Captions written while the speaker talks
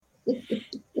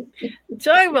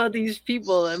Talk about these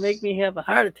people that make me have a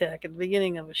heart attack at the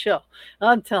beginning of a show.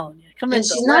 I'm telling you, come And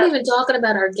into she's not even talking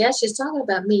about our guest. She's talking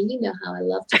about me. You know how I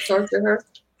love to torture her.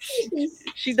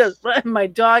 she does. My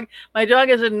dog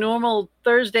has a normal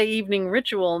Thursday evening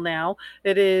ritual now.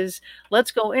 It is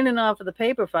let's go in and off of the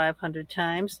paper 500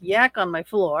 times, yak on my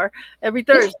floor every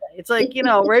Thursday. It's like,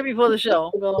 right before the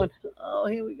show, I'm going, oh,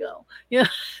 here we go. Yeah,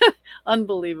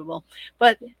 unbelievable.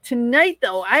 But tonight,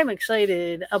 though, I'm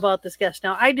excited about this guest.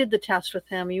 Now, I did the test with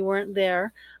him. You weren't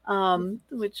there,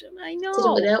 which I Did it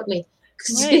know. without me.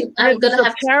 Right. And I'm it was gonna a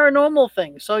have to. paranormal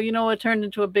thing. So, it turned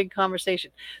into a big conversation.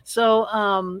 So,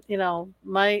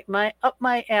 my up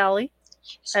my alley.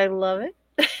 I love it.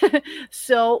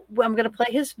 So I'm going to play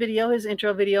his video, his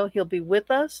intro video. He'll be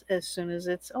with us as soon as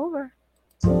it's over.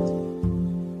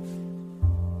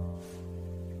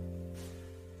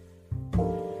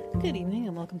 Good evening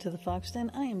and welcome to the Fox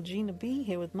Den. I am Gina B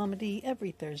here with Mama D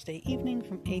every Thursday evening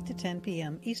from 8 to 10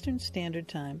 p.m. Eastern Standard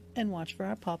Time, and watch for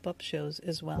our pop-up shows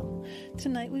as well.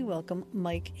 Tonight we welcome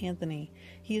Mike Anthony.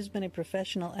 He has been a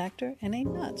professional actor and a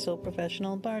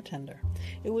not-so-professional bartender.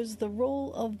 It was the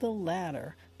role of the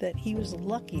latter that he was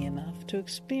lucky enough to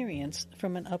experience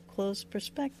from an up-close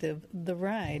perspective the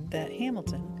ride that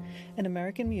Hamilton, an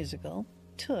American musical,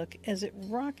 took as it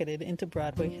rocketed into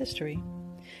Broadway history.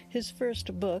 His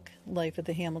first book, Life at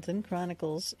the Hamilton,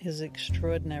 chronicles his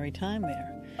extraordinary time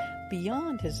there.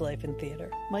 Beyond his life in theater,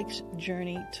 Mike's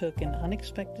journey took an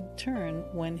unexpected turn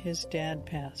when his dad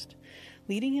passed,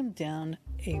 leading him down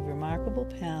a remarkable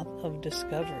path of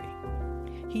discovery.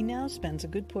 He now spends a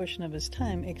good portion of his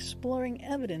time exploring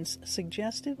evidence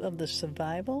suggestive of the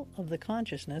survival of the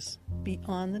consciousness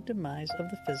beyond the demise of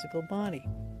the physical body.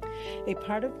 A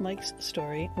part of Mike's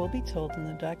story will be told in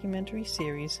the documentary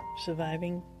series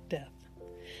Surviving Death.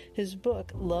 His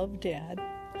book, Love, Dad,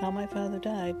 How My Father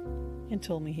Died and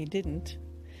Told Me He Didn't,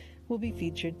 will be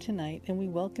featured tonight, and we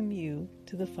welcome you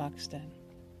to the Fox Den.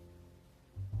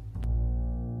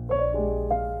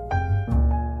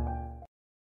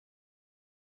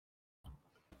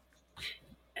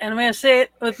 And I'm going to say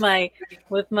it with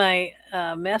my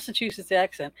Massachusetts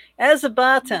accent. As a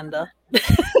bartender,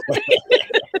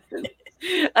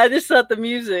 I just thought the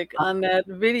music on that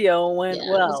video went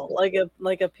well,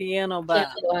 like a piano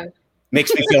bar.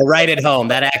 Makes me feel right at home.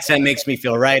 That accent makes me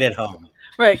feel right at home.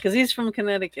 Right, because he's from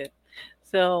Connecticut.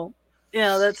 So,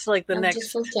 that's like the next. I'm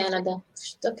just from Canada.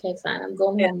 Okay, fine. I'm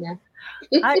going home now.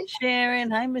 Hi,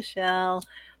 Sharon. Hi, Michelle.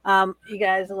 You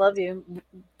guys, I love you.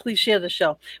 Please share the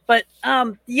show. But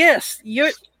yes,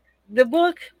 the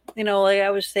book, like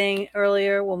I was saying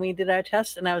earlier when we did our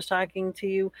test and I was talking to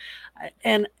you,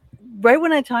 and right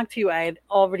when I talked to you, I had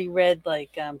already read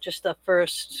just the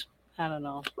first, I don't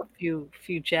know, few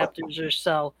chapters or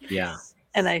so. Yeah.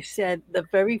 And I said the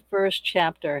very first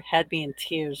chapter had me in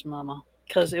tears, Mama,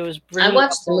 because it was I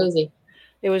watched the movie.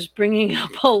 It was bringing up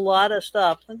a lot of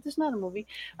stuff. This is not a movie.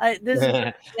 This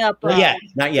is up. Not yet.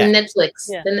 Netflix.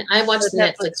 Yeah. Then I watched the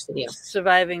Netflix video.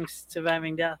 Surviving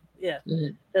Death. Yeah, Mm-hmm.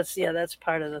 That's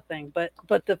part of the thing. But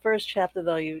the first chapter,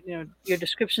 though, your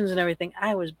descriptions and everything,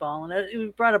 I was bawling.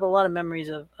 It brought up a lot of memories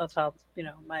of how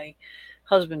my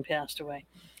husband passed away.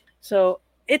 So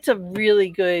it's a really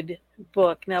good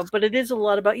book now, but it is a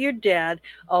lot about your dad,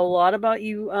 a lot about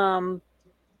you.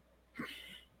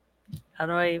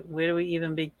 Where do we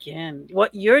even begin?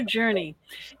 What your journey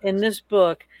in this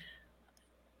book,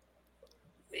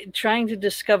 trying to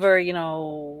discover,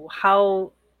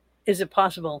 how is it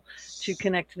possible to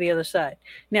connect to the other side?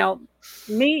 Now,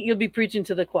 you'll be preaching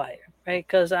to the choir, right?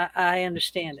 Because I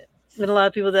understand it. And a lot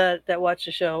of people that watch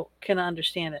the show can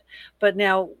understand it. But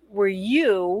now, were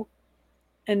you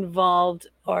involved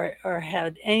or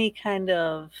had any kind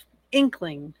of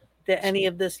inkling that any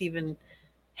of this even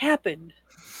happened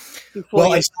before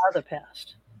your father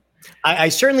passed? I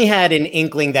certainly had an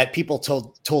inkling that people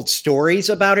told stories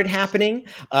about it happening.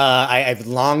 I've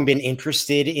long been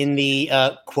interested in the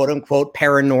quote unquote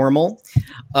paranormal.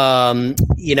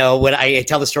 When I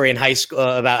tell the story in high school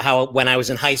about how when I was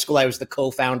in high school, I was the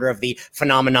co-founder of the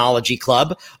Phenomenology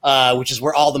Club, which is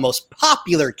where all the most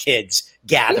popular kids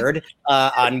gathered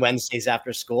on Wednesdays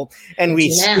after school. And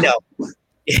we,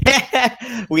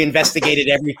 we investigated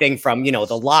everything from,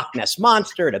 the Loch Ness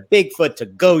Monster to Bigfoot to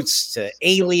ghosts to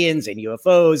aliens and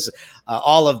UFOs,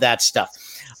 all of that stuff.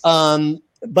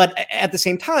 But at the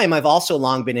same time, I've also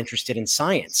long been interested in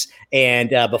science.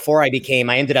 And before I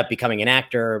ended up becoming an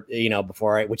actor,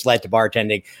 which led to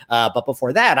bartending. But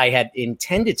before that, I had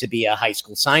intended to be a high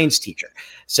school science teacher.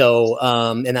 So,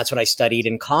 and that's what I studied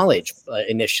in college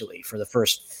initially for the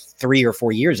first 3 or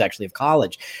 4 years, actually, of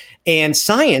college. And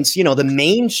science, the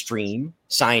mainstream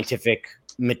scientific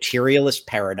materialist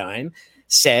paradigm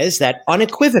says that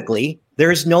unequivocally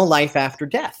there is no life after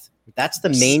death. That's the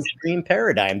mainstream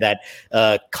paradigm, that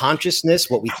consciousness,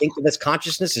 what we think of as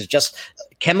consciousness, is just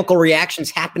chemical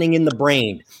reactions happening in the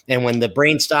brain. And when the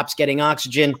brain stops getting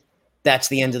oxygen, that's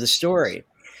the end of the story.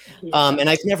 And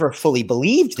I've never fully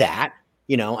believed that.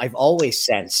 I've always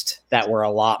sensed that we're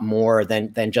a lot more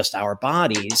than just our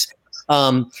bodies.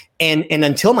 And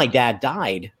until my dad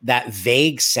died, that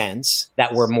vague sense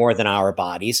that we're more than our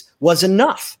bodies was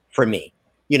enough for me.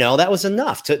 That was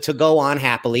enough to go on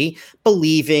happily,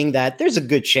 believing that there's a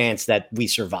good chance that we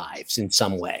survive in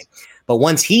some way. But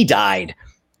once he died,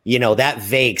 that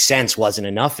vague sense wasn't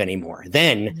enough anymore.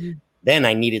 Then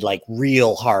I needed like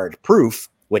real hard proof,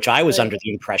 which I was under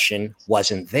the impression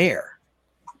wasn't there.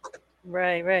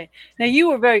 Right. Now, you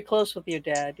were very close with your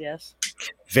dad, yes?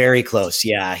 Very close.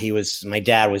 Yeah. My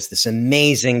dad was this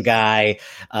amazing guy.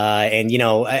 And,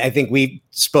 I think we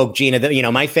spoke, Gina,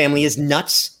 that, my family is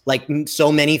nuts, like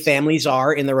so many families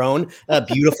are in their own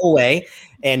beautiful way.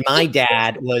 And my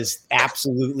dad was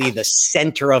absolutely the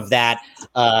center of that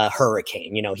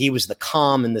hurricane. He was the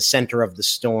calm in the center of the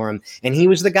storm. And he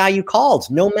was the guy you called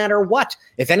no matter what.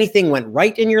 If anything went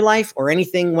right in your life or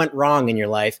anything went wrong in your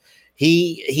life,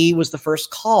 he was the first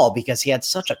call, because he had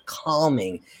such a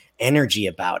calming energy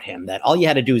about him that all you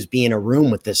had to do is be in a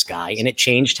room with this guy and it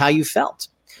changed how you felt.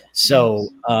 So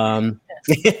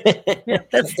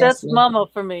that's Mama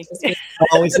for me.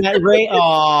 Oh, isn't that great?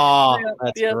 Oh,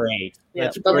 that's great. Yeah.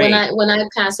 That's But great. when I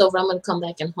pass over, I'm going to come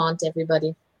back and haunt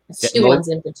everybody. A few ones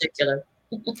in particular.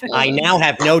 I now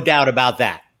have no doubt about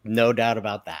that. No doubt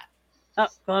about that. Oh,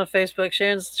 going to Facebook.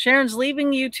 Sharon's leaving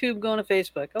YouTube, going to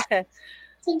Facebook. Okay.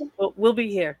 Well, we'll be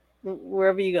here.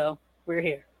 Wherever you go, we're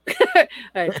here. All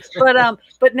right.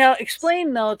 But now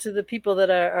explain, though, to the people that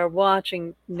are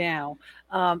watching now,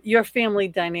 your family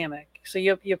dynamic. So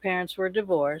your parents were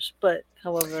divorced, but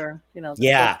however,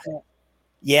 Yeah.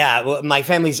 Yeah, well, my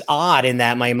family's odd in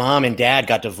that my mom and dad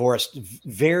got divorced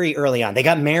very early on. They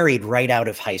got married right out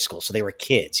of high school, so they were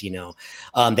kids.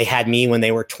 They had me when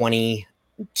they were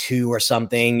 22 or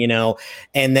something,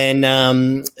 and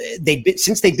then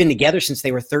since they'd been together since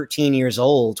they were 13 years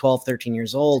old,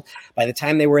 by the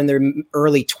time they were in their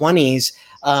early 20s,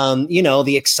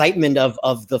 the excitement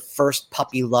of the first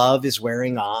puppy love is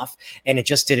wearing off, and it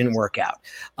just didn't work out.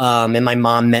 And my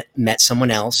mom met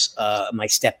someone else, my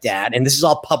stepdad, and this is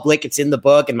all public. It's in the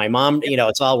book, and my mom,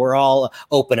 we're all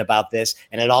open about this,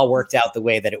 and it all worked out the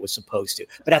way that it was supposed to.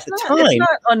 But at the time, it's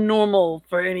not unnormal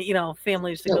for any,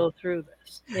 families to go through this.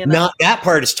 Not that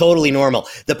part is totally normal.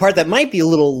 The part that might be a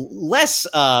little less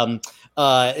common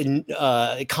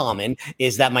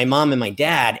is that my mom and my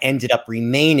dad ended up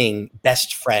remaining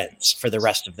best friends for the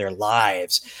rest of their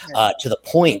lives, to the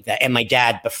point that, and my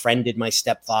dad befriended my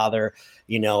stepfather,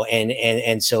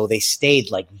 and so they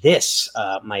stayed like this.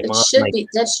 That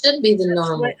should be the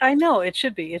normal. I know it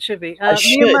should be.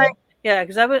 Yeah,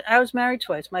 because I was married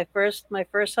twice. My first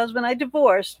husband I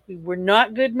divorced. We were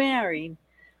not good married.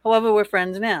 However, we're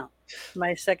friends now.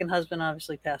 My second husband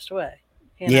obviously passed away.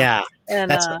 Yeah.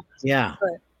 And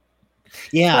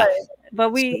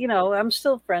but we, I'm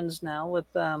still friends now with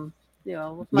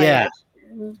with my ex.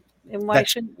 And why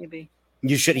shouldn't you be?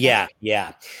 You should. Yeah.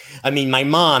 I mean, my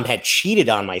mom had cheated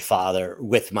on my father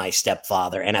with my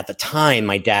stepfather. And at the time,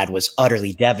 my dad was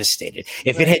utterly devastated.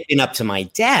 If it had been up to my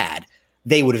dad,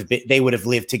 they would have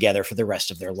lived together for the rest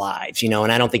of their lives,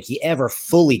 and I don't think he ever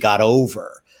fully got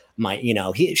over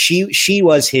she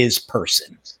was his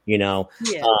person, and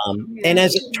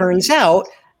as it turns out,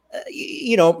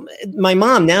 my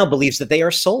mom now believes that they are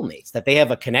soulmates, that they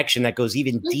have a connection that goes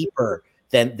even deeper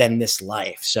than this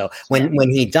life. So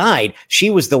when he died, she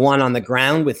was the one on the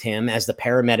ground with him as the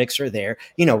paramedics are there,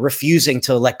 refusing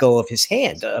to let go of his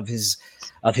hand, of his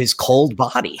cold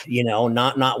body,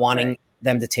 not wanting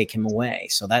them to take him away.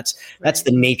 So that's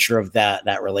the nature of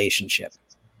that relationship.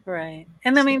 Right.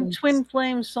 And I mean, twin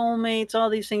flames, soulmates,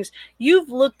 all these things, you've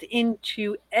looked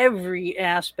into every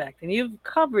aspect, and you've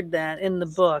covered that in the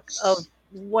book of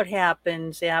what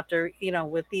happens after,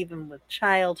 with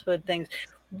childhood things,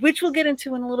 which we'll get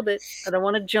into in a little bit. I don't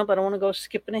want to jump. I don't want to go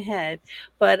skipping ahead,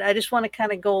 but I just want to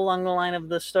kind of go along the line of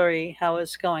the story, how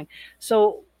it's going.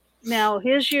 So now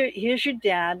here's your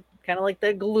dad, kind of like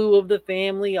the glue of the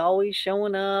family, always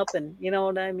showing up, and you know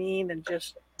what I mean? And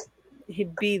just,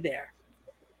 he'd be there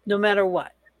no matter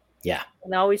what. Yeah.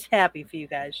 And always happy for you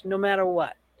guys, no matter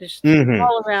what. Just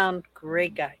all around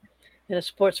great guy and a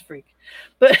sports freak.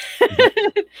 But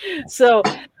so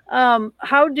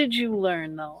how did you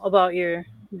learn, though, about your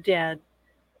dad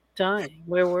dying?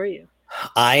 Where were you?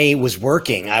 I was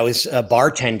working. I was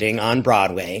bartending on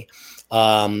Broadway.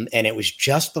 And it was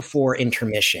just before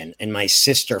intermission. And my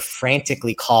sister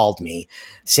frantically called me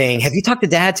saying, have you talked to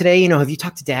Dad today? Have you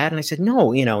talked to Dad? And I said,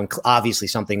 no, and obviously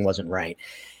something wasn't right.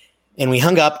 And we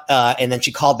hung up, and then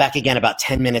she called back again about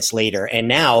 10 minutes later. And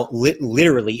now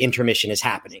literally intermission is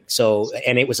happening. So,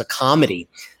 and it was a comedy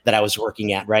that I was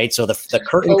working at, right? So the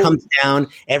curtain comes down,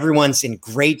 everyone's in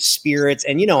great spirits.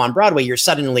 And, on Broadway, you're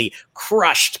suddenly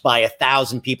crushed by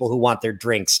 1,000 people who want their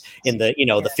drinks in the,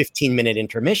 the 15-minute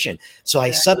intermission. So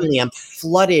I'm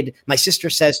flooded. My sister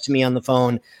says to me on the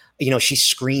phone, she's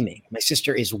screaming. My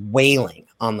sister is wailing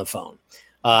on the phone.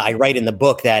 I write in the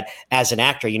book that as an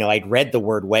actor, I'd read the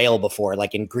word wail before,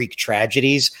 like in Greek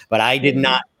tragedies, but I did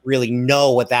not really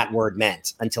know what that word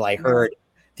meant until I heard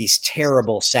these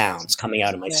terrible sounds coming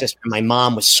out of my sister. My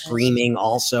mom was screaming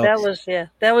also.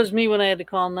 That was me when I had to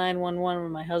call 911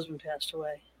 when my husband passed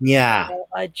away. Yeah. So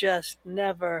I just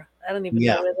never, I don't even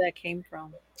know where that came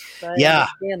from. So I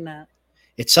understand that.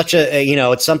 It's such a,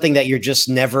 it's something that you're just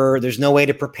never, there's no way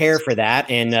to prepare for that.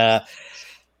 And,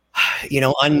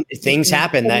 things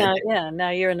happen now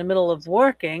you're in the middle of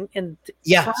working and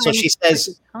so she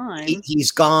says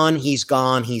he's gone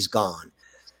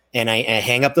and I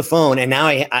hang up the phone, and now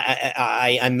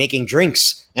I'm making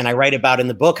drinks, and I write about in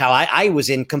the book how I was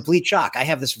in complete shock. I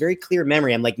have this very clear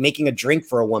memory. I'm like making a drink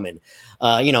for a woman,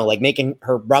 like making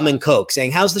her rum and Coke,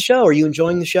 saying, how's the show? Are you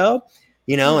enjoying the show?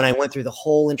 And I went through the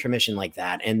whole intermission like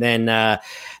that. And then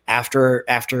after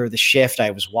the shift, I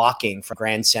was walking from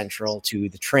Grand Central to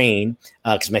the train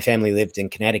because my family lived in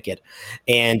Connecticut.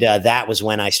 And that was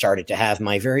when I started to have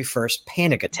my very first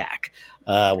panic attack,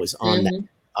 was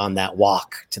on that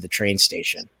walk to the train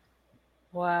station.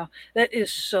 Wow. That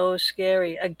is so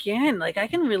scary. Again, like I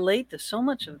can relate to so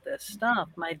much of this stuff.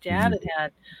 My dad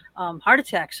had heart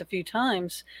attacks a few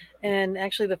times. And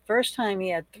actually the first time he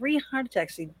had 3 heart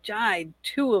attacks, he died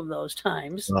 2 of those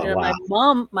times. Oh, and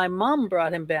wow. my mom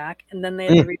brought him back, and then they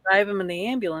had to revive him in the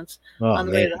ambulance on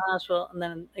the way to the hospital. And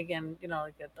then again,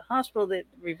 like at the hospital, they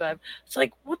revive. It's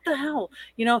like, what the hell?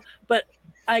 But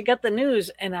I got the news,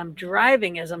 and I'm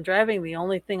driving. As I'm driving, the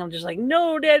only thing I'm just like,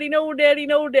 no, daddy, no, daddy,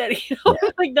 no, daddy.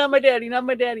 Like, not my daddy, not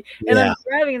my daddy. And I'm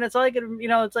driving, and that's all I could,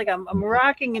 it's like I'm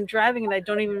rocking and driving, and I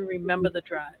don't even remember the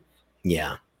drive.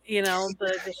 Yeah.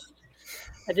 But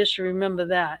I just remember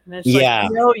that. And it's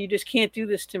like, no, you just can't do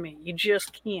this to me. You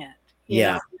just can't. You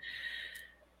know?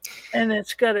 And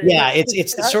it's got to. Yeah,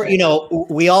 it's sort of,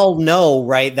 we all know,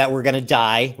 right, that we're going to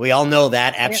die. We all know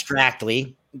that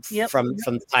abstractly. From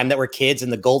the time that we're kids, and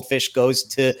the goldfish goes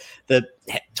to the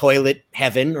toilet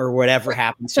heaven or whatever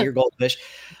happens to your goldfish.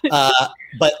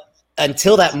 But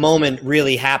until that moment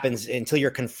really happens, until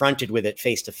you're confronted with it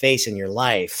face to face in your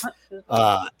life,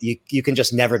 you can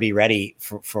just never be ready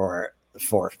for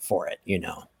it.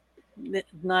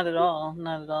 Not at all.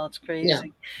 It's crazy. Yeah.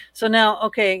 So now,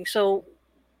 okay. So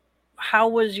how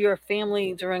was your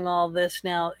family during all this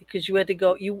now? Because you had to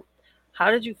go,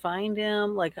 how did you find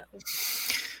him? Like,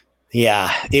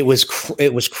 yeah, it was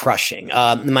crushing.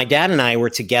 My dad and I were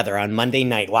together on Monday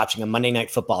night watching a Monday night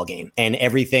football game, and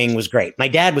everything was great. My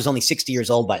dad was only 60 years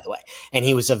old, by the way, and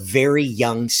he was a very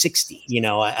young 60.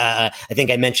 I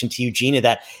think I mentioned to you, Gina,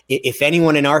 that if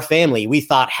anyone in our family we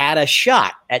thought had a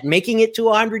shot at making it to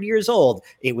 100 years old,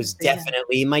 it was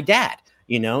definitely my dad.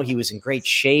 He was in great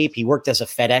shape. He worked as a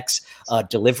FedEx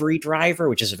delivery driver,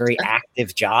 which is a very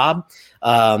active job.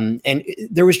 And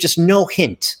there was just no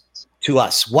hint to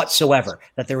us whatsoever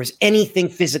that there was anything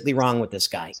physically wrong with this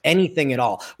guy, anything at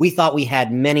all. We thought we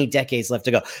had many decades left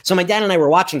to go. So my dad and I were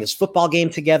watching this football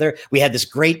game together. We had this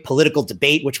great political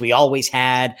debate, which we always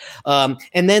had.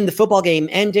 And then the football game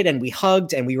ended, and we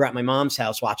hugged, and we were at my mom's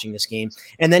house watching this game.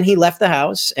 And then he left the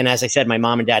house. And as I said, my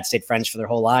mom and dad stayed friends for their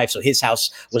whole lives. So his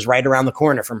house was right around the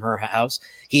corner from her house.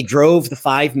 He drove the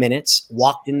 5 minutes,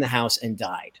 walked in the house, and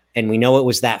died. And we know it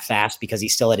was that fast because he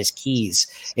still had his keys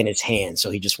in his hand.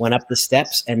 So he just went up the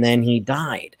steps, and then he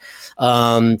died.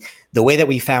 The way that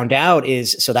we found out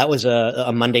is, so that was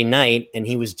a Monday night, and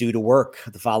he was due to work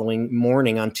the following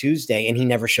morning on Tuesday, and he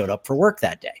never showed up for work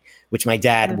that day, which my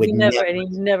dad would never. And he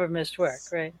never missed work,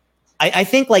 right? I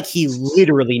think like he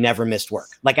literally never missed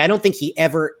work. Like, I don't think he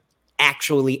ever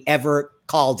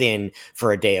called in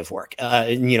for a day of work,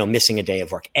 missing a day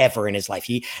of work ever in his life.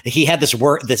 He had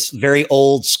this very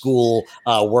old school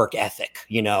work ethic,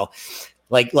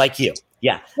 like you.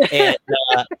 Yeah. And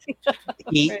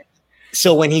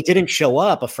so when he didn't show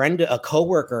up, a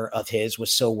coworker of his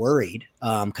was so worried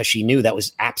because she knew that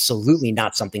was absolutely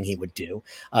not something he would do.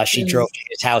 She drove to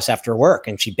his house after work,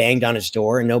 and she banged on his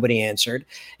door, and nobody answered.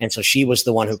 And so she was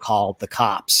the one who called the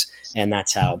cops. And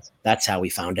that's how we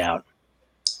found out.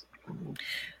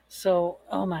 So,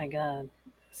 oh my God.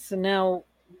 So now,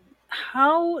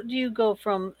 how do you go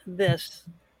from this?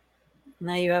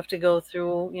 Now you have to go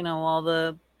through, all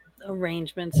the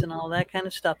arrangements and all that kind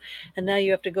of stuff. And now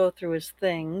you have to go through his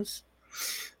things.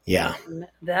 Yeah. And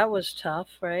that was tough,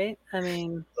 right? I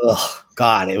mean, oh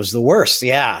God, it was the worst.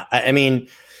 Yeah. I mean,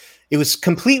 it was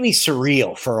completely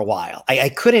surreal for a while. I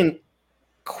couldn't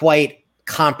quite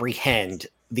comprehend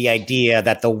the idea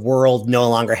that the world no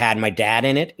longer had my dad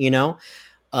in it,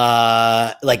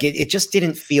 like it just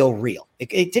didn't feel real.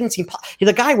 It didn't seem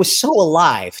the guy was so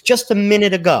alive just a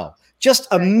minute ago.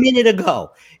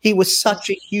 He was such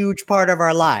a huge part of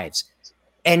our lives.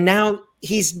 And now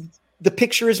the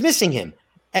picture is missing him.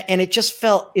 And it just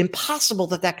felt impossible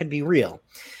that could be real.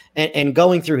 And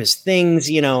going through his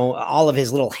things, all of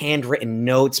his little handwritten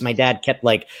notes. My dad kept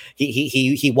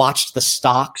he watched the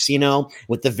stocks,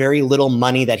 with the very little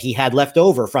money that he had left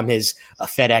over from his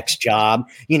FedEx job.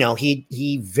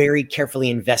 He very carefully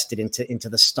invested into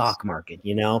the stock market,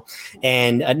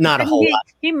 and not a whole lot.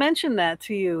 He mentioned that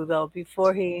to you though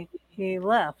before he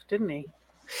left, didn't he?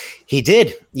 He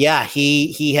did. Yeah.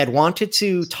 He had wanted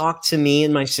to talk to me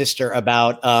and my sister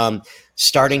about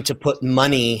starting to put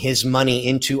his money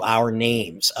into our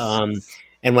names. And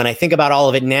when I think about all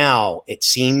of it now, it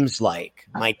seems like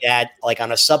my dad,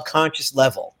 on a subconscious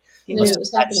level, must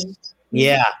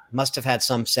have had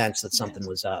some sense that something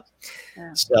was up.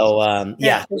 Yeah. So,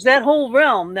 yeah. Because that whole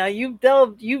realm, now you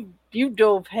dove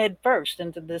head first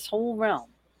into this whole realm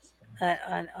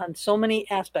on so many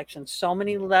aspects and so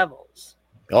many levels.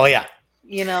 Oh, yeah.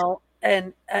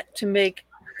 And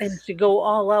to go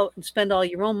all out and spend all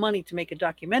your own money to make a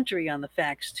documentary on the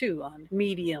facts too, on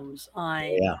mediums,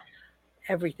 on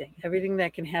everything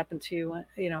that can happen to you,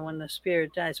 when the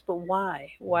spirit dies. But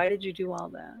why? Why did you do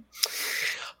all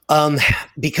that?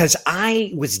 Because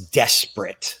I was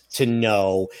desperate to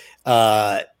know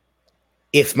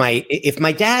if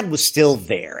my dad was still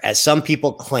there, as some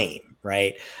people claim,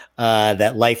 right?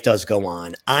 That life does go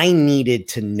on. I needed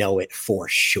to know it for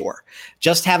sure.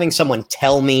 Just having someone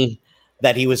tell me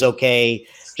that he was okay,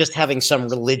 just having some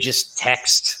religious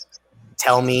text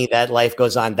tell me that life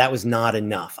goes on, that was not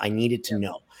enough. I needed to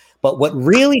know. But what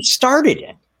really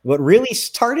started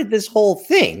this whole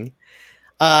thing,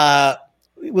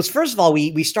 was, first of all,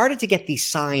 we started to get these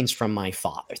signs from my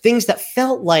father, things that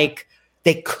felt like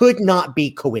they could not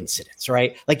be coincidence,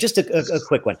 right? Like just a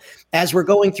quick one. As we're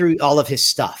going through all of his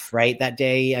stuff, right? That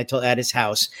day at his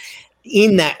house,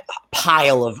 in that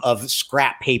pile of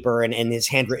scrap paper and his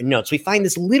handwritten notes, we find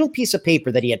this little piece of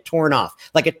paper that he had torn off,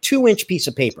 like a 2-inch piece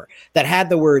of paper that had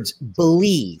the words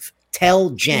 "Believe,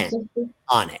 tell Jen"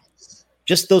 on it.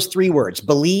 Just those 3 words: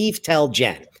 believe, tell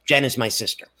Jen. Jen is my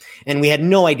sister. And we had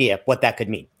no idea what that could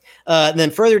mean.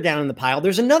 Then further down in the pile,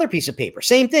 there's another piece of paper.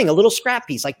 Same thing, a little scrap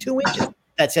piece, like 2 inches,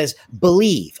 that says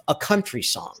 "Believe," a country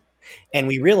song. And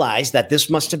we realized that this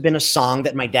must have been a song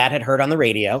that my dad had heard on the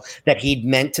radio that he'd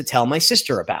meant to tell my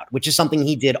sister about, which is something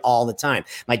he did all the time.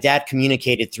 My dad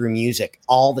communicated through music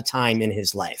all the time in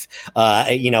his life.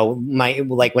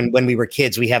 When we were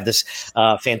kids, we have this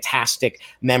fantastic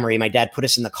memory. My dad put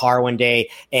us in the car one day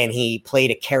and he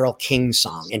played a Carole King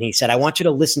song. And he said, "I want you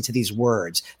to listen to these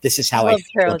words. This is how I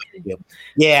feel about you."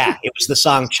 Yeah, it was the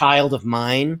song "Child of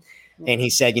Mine." And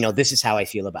he said, "This is how I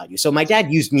feel about you." So my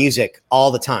dad used music all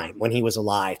the time when he was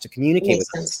alive to communicate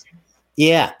with us.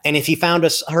 Yeah. And if he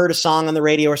heard a song on the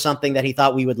radio or something that he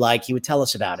thought we would like, he would tell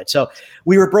us about it. So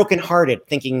we were brokenhearted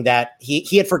thinking that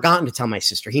he had forgotten to tell my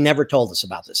sister. He never told us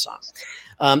about this song.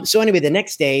 So anyway, the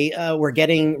next day, we're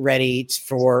getting ready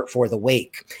for the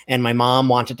wake, and my mom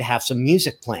wanted to have some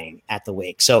music playing at the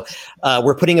wake. So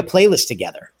we're putting a playlist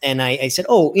together, and I said,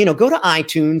 go to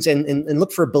iTunes and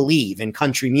look for "Believe" in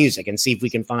country music and see if we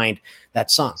can find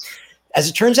that song. As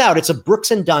it turns out, it's a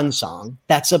Brooks and Dunn song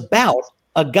that's about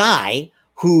a guy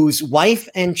whose wife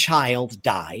and child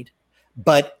died,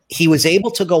 but he was able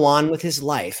to go on with his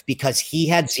life because he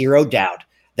had zero doubt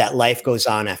that life goes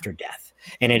on after death.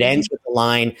 And it ends with the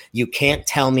line, "You can't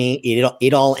tell me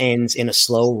it all ends in a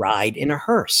slow ride in a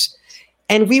hearse."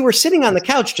 And we were sitting on the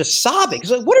couch just sobbing.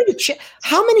 So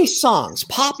how many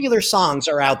popular songs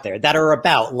are out there that are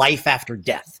about life after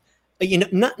death?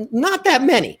 Not that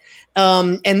many.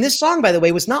 And this song, by the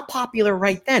way, was not popular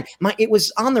right then. It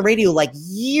was on the radio like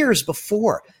years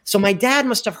before. So my dad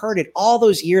must have heard it all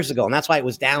those years ago. And that's why it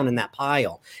was down in that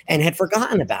pile and had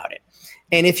forgotten about it.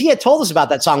 And if he had told us about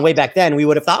that song way back then, we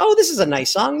would have thought, "Oh, this is a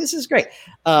nice song. This is great."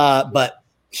 But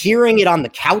hearing it on the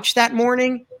couch that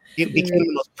morning, it became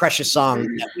the most precious song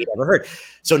that we'd ever heard.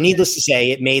 So needless to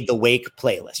say, it made the Wake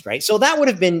playlist, right? So that would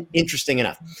have been interesting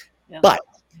enough. Yeah. But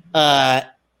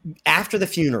after the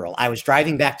funeral, I was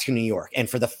driving back to New York, and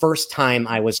for the first time,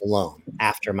 I was alone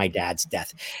after my dad's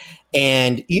death.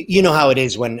 And you know how it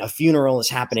is when a funeral is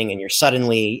happening and you're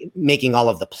suddenly making all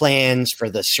of the plans for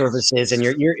the services, and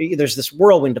there's this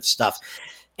whirlwind of stuff.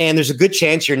 And there's a good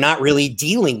chance you're not really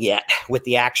dealing yet with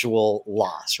the actual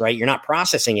loss, right? You're not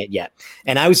processing it yet.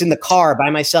 And I was in the car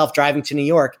by myself driving to New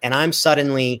York, and I'm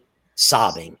suddenly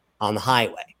sobbing on the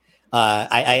highway.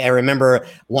 I remember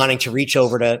wanting to reach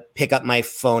over to pick up my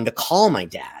phone to call my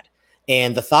dad.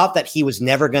 And the thought that he was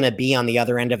never going to be on the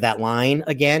other end of that line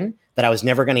again, that I was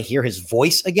never going to hear his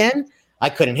voice again, I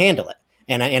couldn't handle it.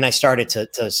 And I started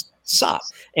to sob.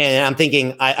 And I'm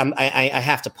thinking, I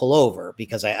have to pull over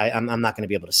because I'm not going to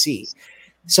be able to see.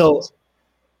 So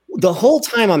the whole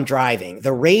time I'm driving,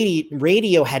 the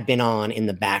radio had been on in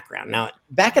the background. Now,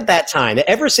 back at that time,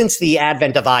 ever since the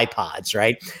advent of iPods,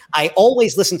 right, I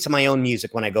always listen to my own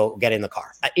music when I get in the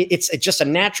car. It's just a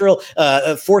natural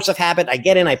force of habit. I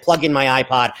get in, I plug in my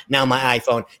iPod, now my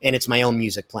iPhone, and it's my own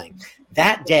music playing.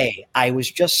 That day, I was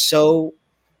just so...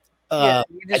 I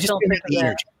just didn't have the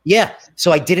energy. Yeah.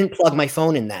 So I didn't plug my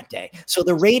phone in that day. So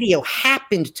the radio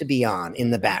happened to be on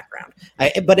in the background.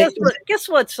 Guess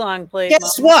what song played?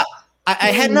 Guess what? I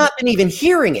had not been even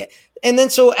hearing it. And then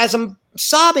so as I'm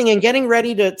sobbing and getting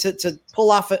ready to pull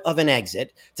off of an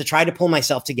exit to try to pull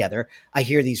myself together, I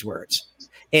hear these words.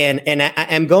 And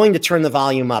I'm going to turn the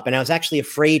volume up. And I was actually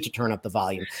afraid to turn up the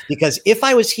volume because if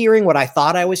I was hearing what I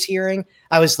thought I was hearing,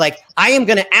 I was like, I am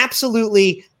going to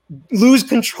absolutely lose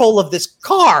control of this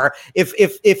car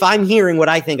if I'm hearing what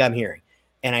I think I'm hearing.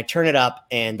 And I turn it up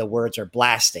and the words are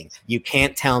blasting. You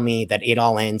can't tell me that it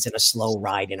all ends in a slow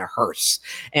ride in a hearse.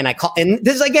 And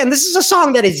this is a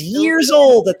song that is years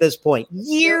old at this point,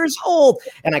 years old.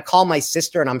 And I call my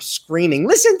sister and I'm screaming,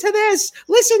 listen to this.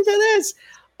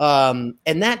 And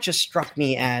that just struck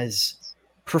me as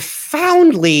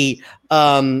profoundly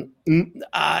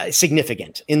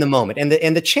significant in the moment, and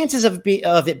the chances of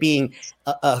it being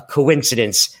a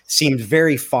coincidence seemed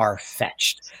very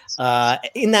far-fetched.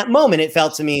 In that moment, it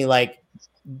felt to me like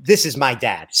this is my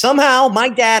dad. Somehow, my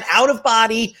dad, out of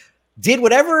body, did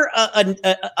whatever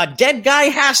a dead guy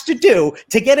has to do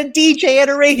to get a DJ at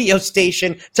a radio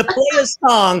station to play a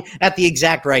song at the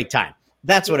exact right time.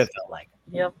 That's what it felt like.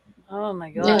 Yep. Oh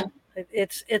my God. Yeah.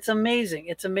 It's amazing.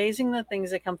 It's amazing the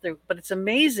things that come through, but it's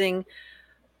amazing.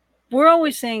 We're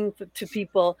always saying to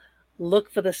people, look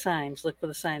for the signs, look for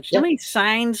the signs. Yep. How many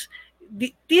signs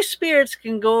these spirits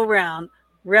can go around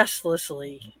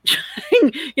restlessly,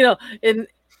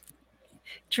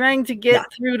 trying to get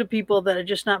through to people that are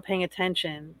just not paying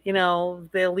attention.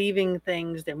 They're leaving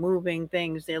things, they're moving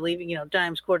things, they're leaving,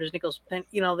 dimes, quarters, nickels,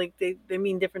 they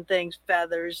mean different things,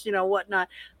 feathers, whatnot.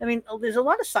 I mean, there's a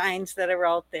lot of signs that are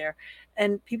out there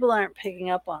and people aren't picking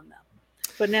up on them.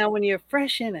 But now when you're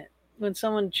fresh in it, when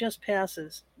someone just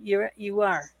passes, you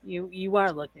are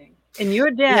looking. And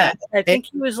your dad, I think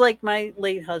he was like my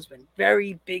late husband,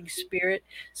 very big spirit.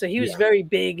 So he was very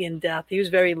big in death. He was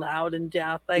very loud in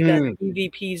death. I got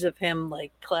EVPs of him,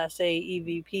 like Class A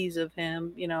EVPs of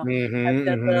him. I've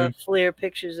got the FLIR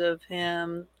pictures of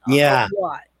him. A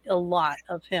lot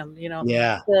of him.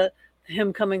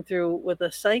 Him coming through with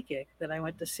a psychic that I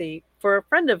went to see for a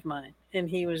friend of mine, and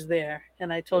he was there.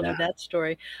 And I told you that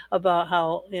story about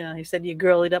how, he said, you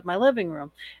girlied up my living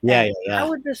room. How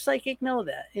would the psychic know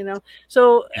that,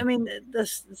 So, I mean,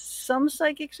 some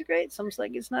psychics are great, some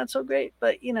psychics not so great,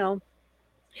 but,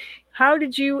 how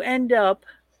did you end up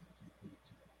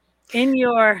in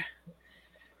your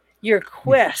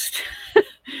quest?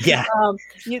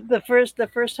 The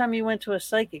first time you went to a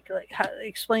psychic,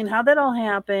 explain how that all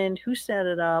happened, who set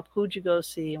it up, who'd you go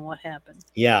see, and what happened?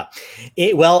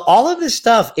 All of this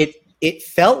stuff, it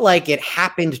felt like it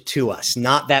happened to us,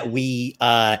 not that we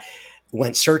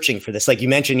went searching for this. Like you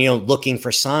mentioned, looking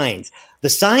for signs. The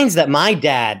signs that my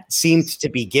dad seemed to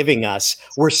be giving us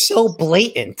were so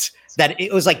blatant that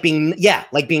it was like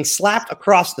being slapped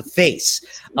across the face.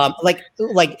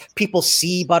 Like people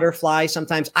see butterflies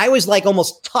sometimes. I was like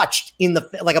almost touched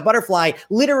like a butterfly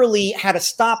literally had to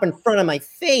stop in front of my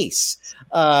face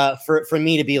for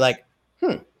me to be like,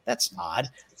 that's odd.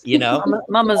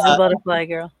 Mama's the butterfly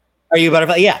girl. Are you a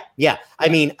butterfly? Yeah. I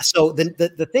mean, so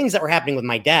the things that were happening with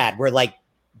my dad were like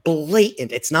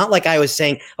blatant. It's not like I was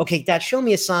saying, okay, Dad, show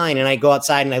me a sign. And I go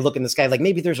outside and I look in the sky, like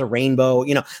maybe there's a rainbow,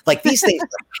 like these things were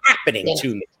happening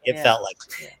to me. It felt like,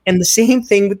 and the same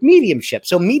thing with mediumship.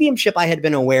 So mediumship I had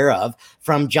been aware of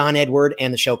from John Edward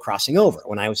and the show Crossing Over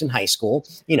when I was in high school.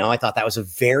 I thought that was a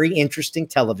very interesting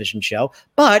television show,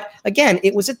 but again,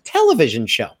 it was a television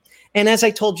show. And as I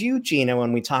told you, Gina,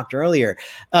 when we talked earlier,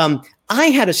 I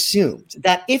had assumed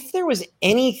that if there was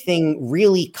anything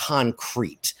really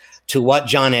concrete to what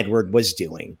John Edward was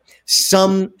doing,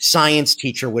 some science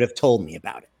teacher would have told me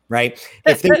about it, right?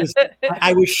 If there was,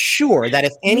 I was sure that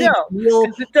if any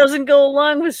it doesn't go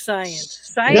along with science.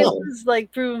 Science is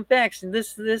like proven facts, and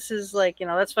this is like,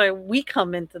 that's why we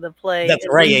come into the play. That's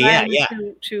right. Yeah.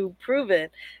 To prove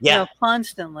it,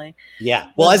 constantly.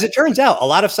 Yeah. Well, as it turns out, a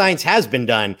lot of science has been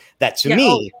done that to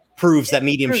me proves that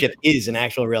mediumship is an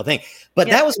actual real thing. But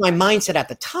that was my mindset at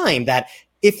the time, that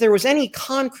if there was any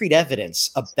concrete evidence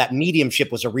of that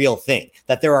mediumship was a real thing,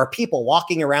 that there are people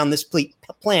walking around this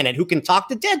planet who can talk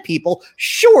to dead people,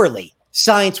 surely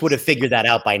science would have figured that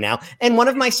out by now. And one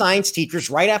of my science teachers,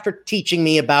 right after teaching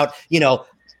me about,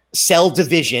 cell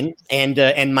division and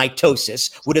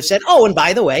mitosis, would have said, oh, and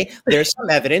by the way, there's some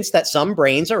evidence that some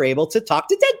brains are able to talk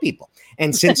to dead people.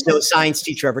 And since no science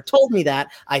teacher ever told me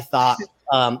that, I thought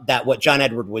that what John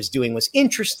Edward was doing was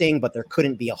interesting, but there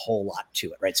couldn't be a whole lot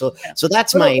to it, right? So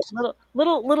that's my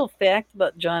little fact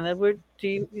about John Edward.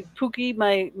 Pookie,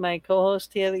 my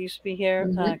co-host here that used to be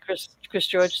here, Chris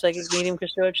George, psychic medium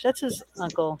Chris George. That's his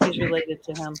uncle. He's related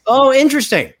to him. Oh,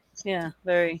 interesting. Yeah,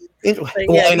 very.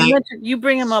 You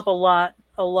bring him up a lot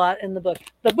in the book.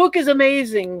 The book is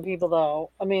amazing, people. Though,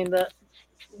 I mean, the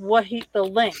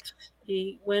length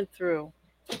he went through.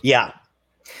 Yeah.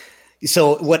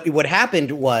 So what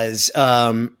happened was,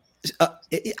 out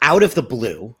of the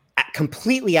blue,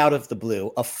 completely out of the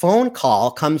blue, a phone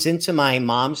call comes into my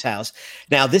mom's house.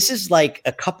 Now, this is like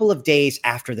a couple of days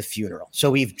after the funeral. So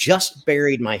we've just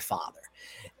buried my father.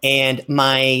 And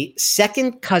my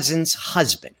second cousin's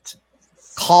husband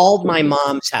called my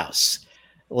mom's house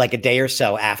like a day or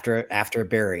so after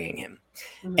burying him.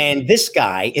 Mm-hmm. And this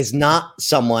guy is not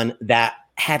someone that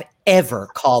had ever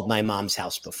called my mom's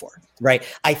house before, right?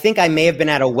 I think I may have been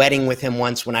at a wedding with him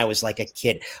once when I was like a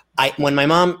kid. When my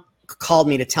mom called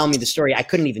me to tell me the story, I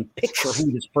couldn't even picture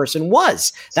who this person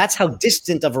was. That's how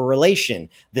distant of a relation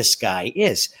this guy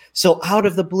is. So out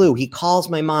of the blue, he calls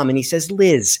my mom and he says,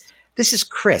 Liz, this is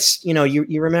Chris.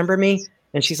 You remember me?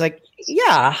 And she's like,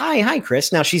 yeah, hi,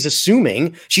 Chris. Now she's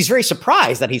assuming, she's very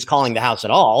surprised that he's calling the house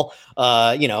at all,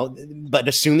 but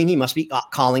assuming he must be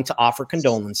calling to offer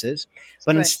condolences.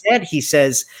 But instead he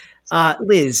says,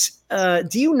 Liz,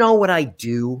 do you know what I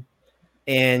do?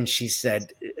 And she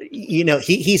said,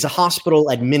 he's a hospital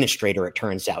administrator, it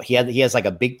turns out. He has like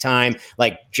a big time,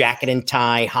 like jacket and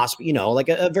tie hospital, like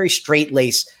a very straight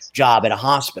lace job at a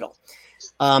hospital.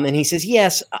 And he says,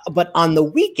 yes, but on the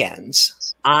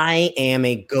weekends, I am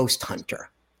a ghost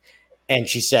hunter. And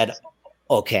she said,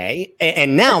 okay.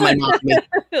 And now my mom,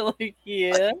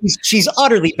 she's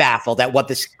utterly baffled at what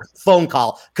this phone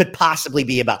call could possibly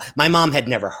be about. My mom had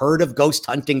never heard of ghost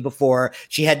hunting before.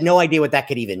 She had no idea what that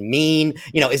could even mean.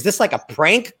 Is this like a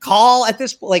prank call at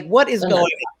this point? Like, what is going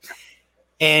on?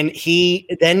 And he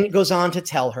then goes on to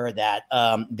tell her that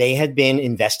they had been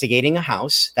investigating a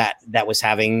house that was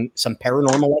having some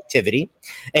paranormal activity,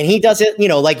 and he does it,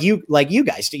 like you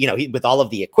guys do, with all of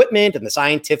the equipment and the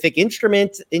scientific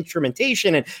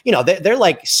instrumentation, and they're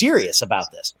like serious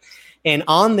about this. And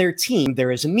on their team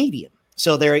there is a medium.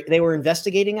 So they were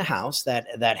investigating a house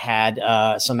that had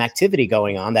some activity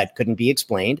going on that couldn't be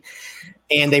explained,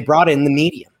 and they brought in the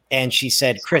medium. And she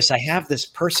said, Chris, I have this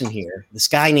person here, this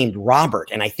guy named Robert,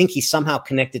 and I think he's somehow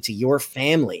connected to your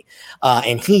family.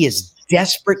 And he is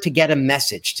desperate to get a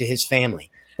message to his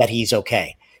family that he's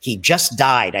okay. He just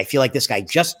died. I feel like this guy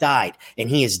just died, and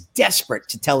he is desperate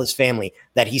to tell his family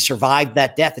that he survived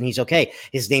that death and he's okay.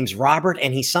 His name's Robert,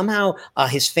 and he somehow,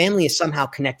 his family is somehow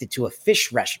connected to a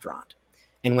fish restaurant.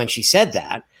 And when she said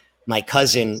that, my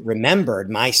cousin remembered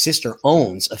my sister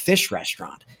owns a fish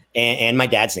restaurant. And my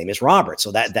dad's name is Robert.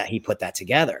 So that he put that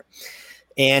together.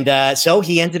 And so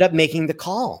he ended up making the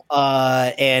call.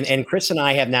 And Chris and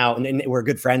I have now, and we're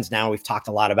good friends now. We've talked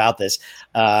a lot about this.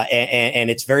 And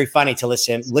it's very funny to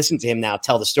listen to him now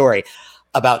tell the story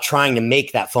about trying to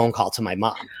make that phone call to my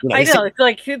mom. I know. It's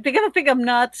like, they're going to think I'm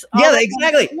nuts. Yeah,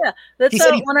 exactly. Yeah. That's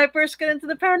when I first got into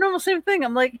the paranormal, same thing.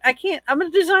 I'm like, I can't, I'm a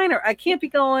designer. I can't be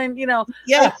going,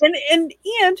 Yeah. And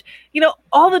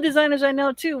all the designers I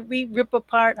know too, we rip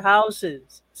apart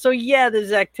houses. So yeah,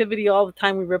 there's activity all the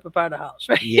time. We rip apart a house,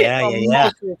 right? Yeah,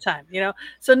 most of the time,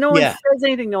 So no one says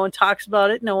anything. No one talks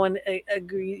about it. No one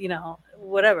agrees,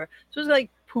 whatever. So it's like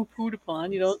poo-pooed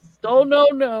upon,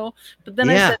 no. But then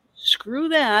I said, screw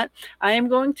that. I am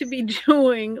going to be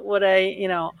doing what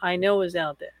I know is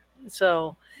out there.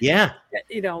 So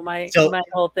my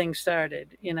whole thing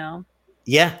started,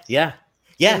 Yeah.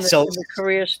 So the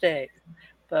career state.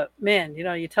 But man,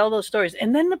 you tell those stories,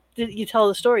 and then you tell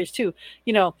the stories too.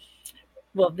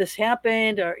 well, this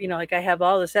happened, or, like, I have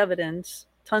all this evidence,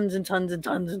 tons and tons and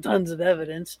tons and tons of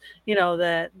evidence,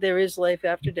 that there is life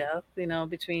after death,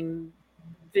 between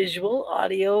visual,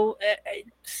 audio,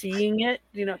 seeing it,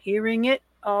 hearing it,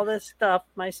 all this stuff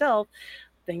myself,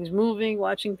 things moving,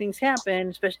 watching things happen,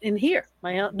 especially in here,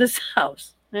 this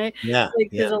house, right? Yeah. Like,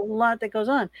 there's a lot that goes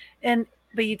on.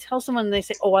 But you tell someone and they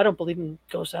say, oh, I don't believe in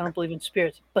ghosts, I don't believe in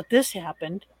spirits, but this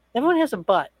happened. Everyone has a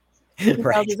but.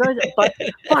 Right. There's always a but,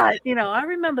 I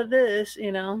remember this,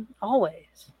 always.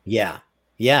 Yeah.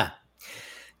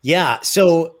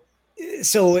 So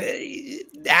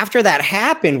after that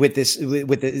happened with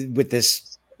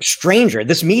this stranger,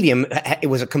 this medium, it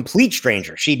was a complete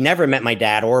stranger. She'd never met my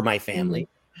dad or my family.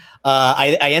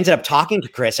 I ended up talking to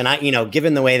Chris, and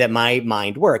given the way that my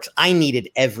mind works, I needed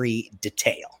every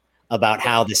detail about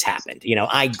how this happened.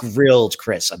 I grilled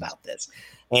Chris about this,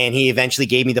 and he eventually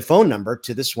gave me the phone number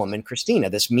to this woman, Christina,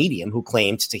 this medium who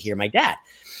claimed to hear my dad.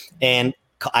 And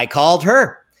I called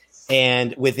her.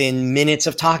 And within minutes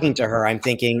of talking to her, I'm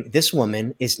thinking, this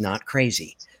woman is not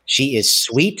crazy. She is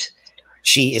sweet.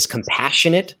 She is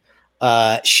compassionate.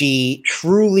 She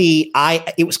truly,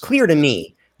 it was clear to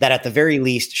me that at the very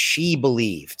least, she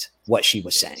believed what she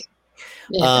was saying.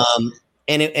 Yeah.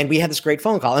 And we had this great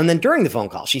phone call. And then during the phone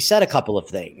call, she said a couple of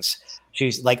things.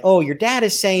 She's like, oh, your dad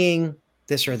is saying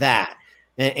this or that.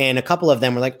 And a couple of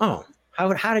them were like, oh,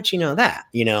 how did she know that?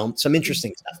 Some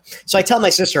interesting stuff. So I tell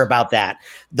my sister about that,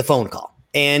 the phone call,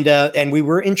 and we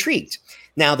were intrigued.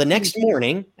 Now, the next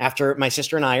morning, after my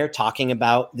sister and I are talking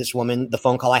about this woman, the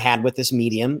phone call I had with this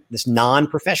medium, this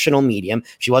non-professional medium,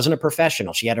 she wasn't a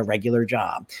professional. She had a regular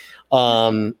job.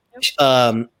 Her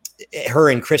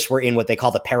and Chris were in what they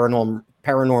call the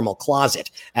paranormal closet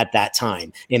at that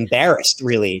time, embarrassed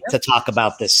really to talk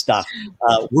about this stuff,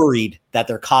 worried that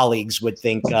their colleagues would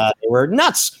think they were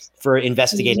nuts for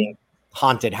investigating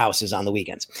haunted houses on the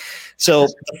weekends. So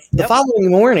the following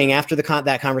morning after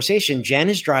that conversation, Jen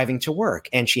is driving to work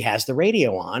and she has the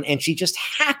radio on, and she just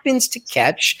happens to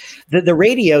catch the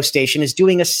radio station is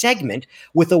doing a segment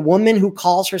with a woman who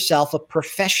calls herself a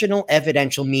professional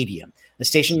evidential medium. The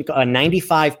station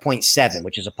 95.7,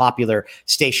 which is a popular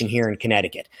station here in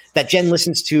Connecticut that Jen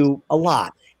listens to a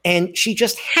lot. And she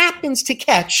just happens to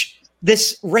catch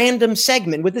this random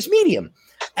segment with this medium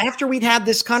after we'd had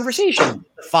this conversation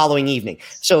the following evening.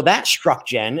 So that struck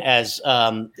Jen as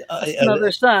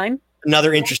another sign.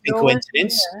 Another interesting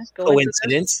coincidence.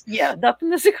 Coincidence. Yeah,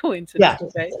 nothing is a coincidence. Yeah.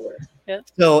 Okay. Yeah.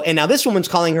 So, and now this woman's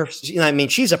calling her,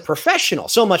 she's a professional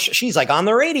so much. She's like on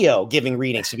the radio giving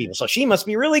readings to people. So she must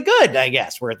be really good, I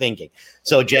guess we're thinking.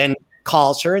 So Jen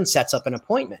calls her and sets up an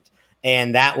appointment.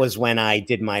 And that was when I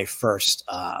did my first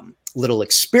little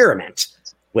experiment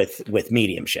with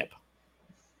mediumship.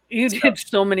 You did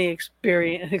so many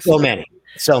experiences. So many.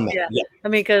 Yeah. I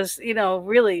mean, because,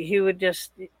 really he would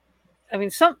just,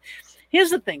 here's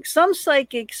the thing. Some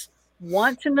psychics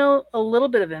want to know a little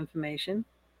bit of information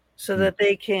so that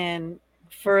they can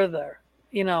further,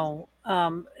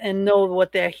 and know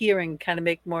what they're hearing, kind of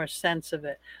make more sense of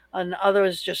it. And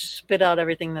others just spit out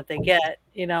everything that they get,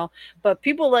 But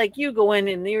people like you go in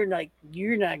and you're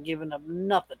not giving up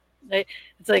nothing.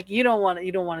 It's like you don't want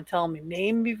to tell me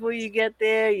name before you get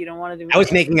there. You don't want to do. I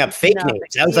was making up fake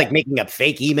names. I was like making up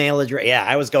fake email address. Yeah,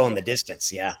 I was going the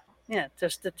distance. Yeah. Yeah,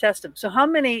 just to test them. So how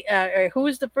many, who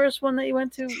was the first one that you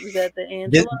went to? Was that the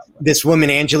Angela? This woman,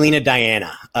 Angelina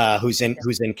Diana, who's in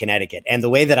Connecticut. And the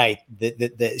way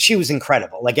that she was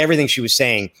incredible. Like everything she was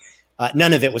saying,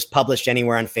 none of it was published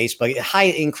anywhere on Facebook.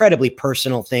 Incredibly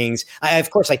personal things. Of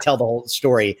course, I tell the whole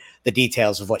story, the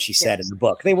details of what she said in the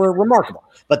book. They were remarkable.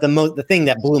 But the thing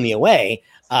that blew me away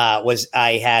was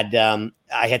I had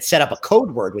set up a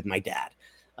code word with my dad.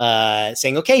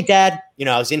 Saying, okay, Dad,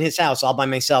 I was in his house all by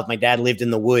myself. My dad lived in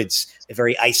the woods, a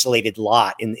very isolated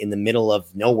lot in the middle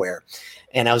of nowhere.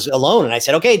 And I was alone. And I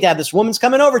said, okay, Dad, this woman's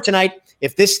coming over tonight.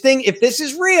 If this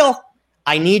is real,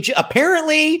 I need you.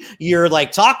 Apparently you're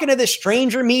like talking to this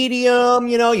stranger medium.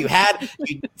 You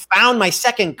found my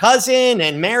second cousin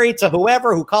and married to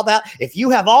whoever who called out. If you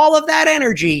have all of that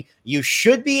energy, you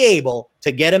should be able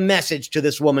to get a message to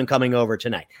this woman coming over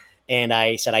tonight. And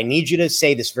I said, I need you to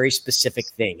say this very specific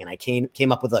thing. And I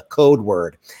came up with a code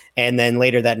word. And then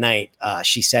later that night,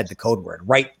 she said the code word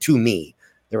right to me.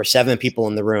 There were 7 people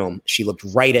in the room. She looked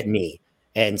right at me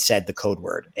and said the code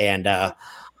word. And that's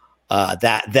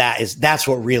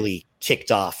what really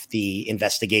kicked off the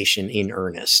investigation in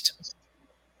earnest.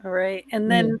 All right.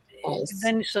 And then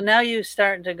so now you're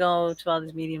starting to go to all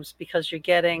these mediums because you're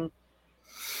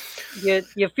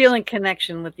feeling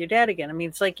connection with your dad again. I mean,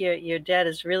 it's like your dad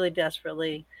is really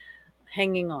desperately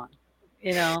hanging on,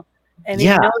 and he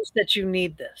knows that you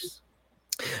need this.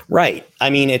 Right. I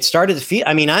mean, it started to feel,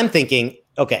 I mean, I'm thinking,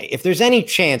 okay, if there's any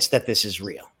chance that this is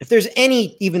real, if there's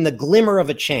even the glimmer of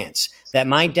a chance that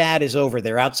my dad is over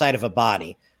there outside of a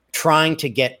body trying to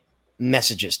get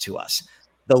messages to us,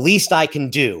 the least I can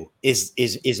do is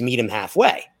meet him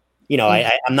halfway. You know,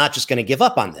 I'm not just going to give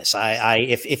up on this.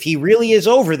 If he really is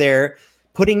over there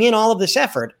putting in all of this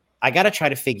effort, I got to try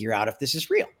to figure out if this is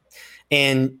real.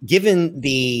 And given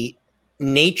the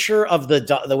nature of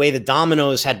the way the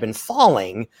dominoes had been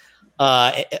falling,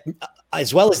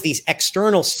 as well as these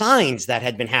external signs that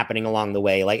had been happening along the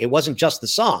way, like it wasn't just the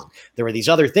song. There were these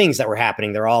other things that were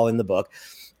happening. They're all in the book.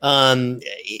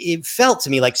 It felt to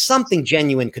me like something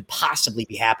genuine could possibly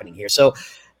be happening here. So,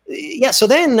 yeah. So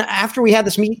then after we had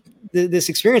this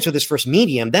experience with this first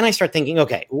medium, then I start thinking,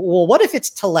 okay, well, what if it's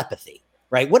telepathy,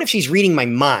 right? What if she's reading my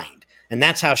mind and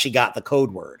that's how she got the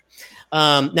code word?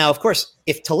 Now, of course,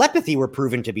 if telepathy were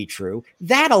proven to be true,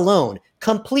 that alone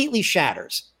completely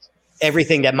shatters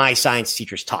everything that my science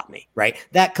teachers taught me, right?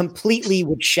 That completely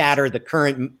would shatter the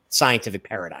current scientific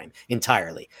paradigm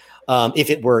entirely, if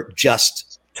it were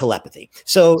just telepathy.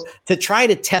 So to try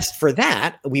to test for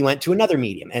that, we went to another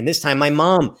medium. And this time my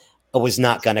mom was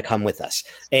not going to come with us.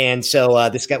 And so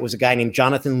this guy was a guy named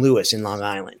Jonathan Lewis in Long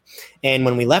Island. And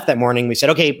when we left that morning, we said,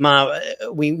 okay, Ma,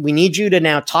 we need you to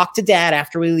now talk to Dad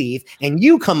after we leave, and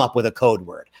you come up with a code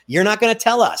word. You're not going to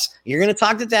tell us. You're going to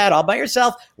talk to Dad all by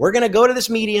yourself. We're going to go to this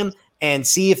medium and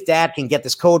see if Dad can get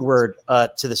this code word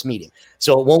to this medium.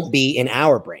 So it won't be in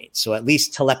our brains. So at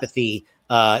least telepathy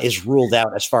is ruled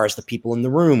out as far as the people in the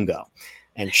room go.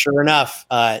 And sure enough,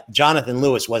 Jonathan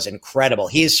Lewis was incredible.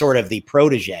 He is sort of the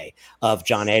protege of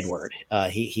John Edward.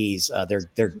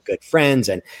 They're good friends,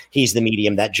 and he's the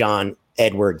medium that John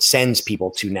Edward sends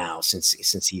people to now since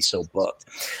he's so booked.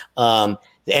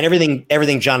 And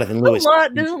everything Jonathan Lewis.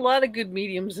 There's a lot of good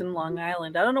mediums in Long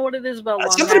Island. I don't know what it is about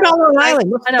Long Something about Long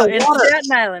Island. I know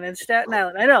it's Staten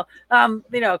Island. I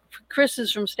know. Chris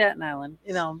is from Staten Island.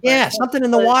 Yeah, something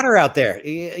in the water out there.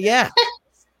 Yeah.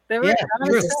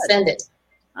 Send it.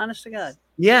 Honest to God.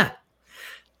 Yeah.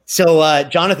 So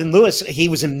Jonathan Lewis, he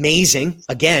was amazing.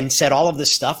 Again, said all of this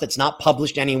stuff that's not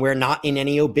published anywhere, not in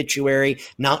any obituary,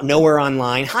 nowhere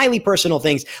online, highly personal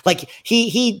things. Like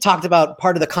he talked about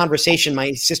part of the conversation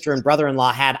my sister and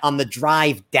brother-in-law had on the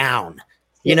drive down,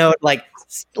 like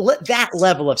that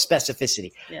level of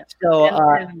specificity. Yeah. So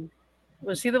and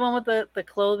was he the one with the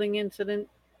clothing incident?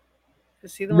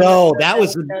 No, that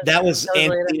was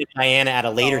Anthony and Diana at a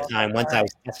later time once I was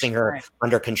testing her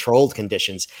under controlled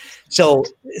conditions. So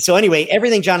anyway,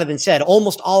 everything Jonathan said,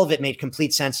 almost all of it made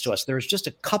complete sense to us. There was just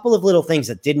a couple of little things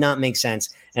that did not make sense.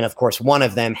 And of course, one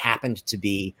of them happened to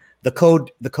be the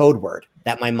code word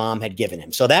that my mom had given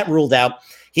him. So that ruled out,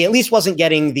 he at least wasn't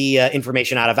getting the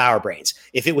information out of our brains.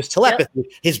 If it was telepathy,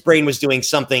 his brain was doing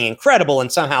something incredible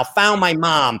and somehow found my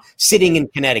mom sitting in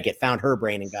Connecticut, found her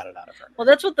brain and got it out of her. Well,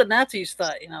 that's what the Nazis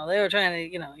thought. They were trying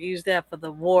to, use that for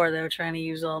the war. They were trying to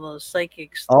use all those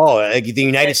psychics. Oh, the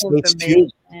United States too.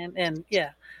 And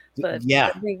yeah. But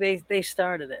yeah, I think they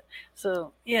started it.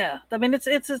 So yeah, I mean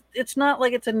it's not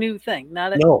like it's a new thing.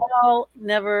 Not at all.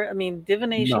 Never. I mean,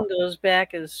 divination goes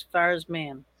back as far as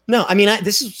man. No, I mean,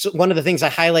 this is one of the things I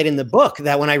highlight in the book,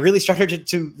 that when I really started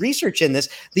to research in this,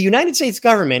 the United States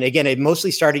government, again, it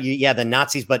mostly started, the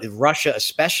Nazis, but Russia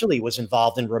especially was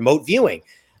involved in remote viewing,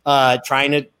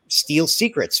 trying to steal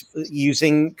secrets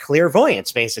using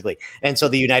clairvoyance, basically. And so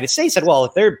the United States said, well,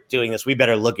 if they're doing this, we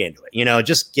better look into it,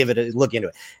 just give it a look into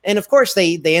it. And of course,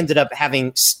 they ended up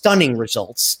having stunning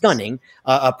results,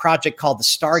 a project called the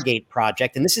Stargate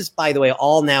Project. And this is, by the way,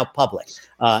 all now public.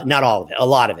 Not all of it, a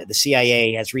lot of it. The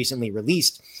CIA has recently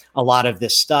released a lot of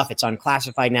this stuff. It's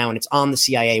unclassified now, and it's on the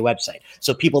CIA website.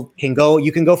 So people can go,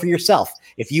 you can go for yourself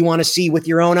if you want to see with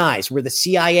your own eyes where the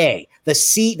CIA, the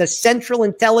Central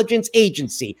Intelligence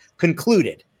Agency,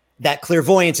 concluded that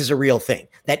clairvoyance is a real thing,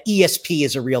 that ESP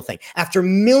is a real thing. After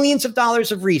millions of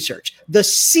dollars of research, the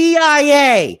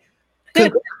CIA, I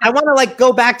want to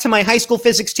go back to my high school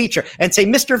physics teacher and say,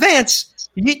 Mr. Vance,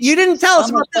 you didn't tell us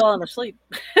about this. Falling asleep.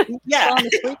 Yeah.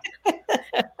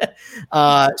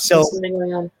 So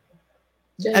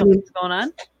I mean,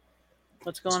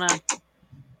 what's going on?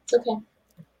 It's okay.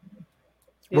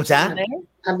 What's that?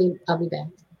 I'll be back.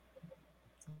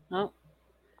 Oh,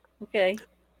 okay.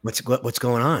 What's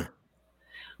going on?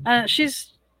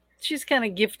 She's kind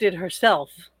of gifted herself.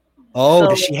 Oh,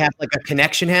 does she have a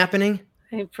connection happening?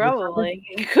 Probably.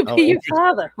 It could be your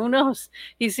father. Who knows?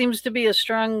 He seems to be a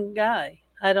strong guy.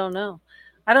 I don't know.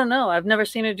 I've never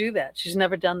seen her do that. She's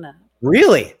never done that.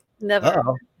 Really? Never.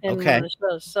 Okay.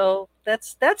 So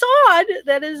that's odd.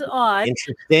 That is odd.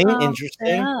 Interesting.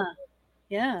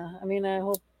 Yeah. I mean, I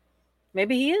hope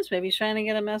Maybe he is. Maybe he's trying to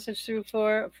get a message through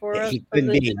for us. He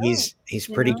could be. He's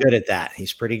pretty good at that.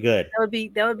 He's pretty good.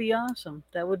 That would be awesome.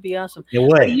 That would be awesome. It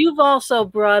would. But you've also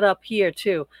brought up here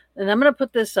too, and I'm going to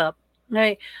put this up,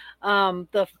 right?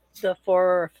 The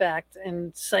Forer effect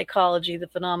in psychology, the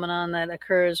phenomenon that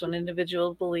occurs when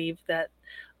individuals believe that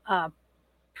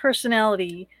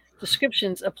personality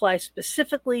descriptions apply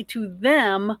specifically to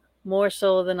them more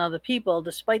so than other people,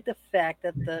 despite the fact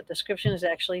that the description is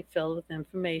actually filled with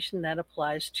information that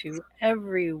applies to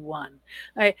everyone.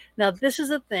 All right. Now, this is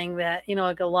a thing that,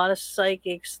 like a lot of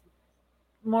psychics,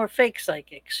 more fake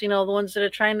psychics, the ones that are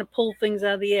trying to pull things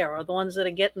out of the air, or the ones that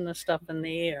are getting the stuff in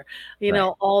the air,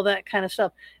 right. All that kind of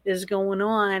stuff is going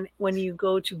on when you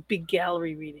go to big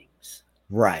gallery readings.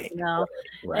 Right.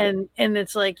 Right. And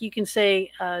it's like you can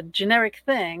say a generic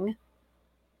thing.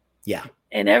 Yeah.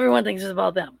 And everyone thinks it's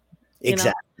about them.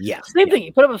 Exactly. Yeah. Same thing.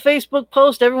 You put up a Facebook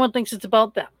post, everyone thinks it's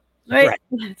about them. Right.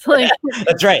 It's like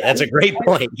that's right. That's a great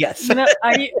point. Yes.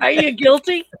 Are you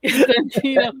guilty?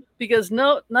 Because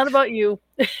no, not about you.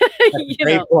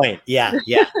 Great point. Yeah.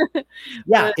 Yeah.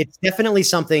 Yeah. It's definitely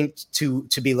something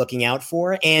to be looking out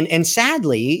for. And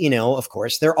sadly, of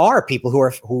course, there are people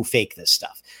who fake this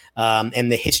stuff.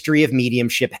 And the history of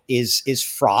mediumship is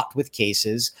fraught with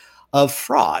cases of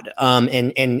fraud.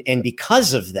 And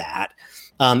because of that,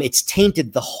 it's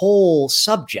tainted the whole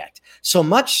subject, so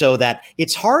much so that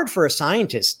it's hard for a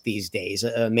scientist these days,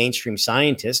 a mainstream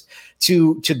scientist,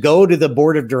 to go to the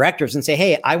board of directors and say,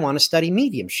 "Hey, I want to study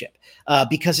mediumship,"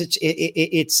 because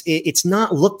it's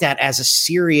not looked at as a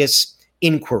serious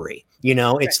inquiry.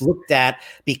 It's looked at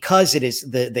because it is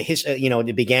the history.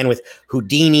 It began with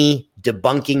Houdini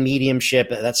debunking mediumship.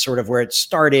 That's sort of where it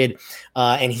started,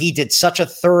 and he did such a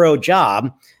thorough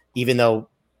job, even though.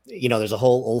 There's a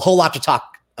whole lot to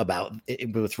talk about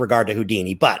with regard to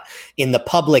Houdini, but in the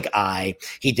public eye,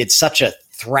 he did such a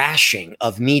thrashing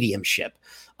of mediumship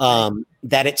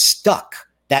that it stuck.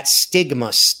 That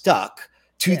stigma stuck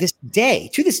to this day.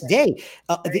 To this day,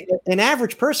 an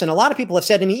average person, a lot of people have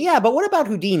said to me, "Yeah, but what about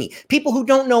Houdini?" People who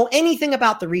don't know anything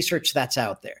about the research that's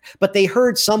out there, but they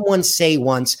heard someone say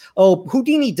once, "Oh,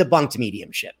 Houdini debunked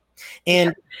mediumship,"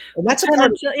 and that's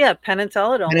Penn and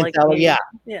Teller don't like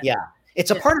yeah. It's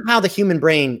a part of how the human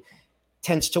brain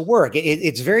tends to work.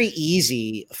 It's very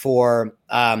easy for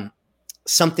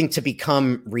something to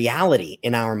become reality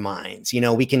in our minds.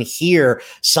 We can hear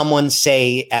someone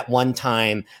say at one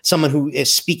time, someone who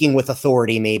is speaking with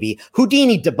authority, maybe,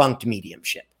 Houdini debunked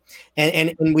mediumship.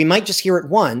 And we might just hear it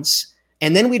once,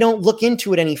 and then we don't look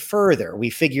into it any further. We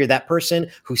figure that person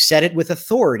who said it with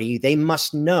authority, they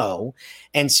must know.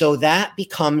 And so that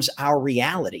becomes our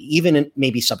reality, even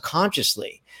maybe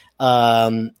subconsciously.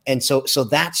 And so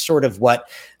that's sort of what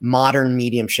modern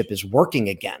mediumship is working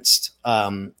against,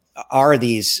 are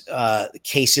these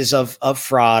cases of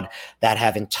fraud that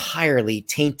have entirely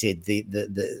tainted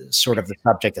the sort of the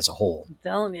subject as a whole. I'm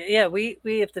telling you, yeah, we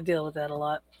have to deal with that a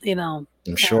lot, I'm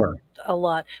sure. A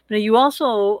lot. But you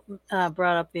also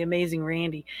brought up the Amazing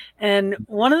Randi. And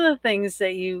one of the things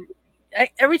that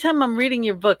every time I'm reading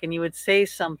your book and you would say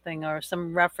something or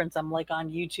some reference, I'm like on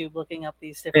YouTube looking up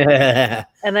these different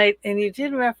and you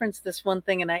did reference this one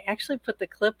thing, and I actually put the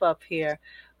clip up here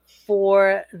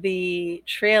for the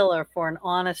trailer for An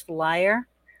Honest Liar.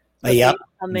 Yep.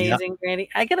 Amazing Randi.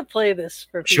 I gotta play this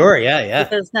for people. Sure, yeah.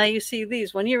 Because now you see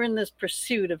these when you're in this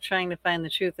pursuit of trying to find the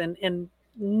truth and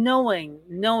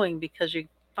knowing because your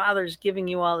father's giving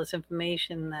you all this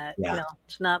information that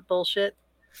it's not bullshit.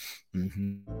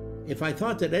 Mm-hmm. If I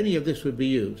thought that any of this would be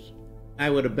used, I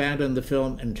would abandon the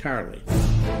film entirely.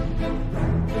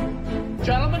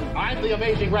 Gentlemen, I'm the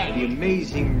Amazing Randi. The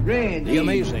Amazing Randi. The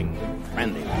Amazing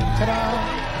Randi.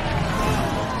 Ta-da!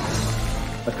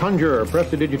 A conjurer,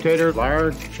 prestidigitator,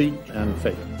 liar, cheat, and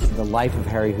fake. The life of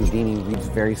Harry Houdini reads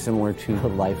very similar to the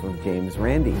life of James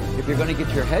Randi. If you're going to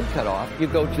get your head cut off, you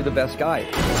go to the best guy.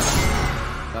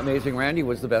 Amazing Randi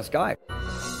was the best guy.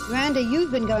 Randi,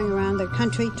 you've been going around the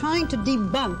country trying to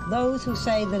debunk those who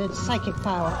say that it's psychic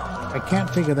power. I can't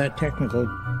think of that technical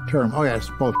term. Oh, yes,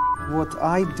 both. What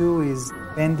I do is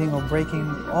bending or breaking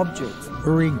objects.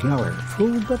 Uri Geller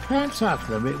flew the pants off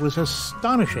them. It was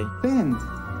astonishing. Bend.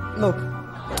 Look.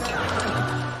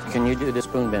 Can you do the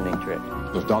spoon bending trick?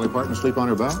 Does Dolly Parton sleep on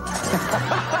her back?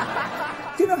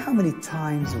 Do you know how many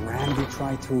times Randi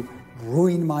tried to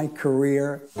ruin my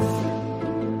career?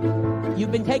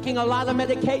 You've been taking a lot of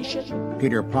medication.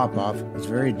 Peter Popoff is a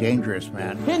very dangerous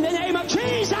man. In the name of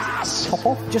Jesus!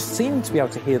 Popoff just seemed to be able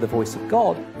to hear the voice of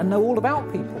God and know all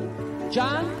about people.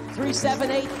 John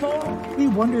 3784. He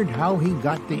wondered how he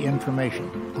got the information.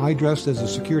 I dressed as a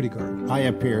security guard. I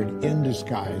appeared in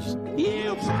disguise.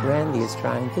 you. Randy is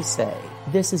trying to say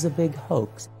this is a big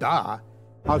hoax. Duh.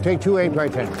 I'll take 2 8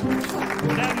 right 10.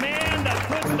 That man that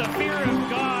puts the fear of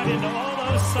God into all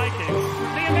those psychics. The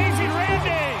Amazing Randy!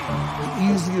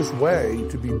 The easiest way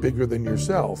to be bigger than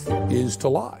yourself is to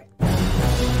lie.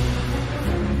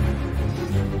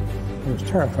 I was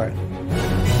terrified.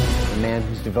 A man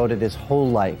who's devoted his whole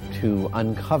life to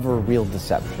uncover real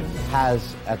deception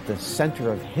has at the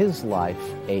center of his life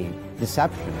a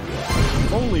deception.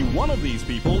 Only one of these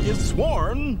people is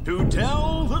sworn to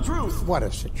tell the truth. What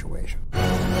a situation.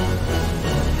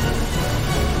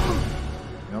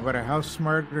 No matter how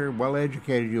smart or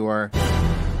well-educated you are,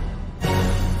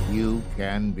 you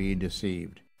can be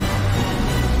deceived.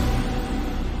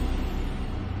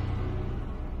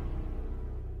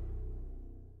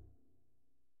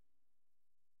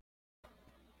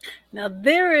 Now,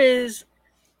 there is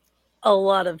a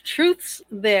lot of truths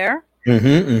there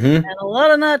and a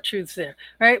lot of not truths there,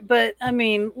 right? But I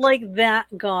mean, like that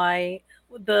guy,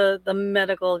 the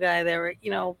medical guy there,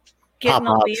 you know, getting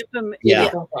all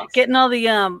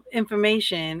the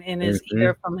information in his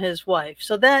ear from his wife.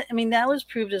 So that, I mean, that was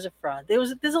proved as a fraud.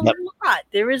 There's a lot.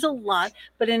 There is a lot,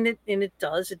 but it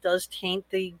does taint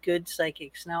the good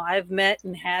psychics. Now, I've met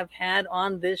and have had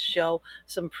on this show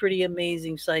some pretty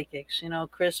amazing psychics. You know,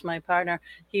 Chris, my partner,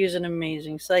 he was an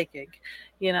amazing psychic.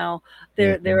 You know,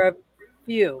 there are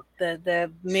few.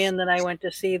 The man that I went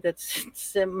to see,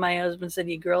 my husband said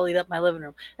he girlied up my living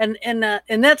room, and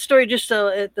that story, just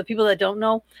so the people that don't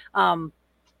know,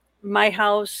 my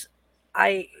house,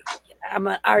 I'm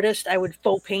an artist. I would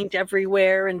faux paint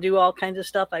everywhere and do all kinds of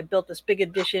stuff. I built this big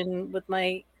addition with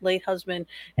my late husband,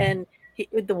 and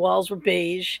the walls were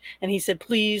beige, and he said,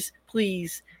 please,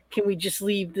 can we just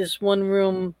leave this one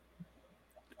room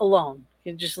alone?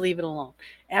 You just leave it alone.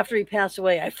 After he passed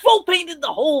away, I full painted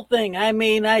the whole thing. I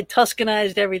mean, I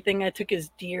Tuscanized everything. I took his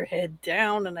deer head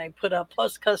down and I put up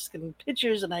Tuscan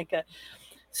pictures, and I got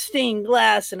stained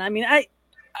glass. And I mean, I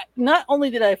not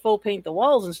only did I full paint the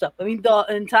walls and stuff, I mean, the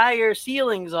entire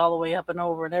ceilings all the way up and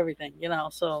over and everything, you know,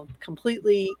 so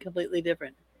completely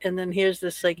different. And then here's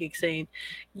this psychic saying,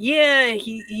 yeah,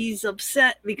 he's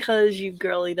upset because you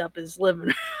girlied up his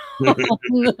living room.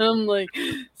 I'm like,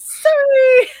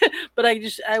 sorry. But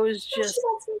I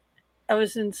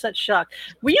was in such shock.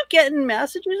 Were you getting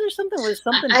messages or something? Was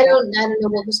something? I don't know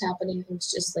what was happening. It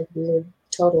was just like weird,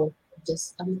 total.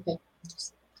 I'm okay.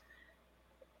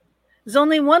 There's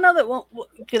only one other one,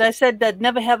 because I said that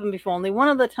never happened before. Only one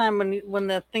other time when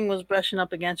the thing was brushing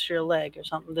up against your leg or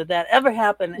something. Did that ever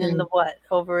happen in the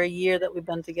over a year that we've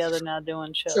been together now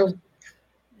doing shows? Sure.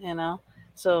 You know,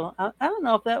 so I don't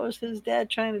know if that was his dad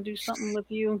trying to do something with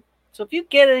you. So if you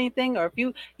get anything, or if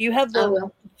you have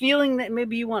the feeling that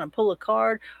maybe you want to pull a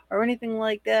card or anything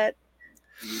like that,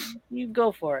 you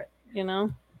go for it. You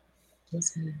know.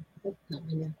 Yes,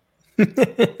 ma'am.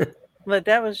 But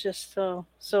that was just so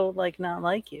like not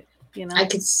like you, you know. I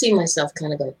could see myself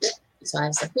kind of go, so I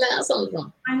was like, nah, something's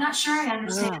wrong. I'm not sure I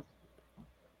understand.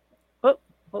 What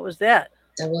was that?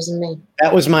 That wasn't me.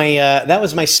 That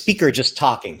was my speaker just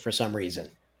talking for some reason.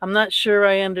 I'm not sure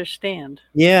I understand.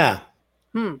 Yeah.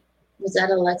 Was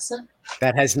that Alexa?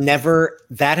 That has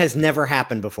never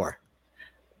happened before.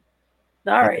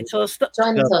 All right, so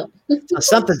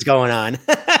something's going on.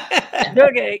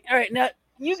 Okay, all right, now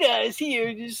you guys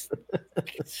here just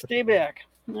stay back.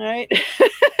 All right.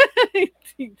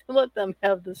 Let them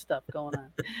have the stuff going on.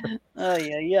 Oh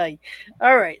yeah.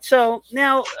 All right. So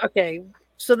now, okay.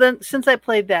 So then, since I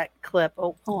played that clip,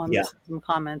 I'm missing some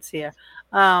comments here.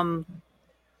 Here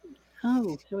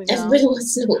we go. Everybody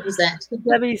wants to know what was that.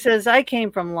 Debbie says, I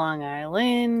came from Long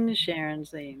Island.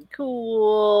 Sharon's saying,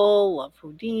 cool. Love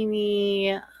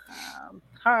Houdini.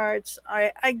 Hearts.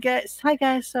 I guess. Hi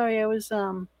guys. Sorry, I was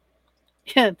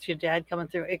yeah, it's your dad coming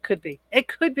through. It could be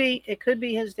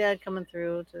his dad coming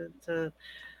through to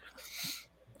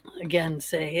again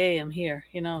say, hey, I'm here,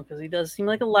 you know, because he does seem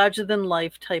like a larger than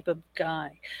life type of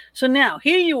guy. So now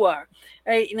here you are.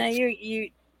 Right, now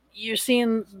you're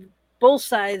seeing both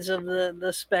sides of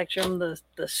the spectrum,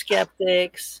 the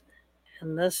skeptics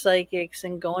and the psychics,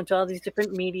 and going to all these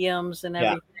different mediums and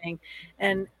everything. Yeah.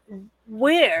 And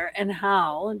where and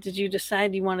how did you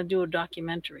decide you want to do a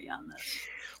documentary on this?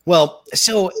 Well,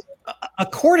 so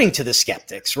according to the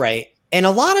skeptics, right? And a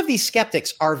lot of these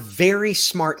skeptics are very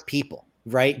smart people,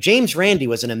 right? James Randi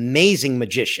was an amazing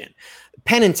magician.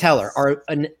 Penn and Teller are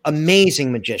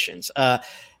amazing magicians.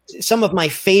 Some of my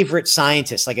favorite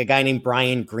scientists, like a guy named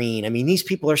Brian Greene. I mean, these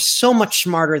people are so much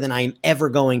smarter than I'm ever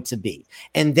going to be.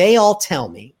 And they all tell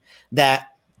me that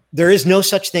there is no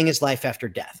such thing as life after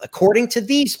death. According to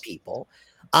these people,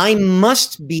 I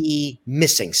must be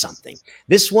missing something.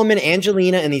 This woman,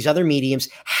 Angelina, and these other mediums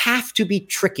have to be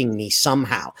tricking me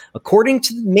somehow. According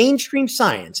to mainstream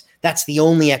science, that's the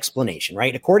only explanation,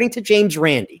 right? According to James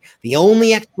Randi, the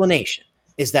only explanation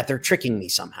is that they're tricking me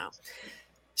somehow.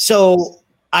 So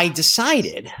I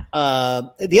decided,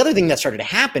 the other thing that started to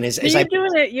happen is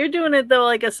you're doing it though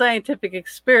like a scientific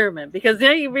experiment, because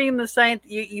now you're reading the science,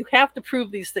 you have to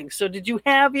prove these things. So did you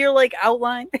have your like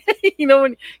outline?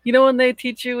 when they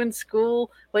teach you in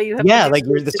school what you have like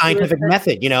the scientific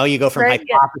method, you go from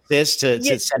hypothesis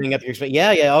to setting up your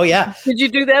oh yeah. Did you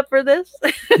do that for this?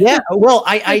 Yeah, well,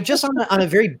 I just on a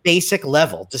very basic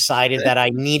level decided that I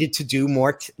needed to do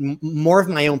more of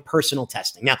my own personal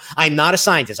testing. Now, I'm not a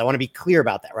scientist. I want to be clear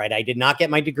about that, right? I did not get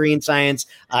my degree in science.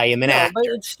 I am an actor. But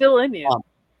it's still in you.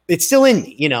 It's still in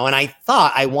me, and I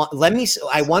thought I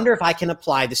wonder if I can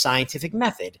apply the scientific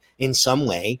method in some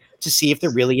way to see if there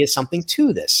really is something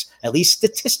to this, at least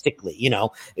statistically.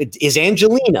 Is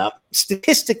Angelina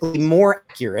statistically more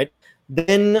accurate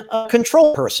than a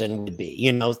control person would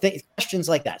be? Questions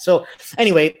like that. So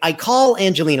anyway, I call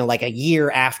Angelina like a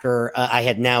year after I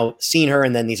had now seen her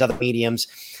and then these other mediums.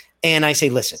 And I say,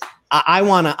 listen,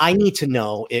 I need to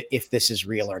know if this is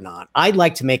real or not. I'd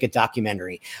like to make a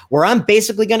documentary where I'm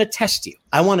basically going to test you.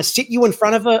 I want to sit you in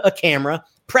front of a camera,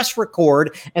 press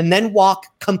record, and then walk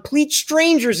complete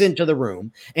strangers into the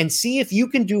room and see if you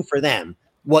can do for them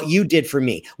what you did for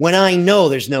me, when I know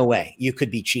there's no way you could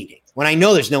be cheating, when I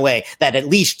know there's no way that at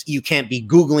least you can't be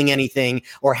Googling anything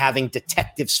or having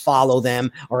detectives follow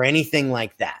them or anything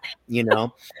like that,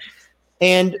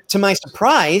 And to my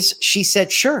surprise, she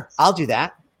said, sure, I'll do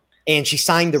that. And she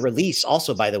signed the release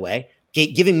also, by the way,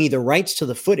 giving me the rights to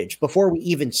the footage before we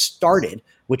even started,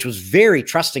 which was very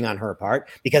trusting on her part,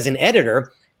 because an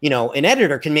editor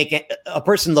can make a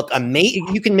person look amazing.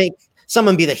 You can make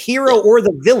someone be the hero or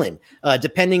the villain,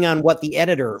 depending on what the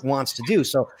editor wants to do.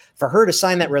 So for her to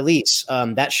sign that release,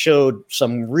 that showed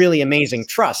some really amazing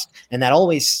trust. And that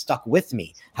always stuck with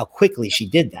me, how quickly she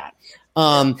did that.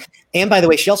 And by the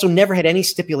way, she also never had any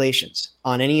stipulations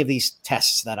on any of these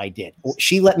tests that I did.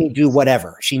 She let me do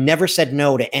whatever. She never said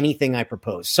no to anything I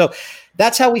proposed. So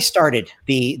that's how we started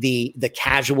the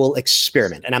casual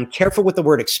experiment. And I'm careful with the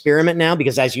word experiment now,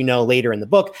 because as you know, later in the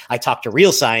book, I talked to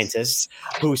real scientists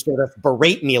who sort of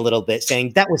berate me a little bit,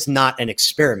 saying that was not an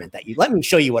experiment. That you let me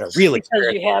show you what a real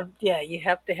experiment. Because you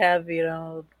have to have,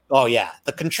 Oh yeah,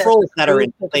 the controls that are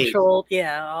in place. All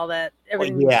that.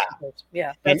 Everything.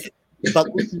 That's but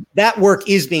that work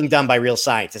is being done by real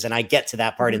scientists, and I get to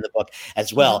that part in the book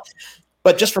as well.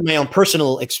 But just for my own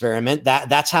personal experiment,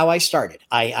 that's how I started.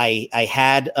 I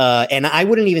had, and I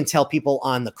wouldn't even tell people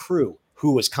on the crew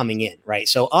who was coming in, right?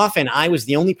 So often I was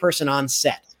the only person on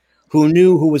set who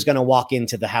knew who was going to walk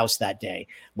into the house that day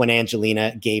when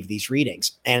Angelina gave these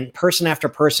readings. And person after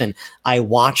person, I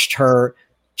watched her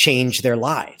change their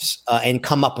lives and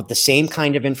come up with the same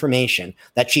kind of information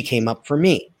that she came up for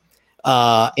me.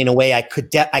 In a way I could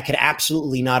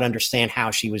absolutely not understand how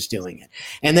she was doing it.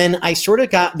 And then I sort of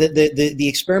got the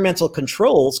experimental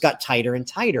controls got tighter and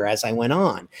tighter as I went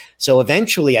on. So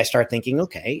eventually I start thinking,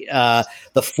 okay,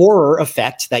 the Forer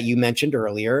effect that you mentioned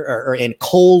earlier, or in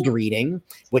cold reading,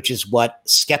 which is what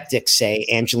skeptics say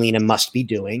Angelina must be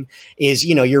doing, is,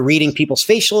 you're reading people's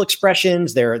facial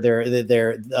expressions, their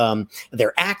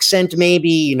accent,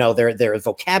 maybe, their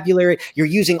vocabulary. You're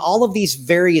using all of these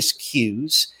various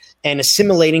cues and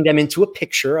assimilating them into a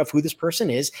picture of who this person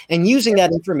is, and using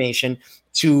that information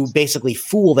to basically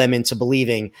fool them into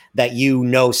believing that you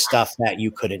know stuff that you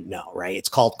couldn't know, right? It's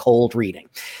called cold reading.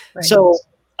 Right. So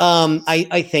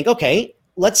I think, okay,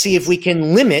 let's see if we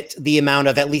can limit the amount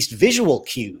of at least visual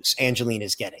cues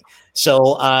Angelina's getting.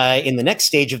 So in the next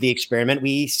stage of the experiment,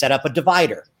 we set up a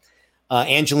divider.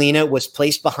 Angelina was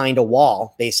placed behind a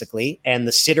wall, basically, and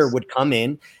the sitter would come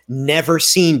in, never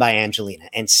seen by Angelina,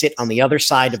 and sit on the other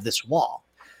side of this wall.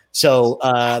 So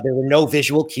there were no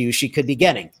visual cues she could be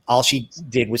getting. All she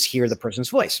did was hear the person's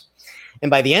voice. And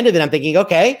by the end of it, I'm thinking,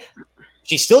 okay,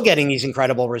 she's still getting these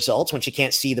incredible results when she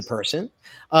can't see the person,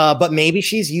 but maybe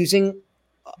she's using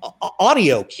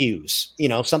audio cues,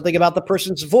 something about the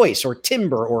person's voice or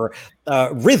timbre or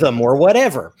rhythm or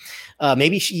whatever.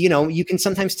 Maybe you can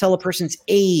sometimes tell a person's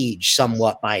age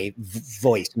somewhat by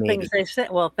voice. Maybe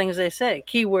things they say,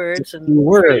 keywords and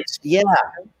words. Yeah,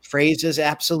 phrases.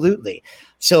 Absolutely.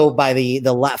 So by the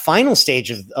final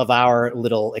stage of our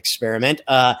little experiment,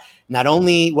 not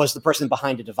only was the person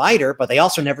behind a divider, but they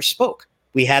also never spoke.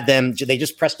 We had them, they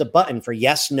just pressed a button for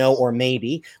yes, no, or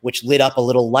maybe, which lit up a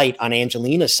little light on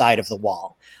Angelina's side of the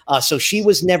wall. So she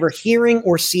was never hearing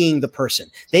or seeing the person.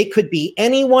 They could be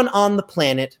anyone on the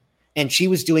planet and she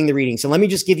was doing the reading. So let me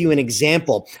just give you an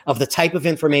example of the type of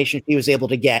information she was able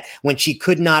to get when she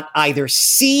could not either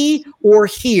see or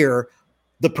hear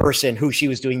the person who she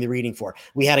was doing the reading for.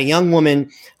 We had a young woman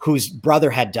whose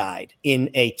brother had died in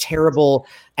a terrible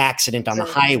accident on the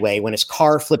highway when his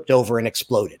car flipped over and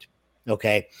exploded.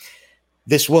 Okay.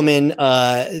 This woman,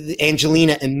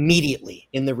 Angelina, immediately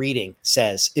in the reading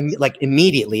says,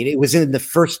 immediately, it was in the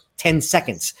first 10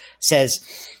 seconds,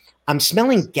 says, I'm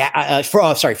smelling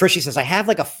first she says, I have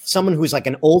someone who's like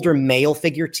an older male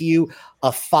figure to you,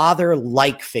 a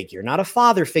father-like figure, not a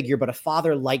father figure, but a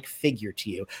father-like figure to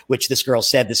you, which this girl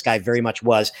said this guy very much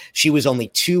was. She was only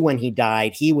 2 when he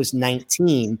died. He was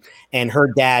 19. And her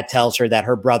dad tells her that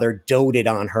her brother doted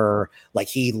on her like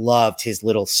he loved his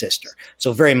little sister.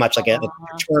 So very much like a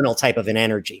paternal type of an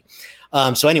energy.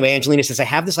 So anyway, Angelina says, I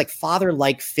have this like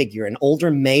father-like figure, an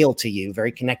older male to you,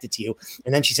 very connected to you.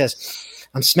 And then she says,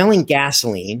 I'm smelling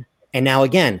gasoline. And now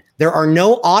again, there are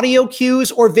no audio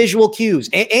cues or visual cues.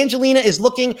 Angelina is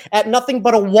looking at nothing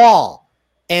but a wall.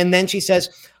 And then she says,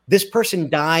 this person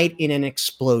died in an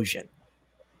explosion.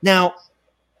 Now,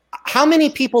 how many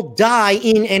people die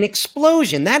in an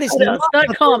explosion? That is not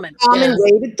common.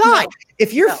 Way to die.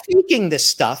 If you're faking this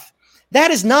stuff, that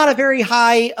is not a very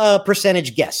high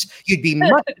percentage guess. You'd be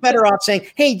much better off saying,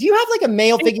 hey, do you have like a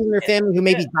male figure in your family who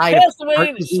maybe died of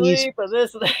heart disease?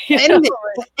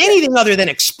 Anything other than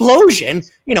explosion,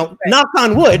 knock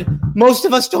on wood, most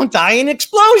of us don't die in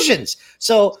explosions.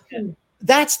 So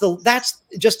that's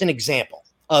just an example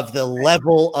of the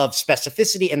level of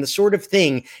specificity and the sort of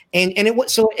thing. And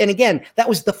again, that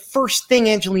was the first thing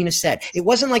Angelina said. It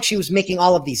wasn't like she was making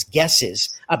all of these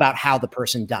guesses about how the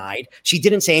person died. She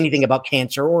didn't say anything about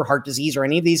cancer or heart disease or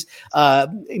any of these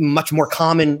much more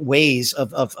common ways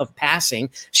of passing.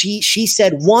 She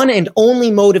said one and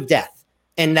only mode of death.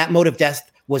 And that mode of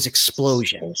death was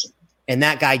explosion. And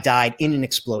that guy died in an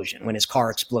explosion when his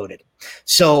car exploded.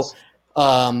 So,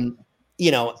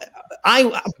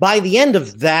 by the end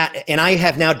of that, and I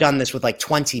have now done this with like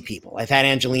 20 people. I've had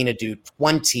Angelina do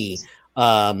 20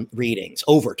 readings,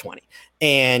 over 20.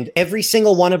 And every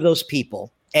single one of those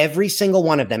people, every single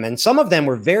one of them, and some of them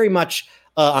were very much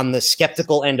on the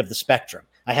skeptical end of the spectrum.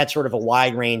 I had sort of a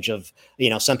wide range of,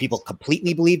 some people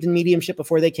completely believed in mediumship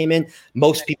before they came in.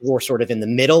 Most people were sort of in the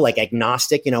middle, like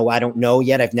agnostic, I don't know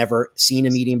yet. I've never seen a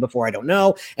medium before. I don't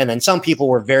know. And then some people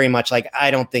were very much like,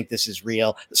 I don't think this is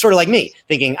real. Sort of like me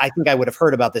thinking, I think I would have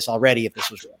heard about this already if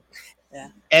this was real. Yeah.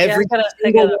 Every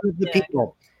single one of the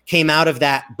people came out of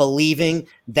that believing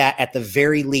that at the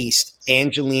very least,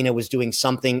 Angelina was doing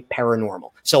something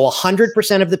paranormal. So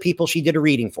 100% of the people she did a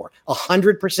reading for,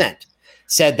 100%.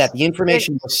 Said that the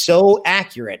information was so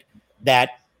accurate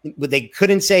that they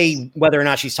couldn't say whether or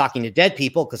not she's talking to dead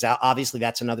people, because obviously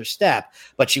that's another step.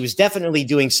 But she was definitely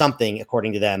doing something,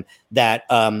 according to them, that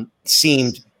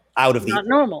seemed out of the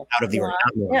normal. Out of the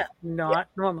ordinary. Yeah, not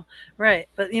normal. Right.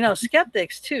 But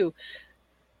skeptics too.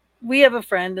 We have a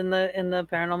friend in the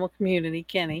paranormal community,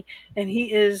 Kenny, and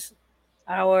he is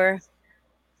our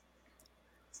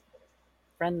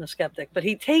friend, the skeptic. But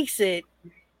he takes it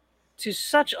to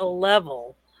such a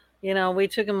level. We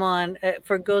took him on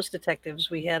for Ghost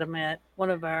Detectives. We had him at one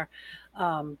of our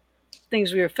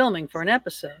things we were filming for an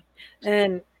episode.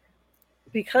 And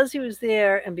because he was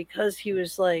there and because he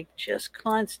was like just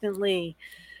constantly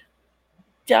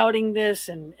doubting this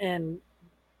and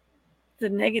the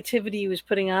negativity he was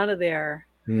putting out of there,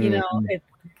 it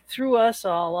threw us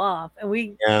all off, and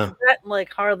we got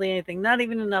like hardly anything, not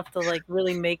even enough to like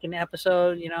really make an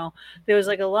episode. There was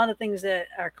like a lot of things that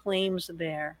are claims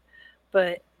there,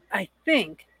 but I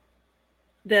think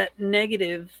that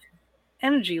negative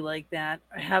energy like that,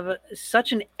 have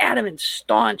such an adamant,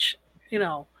 staunch,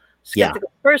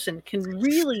 skeptical person can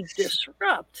really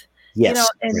disrupt,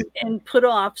 and put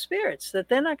off spirits that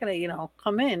they're not going to,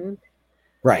 come in.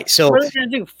 Right. So what are they going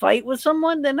to do? Fight with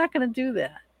someone? They're not going to do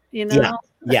that.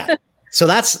 Yeah. So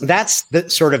that's the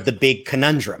sort of the big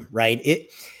conundrum, right?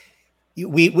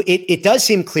 It does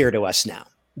seem clear to us now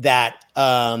that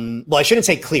I shouldn't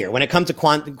say clear. When it comes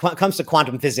to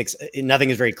quantum physics,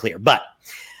 nothing is very clear, but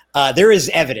there is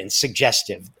evidence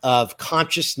suggestive of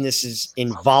consciousness's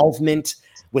involvement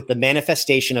with the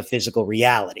manifestation of physical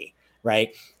reality,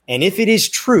 right? And if it is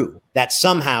true that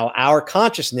somehow our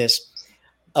consciousness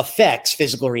affects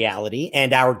physical reality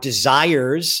and our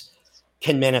desires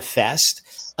can manifest,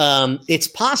 it's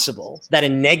possible that a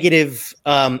negative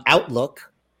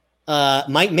outlook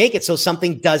might make it so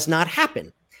something does not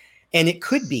happen. And it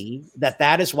could be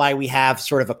that is why we have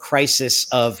sort of a crisis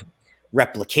of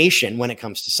replication when it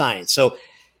comes to science. So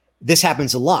this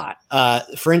happens a lot.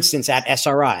 For instance, at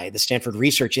SRI, the Stanford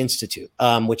Research Institute,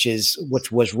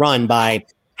 which was run by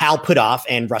Hal Puthoff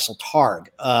and Russell Targ.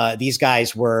 These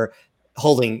guys were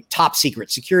holding top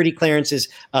secret security clearances.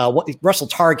 Russell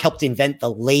Targ helped invent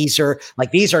the laser.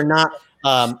 Like, these are not.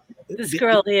 This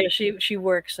girl here, she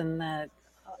works in that.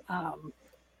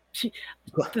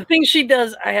 The things she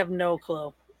does, I have no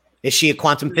clue. Is she a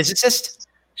quantum physicist?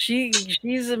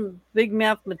 She's a big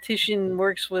mathematician,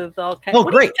 works with all kinds. Oh,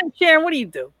 great. Sharon, what do you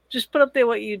do? Just put up there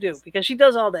what you do, because she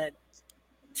does all that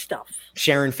stuff.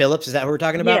 Sharon Phillips, is that who we're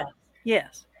talking about? Yeah.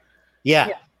 Yes. Yeah.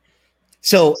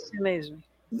 So it amazes me.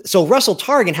 So Russell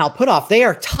Targ and Hal Puthoff, they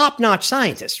are top-notch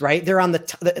scientists, right? They're on the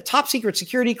top secret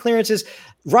security clearances.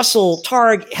 Russell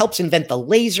Targ helps invent the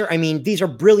laser. I mean, these are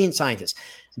brilliant scientists.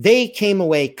 They came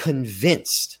away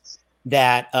convinced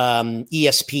that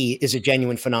ESP is a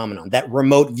genuine phenomenon, that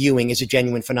remote viewing is a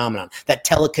genuine phenomenon, that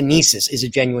telekinesis is a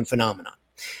genuine phenomenon.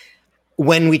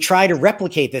 When we try to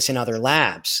replicate this in other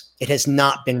labs, it has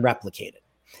not been replicated.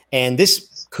 And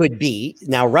this could be,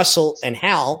 now Russell and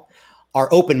Hal are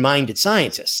open-minded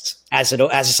scientists, as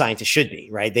a scientist should be,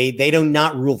 right? They do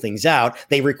not rule things out.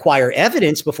 They require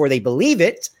evidence before they believe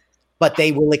it, but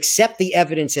they will accept the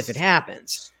evidence if it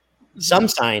happens. Some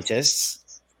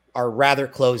scientists are rather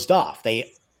closed off.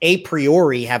 They a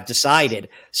priori have decided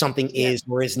something is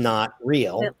or is not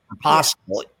real,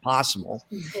 possible.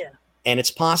 Yeah. And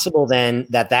it's possible then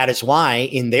that is why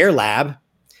in their lab,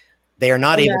 they are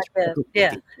not able to.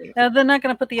 They're not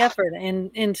going to put the effort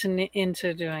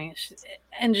into doing it.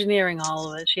 Engineering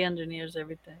all of it. She engineers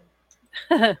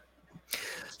everything.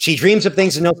 She dreams of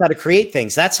things and knows how to create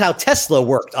things. That's how Tesla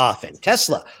worked often.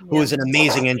 Tesla, who was an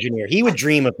amazing engineer, he would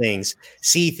dream of things,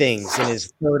 see things in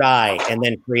his third eye, and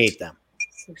then create them.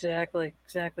 Exactly.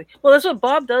 Well, that's what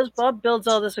Bob does. Bob builds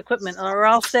all this equipment, or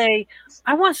I'll say,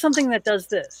 I want something that does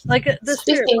this, like the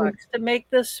spirit box, to make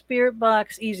the spirit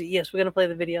box easy. Yes, we're going to play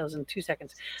the videos in 2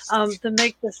 seconds. To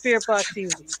make the spirit box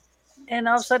easy, and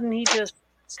all of a sudden he just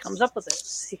comes up with it.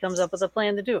 He comes up with a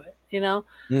plan to do it.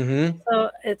 Mm-hmm. So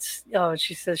it's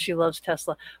she says she loves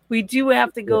Tesla. We do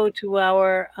have to go to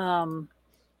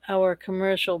our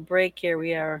commercial break here.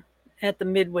 We are at the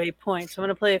midway point. So I'm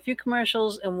going to play a few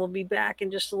commercials and we'll be back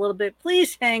in just a little bit.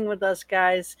 Please hang with us,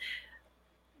 guys.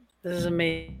 This is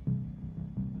amazing.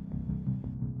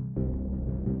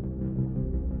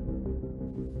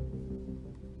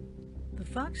 The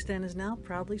Fox Den is now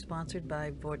proudly sponsored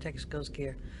by Vortex Ghost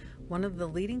Gear, one of the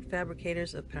leading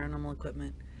fabricators of paranormal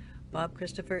equipment. Bob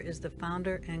Christopher is the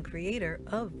founder and creator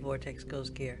of Vortex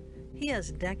Ghost Gear. He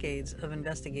has decades of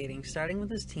investigating, starting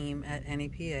with his team at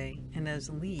NEPA, and as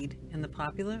lead in the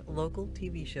popular local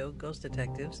TV show Ghost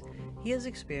Detectives, he has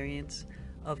experience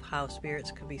of how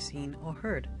spirits could be seen or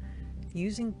heard.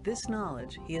 Using this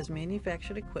knowledge, he has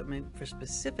manufactured equipment for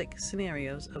specific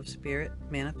scenarios of spirit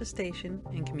manifestation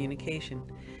and communication.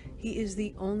 He is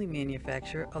the only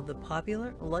manufacturer of the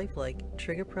popular lifelike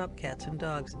trigger prop cats and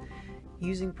dogs.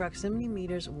 Using proximity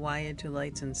meters wired to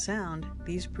lights and sound,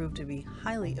 these prove to be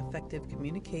highly effective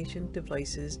communication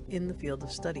devices in the field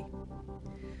of study.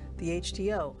 The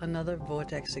HTO, another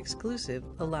Vortex exclusive,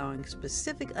 allowing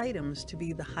specific items to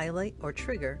be the highlight or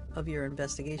trigger of your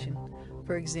investigation.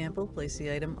 For example, place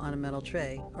the item on a metal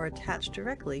tray or attach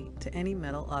directly to any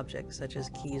metal object such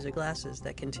as keys or glasses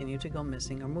that continue to go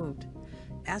missing or moved.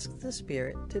 Ask the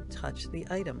spirit to touch the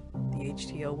item. The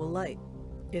HTO will light.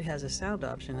 It has a sound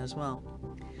option as well.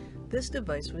 This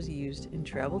device was used in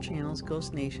Travel Channel's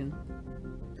Ghost Nation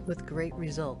with great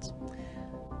results.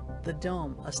 The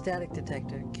Dome, a static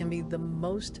detector, can be the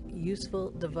most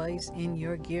useful device in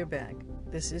your gear bag.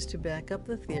 This is to back up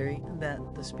the theory that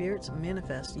the spirits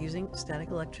manifest using static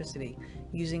electricity.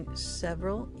 Using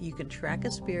several, you can track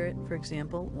a spirit, for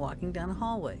example, walking down a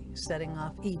hallway, setting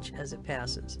off each as it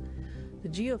passes. The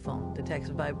geophone detects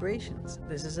vibrations.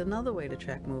 This is another way to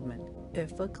track movement.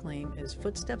 If a claim is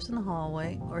footsteps in the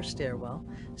hallway or stairwell,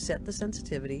 set the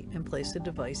sensitivity and place the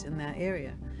device in that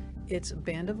area. Its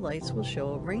band of lights will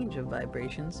show a range of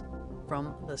vibrations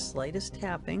from the slightest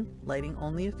tapping, lighting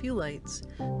only a few lights,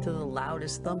 to the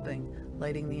loudest thumping,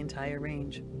 lighting the entire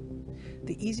range.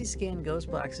 The EasyScan ghost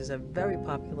boxes are very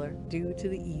popular due to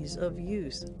the ease of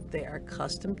use. They are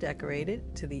custom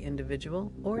decorated to the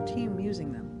individual or team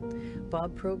using them.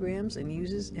 Bob programs and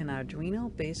uses an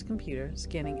Arduino-based computer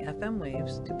scanning FM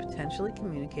waves to potentially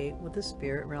communicate with the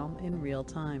spirit realm in real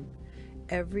time.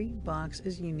 Every box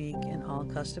is unique and all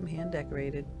custom hand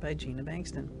decorated by Gina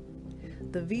Bankston.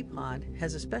 The V-Pod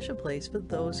has a special place for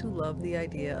those who love the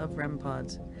idea of REM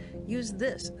pods. Use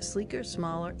this sleeker,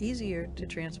 smaller, easier to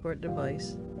transport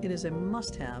device. It is a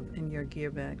must-have in your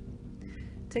gear bag.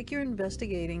 Take your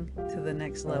investigating to the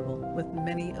next level with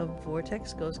many of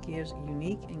Vortex Ghost Gear's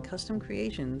unique and custom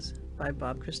creations by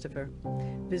Bob Christopher.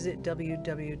 Visit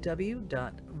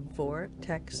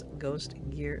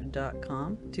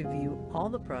www.vortexghostgear.com to view all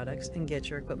the products and get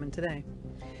your equipment today.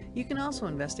 You can also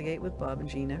investigate with Bob and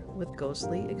Gina with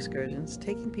ghostly excursions,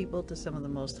 taking people to some of the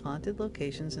most haunted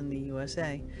locations in the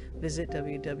USA. Visit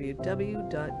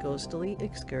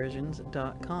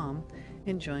www.ghostlyexcursions.com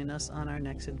and join us on our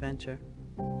next adventure.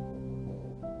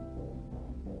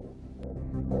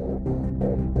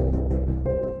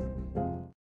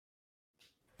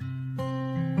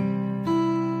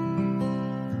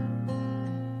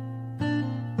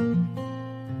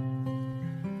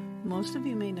 Most of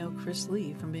you may know Chris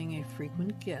Lee from being a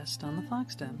frequent guest on the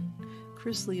Fox Den.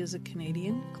 Chris Lee is a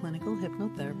Canadian clinical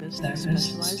hypnotherapist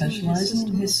specializing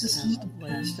in his system of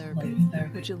life therapy,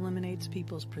 which eliminates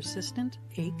people's persistent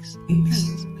aches,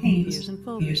 pains, fears, and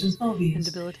phobias, and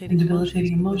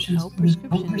debilitating emotions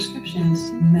without prescriptions,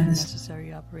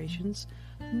 necessary operations,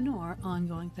 nor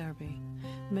ongoing therapy.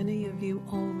 Many of you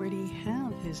already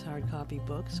have his hard copy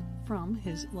books from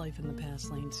his Life in the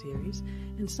Past Lane series,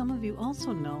 and some of you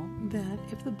also know that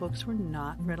if the books were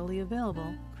not readily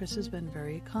available, Chris has been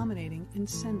very accommodating in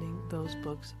sending those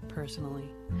books personally.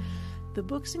 The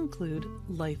books include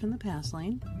Life in the Past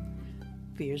Lane,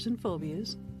 Fears and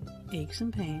Phobias, Aches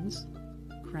and Pains,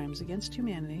 Crimes Against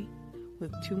Humanity,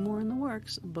 with 2 more in the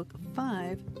works. Book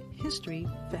 5, History,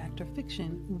 Fact or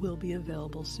Fiction, will be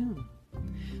available soon.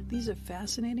 These are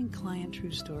fascinating client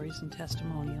true stories and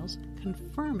testimonials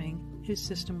confirming his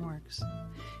system works.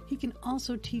 He can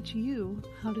also teach you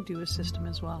how to do a system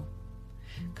as well.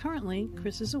 Currently,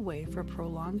 Chris is away for a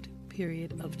prolonged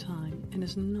period of time and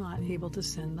is not able to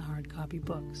send the hard copy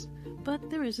books, but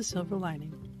there is a silver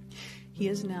lining. He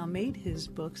has now made his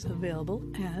books available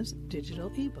as digital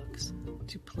ebooks.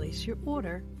 To place your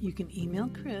order, you can email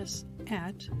Chris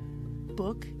at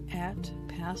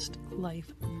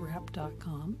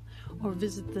book@pastliferap.com or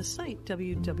visit the site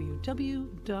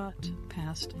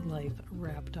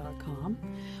www.pastliferap.com.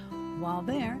 While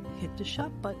there, hit the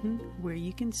shop button where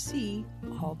you can see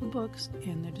all the books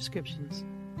and their descriptions.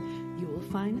 You will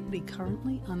find the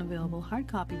currently unavailable hard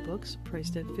copy books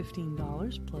priced at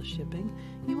 $15 plus shipping.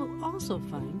 You will also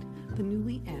find the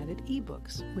newly added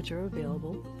ebooks, which are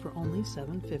available for only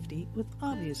 $7.50 with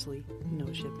obviously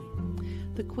no shipping.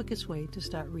 The quickest way to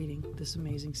start reading this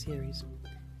amazing series.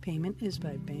 Payment is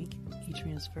by bank,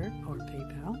 e-transfer, or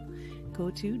PayPal.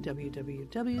 Go to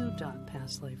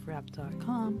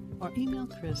www.pastliferap.com or email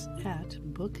Chris at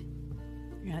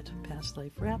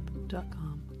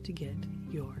book@pastliferap.com to get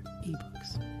your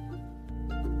ebooks.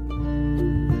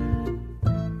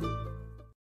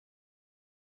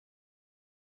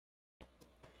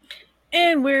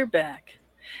 And we're back.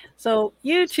 So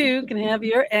you too can have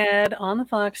your ad on the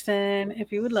Fox Den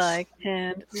if you would like,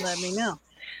 and let me know.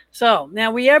 So now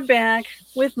we are back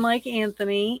with Mike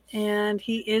Anthony, and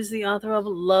he is the author of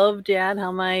Love, Dad,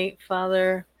 How My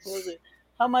Father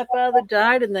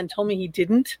Died and Then Told Me He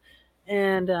Didn't.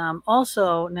 And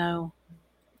also now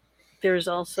there's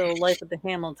also Life at the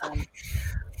Hamilton.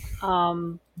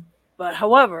 But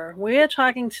however, we are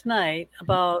talking tonight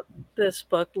about this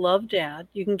book, Love, Dad.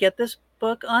 You can get this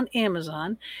book on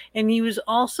Amazon, and he was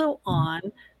also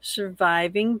on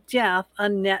Surviving Death, a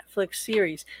Netflix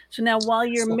series. So now while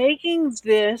you're making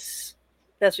this,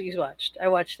 that's what you watched. I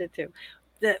watched it too.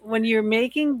 That when you're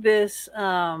making this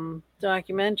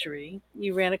documentary,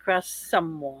 you ran across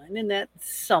someone, and that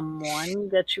someone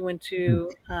got you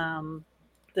into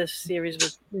this series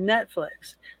with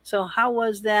Netflix. So how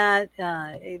was that?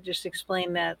 Just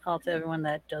explain that all to everyone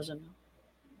that doesn't know.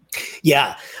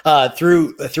 Yeah,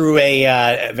 through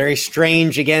a very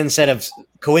strange, again, set of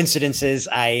coincidences,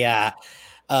 I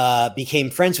became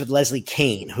friends with Leslie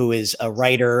Kean, who is a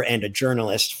writer and a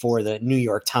journalist for the New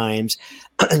York Times.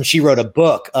 And she wrote a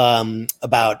book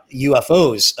about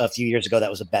UFOs a few years ago that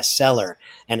was a bestseller.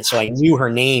 And so I knew her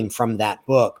name from that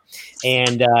book.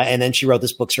 And then she wrote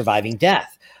this book, Surviving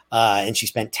Death. And she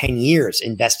spent 10 years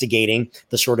investigating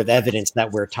the sort of evidence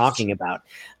that we're talking about.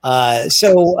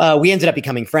 So we ended up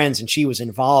becoming friends, and she was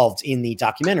involved in the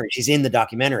documentary. She's in the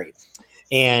documentary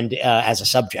and as a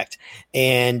subject.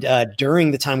 And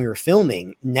during the time we were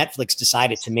filming, Netflix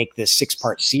decided to make this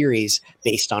 6-part series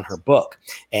based on her book.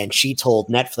 And she told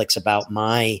Netflix about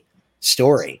my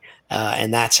story.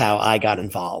 And that's how I got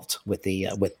involved with the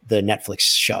Netflix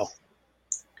show.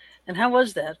 And how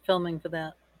was that, filming for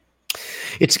that?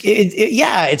 It's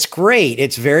great.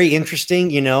 It's very interesting.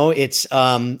 You know, it's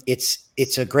a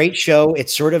great show.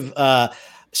 It's sort of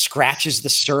scratches the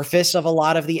surface of a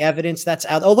lot of the evidence that's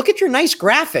out. Oh, look at your nice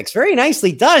graphics. Very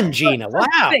nicely done, Gina.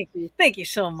 Wow. Thank you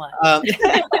so much.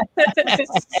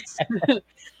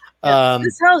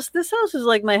 This house is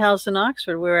like my house in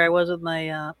Oxford, where I was with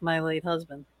my my late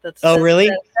husband. Really?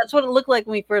 That's what it looked like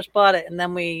when we first bought it, and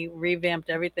then we revamped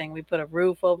everything. We put a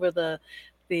roof over the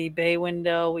bay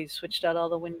window. We switched out all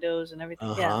the windows and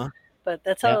everything. Yeah, but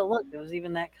that's how it looked. It was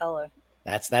even that color.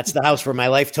 That's the house where my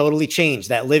life totally changed.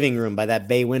 That living room by that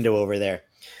bay window over there.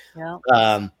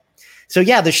 Yeah. So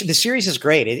yeah, the series is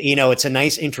great. It's a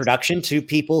nice introduction to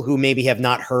people who maybe have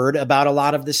not heard about a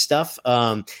lot of this stuff.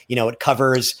 It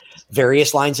covers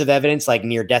various lines of evidence like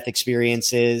near-death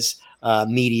experiences,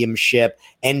 mediumship,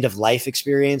 end-of-life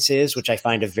experiences, which I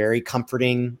find a very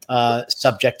comforting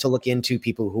subject to look into.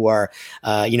 People who are,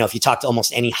 if you talk to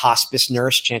almost any hospice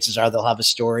nurse, chances are they'll have a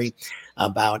story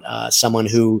about someone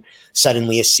who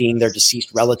suddenly is seeing their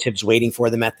deceased relatives waiting for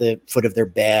them at the foot of their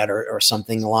bed or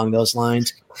something along those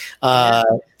lines.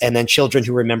 And then children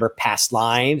who remember past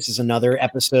lives is another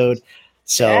episode.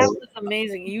 So that was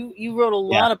amazing. You wrote a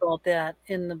lot about that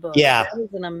in the book. Yeah. That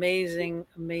was an amazing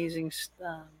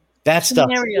that stuff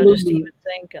scenario just to even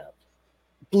think of.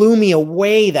 Blew me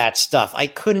away, that stuff. I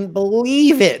couldn't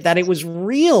believe it, that it was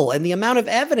real, and the amount of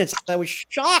evidence. I was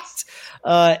shocked.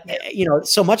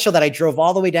 So much so that I drove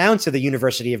all the way down to the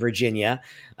University of Virginia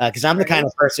because I'm the kind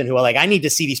of person who I need to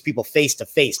see these people face to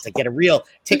face to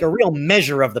take a real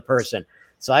measure of the person.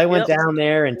 So I went down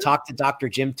there and talked to Dr.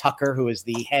 Jim Tucker, who is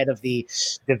the head of the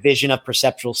Division of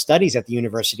Perceptual Studies at the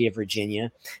University of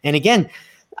Virginia. And again,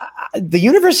 the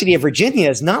University of Virginia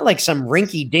is not like some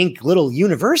rinky-dink little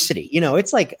university.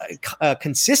 It's like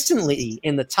consistently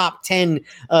in the top 10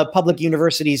 public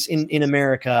universities in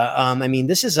America.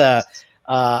 This is a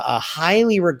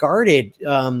highly regarded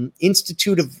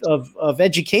institute of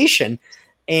education.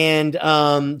 And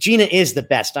Gina is the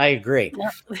best. I agree.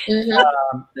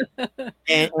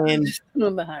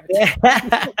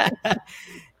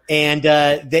 And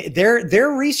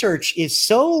their research is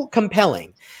so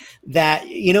compelling that,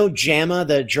 JAMA,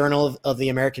 the Journal of the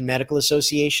American Medical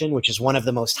Association, which is one of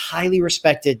the most highly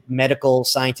respected medical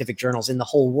scientific journals in the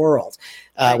whole world,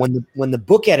 when the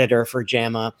book editor for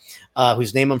JAMA,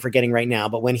 whose name I'm forgetting right now,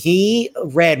 but when he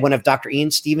read one of Dr. Ian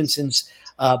Stevenson's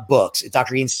books,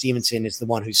 Dr. Ian Stevenson is the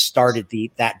one who started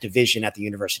that division at the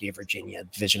University of Virginia,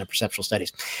 Division of Perceptual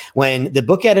Studies. When the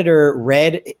book editor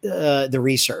read the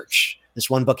research, this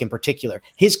one book in particular,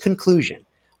 his conclusion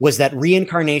was that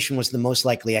reincarnation was the most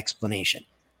likely explanation.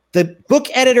 The book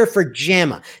editor for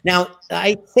JAMA. Now,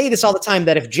 I say this all the time,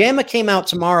 that if JAMA came out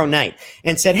tomorrow night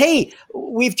and said, hey,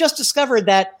 we've just discovered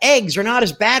that eggs are not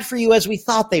as bad for you as we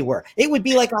thought they were, it would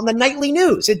be like on the nightly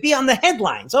news. It'd be on the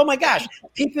headlines. Oh my gosh,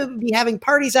 people would be having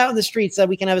parties out in the streets that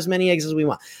we can have as many eggs as we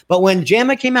want. But when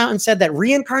JAMA came out and said that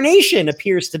reincarnation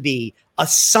appears to be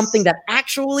something that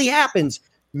actually happens,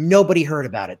 nobody heard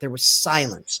about it. There was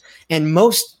silence. And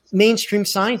most mainstream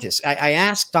scientists, I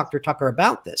asked Dr. Tucker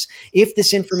about this. If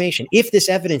this information, if this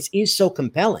evidence is so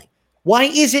compelling, why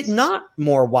is it not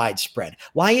more widespread?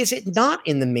 Why is it not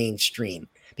in the mainstream?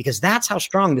 Because that's how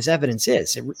strong this evidence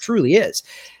is. It truly is.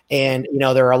 And,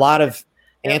 there are a lot of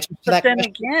answers to that question.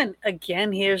 But then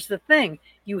again, here's the thing.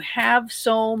 You have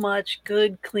so much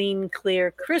good, clean,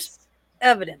 clear, crisp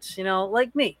evidence,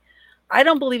 like me. I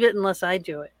don't believe it unless I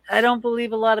do it. I don't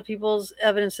believe a lot of people's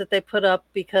evidence that they put up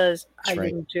because I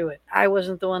didn't do it. I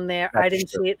wasn't the one there. I didn't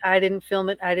see it. I didn't film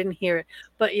it. I didn't hear it.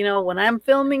 But, when I'm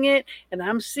filming it and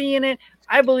I'm seeing it,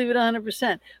 I believe it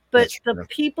 100%. But the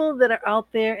people that are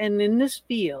out there and in this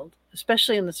field,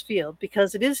 especially in this field,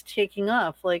 because it is taking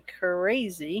off like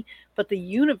crazy, but the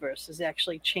universe is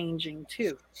actually changing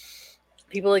too.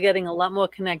 People are getting a lot more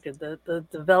connected. The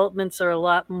developments are a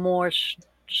lot more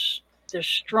they're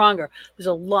stronger. There's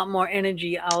a lot more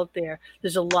energy out there.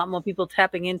 There's a lot more people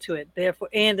tapping into it. Therefore,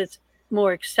 and it's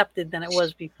more accepted than it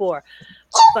was before.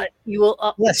 But you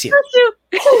will bless you.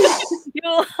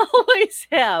 You'll always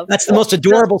have. That's the most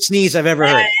adorable sneeze I've ever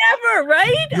heard. Ever,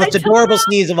 right? The most adorable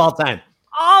sneeze of all time.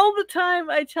 All the time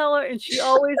I tell her, and she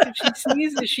always, if she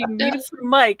sneezes, she mutes her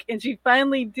mic, and she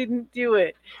finally didn't do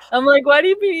it. I'm like, why do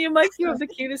you mute your mic? You have the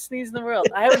cutest sneeze in the world.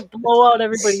 I would blow out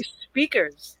everybody's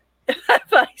speakers. Me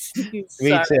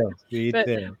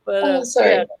too. But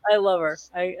sorry. Yeah, I love her.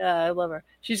 I love her.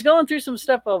 She's going through some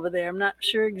stuff over there. I'm not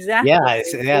sure exactly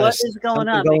what is going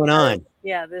on.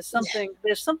 Yeah, there's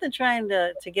something trying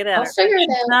to get at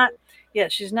her.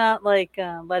 She's not like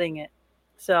letting it.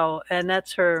 So, and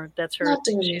that's her. Not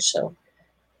doing your show.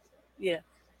 Yeah.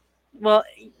 Well,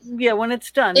 yeah. When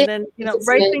it's done, then I'll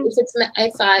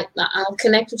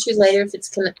connect with you later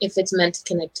if it's meant to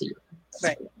connect to you.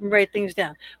 Right. Write things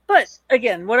down. But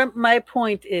again, my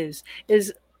point is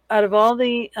out of all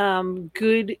the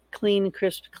good, clean,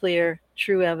 crisp, clear,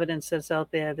 true evidence that's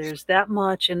out there, there's that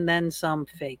much and then some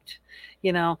faked.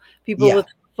 You know, people with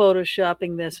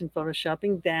photoshopping this and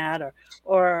photoshopping that,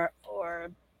 or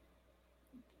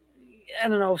I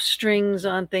don't know, strings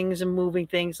on things and moving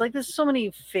things. Like there's so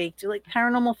many faked, like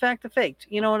Paranormal Factor faked.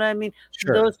 You know what I mean?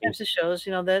 Sure. Those types of shows,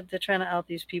 you know, that they're trying to out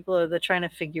these people, or they're trying to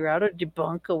figure out or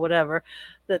debunk or whatever,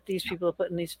 that these people are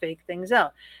putting these fake things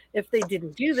out. If they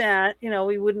didn't do that, you know,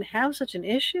 we wouldn't have such an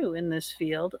issue in this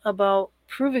field about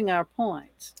proving our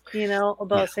points, you know,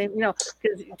 about saying, you know,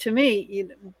 because to me, you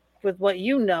know, with what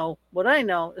you know, what I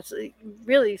know, it's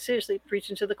really seriously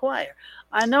preaching to the choir.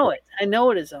 I know it. I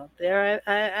know it is out there.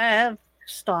 I have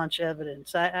staunch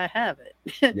evidence. I have it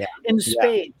in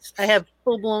spades. I have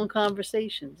full-blown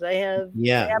conversations. I have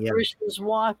apparitions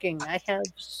walking. I have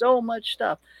so much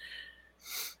stuff.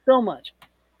 So much.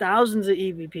 Thousands of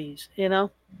EVPs, you know?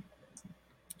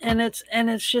 And it's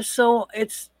just so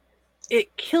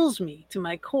it kills me to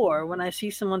my core when I see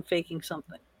someone faking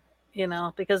something. You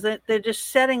know, because they're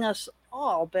just setting us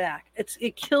all back.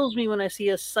 It kills me when I see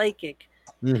a psychic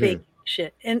faking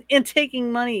shit and taking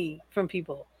money from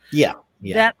people. Yeah.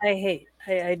 That I hate.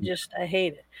 I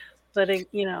hate it. But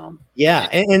you know. Yeah,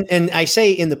 and I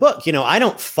say in the book, you know, I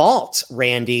don't fault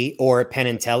Randy or Penn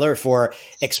and Teller for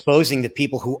exposing the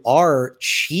people who are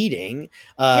cheating.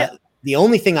 The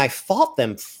only thing I fault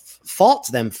them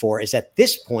for is at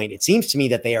this point, it seems to me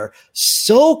that they are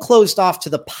so closed off to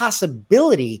the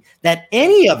possibility that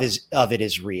any of it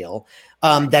is real,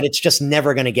 that it's just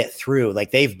never going to get through.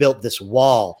 Like they've built this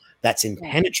wall that's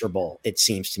impenetrable, it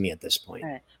seems to me at this point.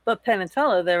 Right. But Penn and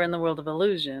Teller, they're in the world of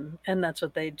illusion, and that's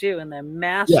what they do, and they're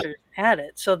masters at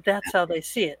it. So that's how they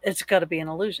see it. It's got to be an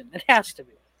illusion. It has to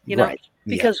be, you know,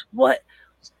 because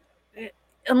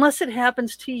unless it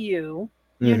happens to you,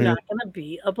 you're not going to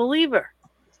be a believer.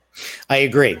 I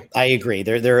agree.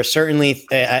 There are certainly,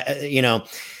 you know,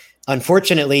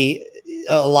 unfortunately,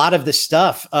 a lot of the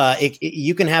stuff,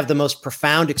 you can have the most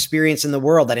profound experience in the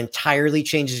world that entirely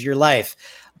changes your life.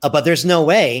 But there's no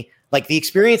way, like the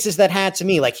experiences that had to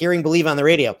me, like hearing Believe on the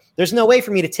radio, there's no way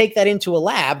for me to take that into a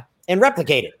lab and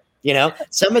replicate it. You know,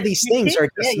 some of these things are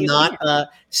just not,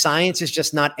 science is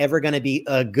just not ever going to be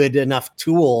a good enough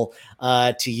tool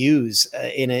to use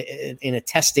in a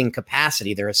testing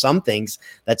capacity. There are some things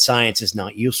that science is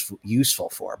not useful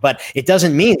for, but it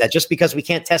doesn't mean that just because we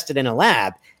can't test it in a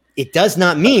lab, it does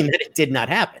not mean that it did not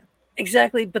happen.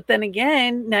 Exactly. But then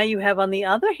again, now you have, on the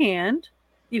other hand,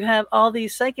 you have all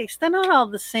these psychics. They're not all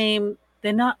the same.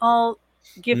 They're not all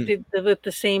gifted with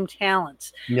the same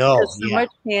talents. No, some are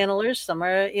channelers, some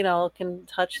are, you know, can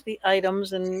touch the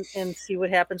items and see what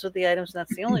happens with the items. And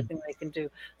that's the only thing they can do.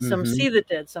 Some see the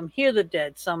dead, some hear the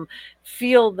dead, some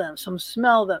feel them, some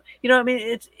smell them. You know what I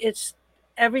mean? It's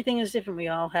everything is different. We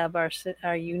all have our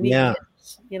unique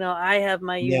gifts. You know, I have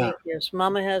my unique gifts.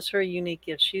 Mama has her unique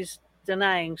gifts. She's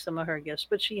denying some of her gifts,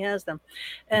 but she has them.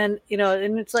 And you know,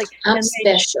 and it's like I'm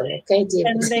special, okay, dear.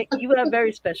 And you are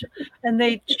very special, and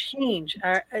they change.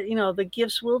 You know, the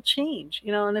gifts will change,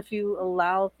 you know, and if you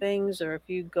allow things, or if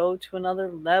you go to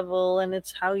another level, and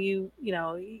it's how you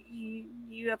know,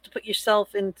 you have to put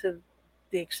yourself into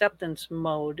the acceptance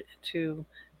mode to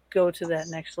go to that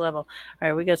next level. All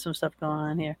right, we got some stuff going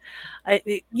on here.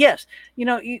 Yes, you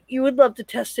know, you would love to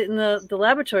test it in the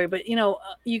laboratory, but you know,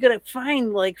 you got to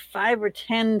find like 5 or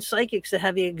 10 psychics that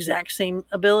have the exact same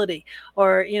ability,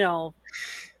 or you know,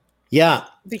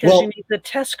 because you need the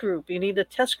test group. You need a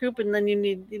test group, and then you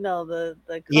need, you know, the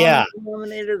common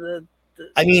denominator.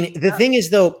 I mean, the thing is,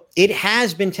 though, it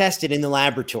has been tested in the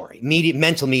laboratory,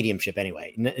 mental mediumship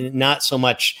anyway, not so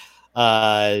much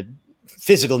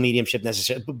physical mediumship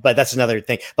necessarily, but that's another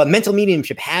thing. But mental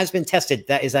mediumship has been tested.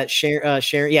 Sharon.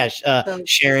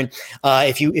 Sharon.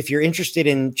 If you're interested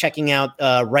in checking out,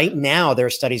 right now there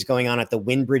are studies going on at the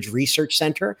Windbridge Research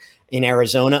Center in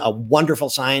Arizona. A wonderful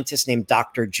scientist named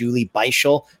Dr. Julie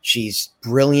Beischel. She's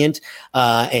brilliant,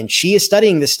 and she is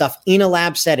studying this stuff in a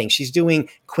lab setting. She's doing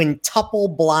quintuple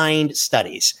blind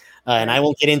studies, and I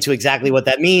won't get into exactly what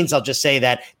that means. I'll just say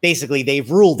that basically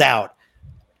they've ruled out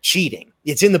cheating.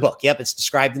 It's in the book. Yep, it's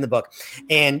described in the book.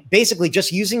 And basically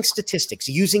just using statistics,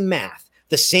 using math,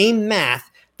 the same math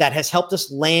that has helped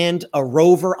us land a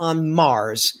rover on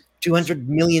Mars 200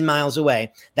 million miles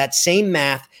away, that same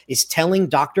math is telling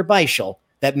Dr. Beischel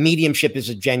that mediumship is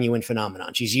a genuine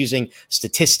phenomenon. She's using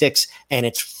statistics, and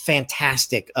it's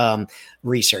fantastic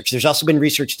research. There's also been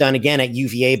research done again at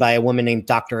UVA by a woman named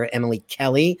Dr. Emily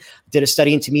Kelly, did a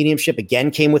study into mediumship,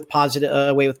 again came with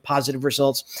positive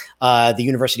results. The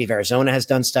University of Arizona has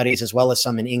done studies, as well as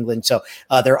some in England. So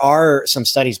there are some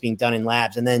studies being done in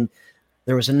labs. And then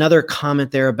there was another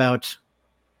comment there about,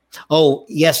 oh,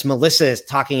 yes, Melissa is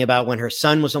talking about when her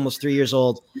son was almost 3 years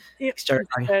old.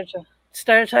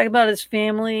 Started talking about his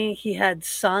family. He had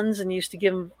sons and used to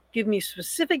give me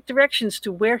specific directions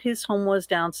to where his home was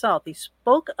down south. He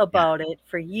spoke about it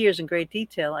for years in great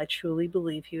detail. I truly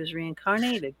believe he was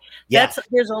reincarnated. Yeah.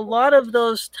 There's a lot of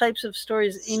those types of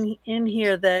stories in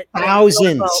here that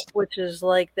thousands, which is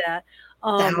like that.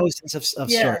 Thousands of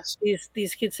stories.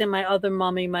 These kids say my other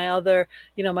mommy, my other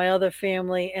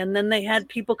family, and then they had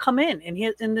people come in,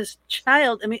 and this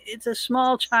child, I mean, it's a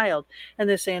small child, and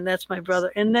they're saying that's my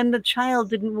brother, and then the child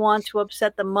didn't want to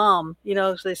upset the mom,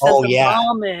 so they sent the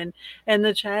mom in, and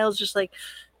the child's just like,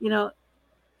 yeah,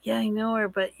 I know her,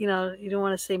 but you don't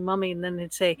want to say mommy, and then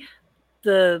they'd say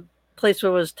the place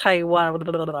where it was Taiwan,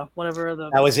 whatever.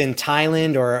 That was in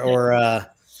Thailand or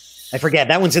I forget.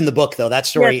 That one's in the book, though. That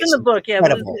story it's in the book. Yeah,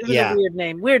 it was yeah.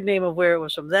 a weird name of where it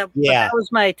was from. That was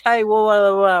my Thai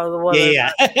mother,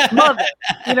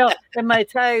 and my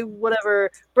Thai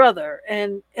whatever brother,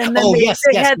 and then they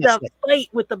had the fight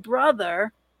with the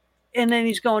brother, and then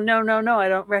he's going, no, I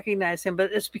don't recognize him,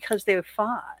 but it's because they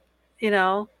fought,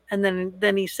 and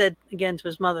then he said again to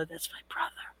his mother, that's my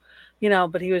brother.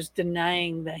 But he was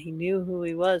denying that he knew who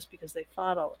he was because they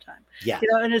fought all the time. Yeah.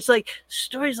 And it's like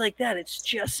stories like that. It's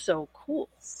just so cool.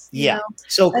 Yeah.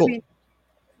 So cool. I mean,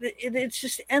 it's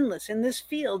just endless in this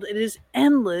field. It is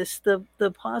endless. The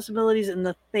possibilities and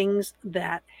the things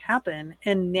that happen.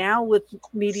 And now with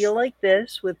media like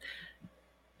this, with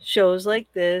shows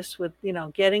like this, with,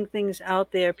 getting things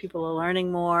out there, people are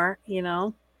learning more,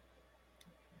 Yeah.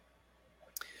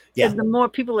 And the more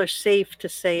people are safe to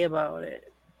say about it,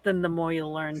 then the more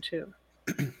you'll learn too.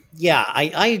 Yeah,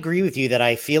 I agree with you that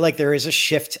I feel like there is a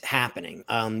shift happening.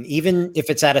 Even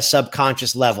if it's at a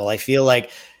subconscious level, I feel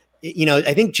like,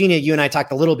 I think Gina, you and I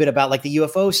talked a little bit about like the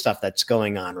UFO stuff that's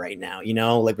going on right now,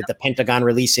 like with the Pentagon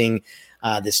releasing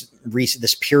this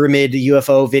pyramid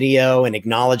UFO video and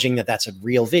acknowledging that that's a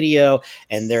real video.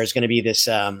 And there's going to be this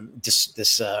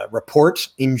report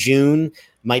in June,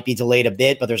 might be delayed a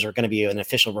bit, but there's going to be an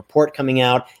official report coming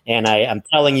out. And I'm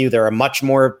telling you, there are much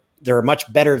better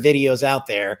videos out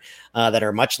there that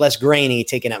are much less grainy,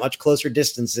 taken at much closer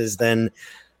distances than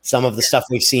some of the stuff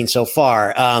we've seen so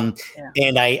far.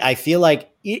 And I feel like,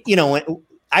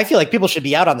 I feel like people should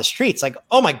be out on the streets like,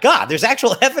 oh my God, there's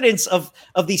actual evidence of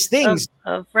these things.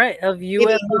 Of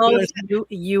UFOs,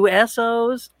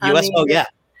 USOs. Yeah.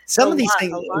 Some of these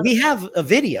things, we have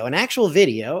an actual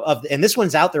video of, and this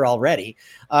one's out there already,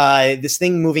 this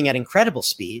thing moving at incredible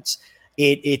speeds.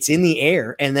 It's in the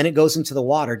air, and then it goes into the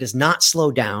water, does not slow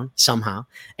down somehow,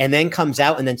 and then comes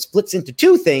out and then splits into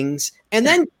two things and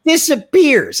then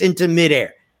disappears into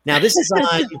midair. Now, this is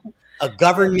on a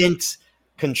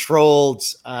government-controlled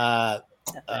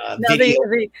video.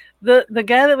 The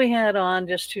guy that we had on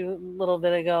just a little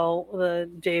bit ago, the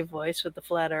Dave Voice with the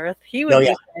flat Earth, he was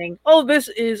just saying, "Oh, this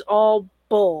is all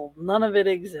bull. None of it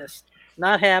exists.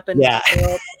 Not happening." Yeah.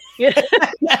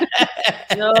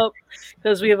 Nope.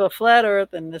 Because we have a flat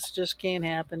Earth, and this just can't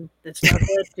happen. It's not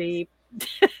that deep.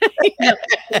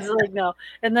 It's like no.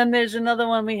 And then there's another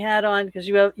one we had on because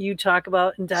you talk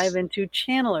about and dive into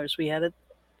channelers. We had the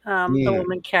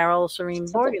woman Carol Serene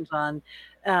Borgens on.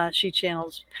 She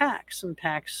channels Pax, and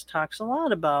Pax talks a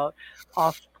lot about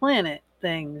off-planet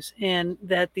things, and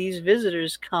that these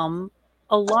visitors come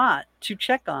a lot to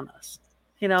check on us.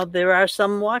 There are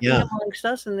some walking amongst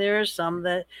us, and there are some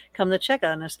that come to check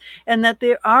on us, and that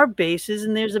there are bases,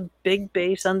 and there's a big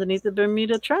base underneath the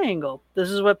Bermuda Triangle. This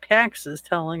is what Pax is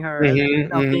telling her, being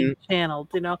channeled.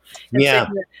 And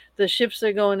the ships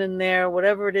are going in there,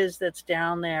 whatever it is that's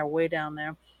down there, way down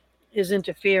there, is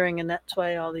interfering, and that's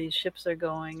why all these ships are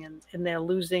going, and they're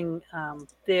losing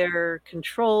their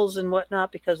controls and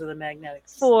whatnot because of the magnetic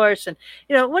force. And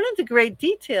went into great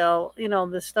detail,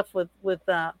 the stuff with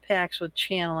Pax, with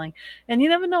channeling, and you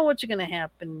never know what's going to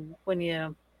happen when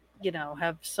you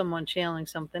have someone channeling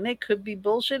something. It could be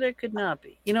bullshit, it could not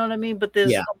be, you know what I mean? But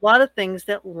there's a lot of things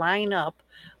that line up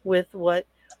with what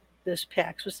this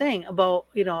Pax was saying about,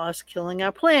 us killing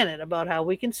our planet, about how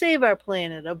we can save our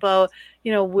planet, about,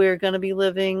 we're going to be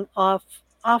living off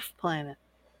planet,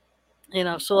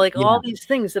 so like all these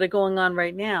things that are going on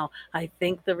right now. I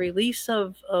think the release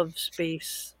of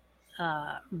space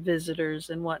visitors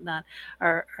and whatnot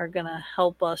are going to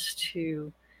help us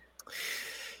to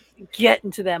get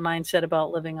into that mindset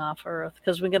about living off Earth,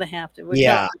 because we're going to have to. We're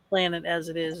Yeah. the planet as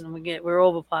it is, and we're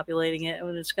overpopulating it,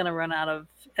 and it's going to run out of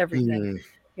everything.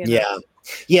 You know?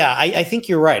 Yeah, I think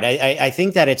you're right. I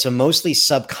think that it's a mostly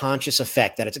subconscious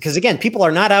effect that it's because, again, people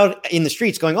are not out in the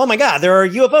streets going, oh my God, there are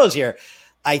UFOs here.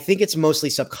 I think it's mostly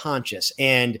subconscious,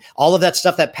 and all of that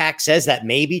stuff that Pac says that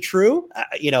may be true.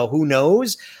 Who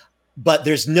knows? But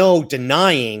there's no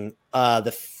denying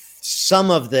some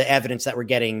of the evidence that we're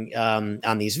getting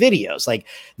on these videos. Like,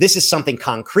 this is something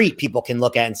concrete people can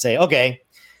look at and say, okay,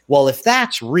 well, if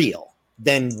that's real,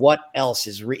 then what else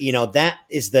is that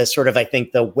is the sort of, I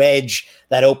think, the wedge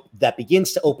that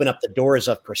begins to open up the doors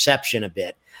of perception a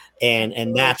bit.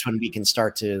 And that's when we can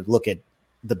start to look at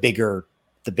the bigger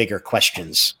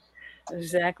questions.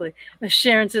 Exactly.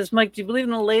 Sharon says, Mike, do you believe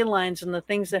in the ley lines and the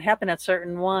things that happen at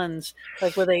certain ones,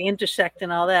 like where they intersect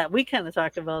and all that? We kind of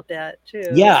talked about that too.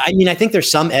 Yeah, I mean, I think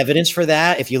there's some evidence for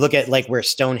that. If you look at like where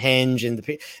Stonehenge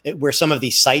and where some of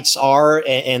these sites are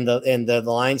and the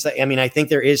lines, I mean, I think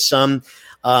there is some.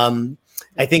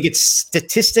 I think it's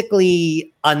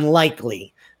statistically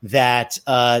unlikely that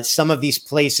some of these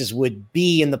places would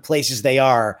be in the places they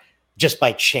are just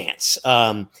by chance.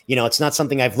 It's not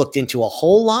something I've looked into a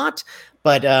whole lot,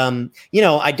 but we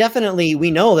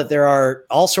know that there are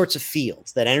all sorts of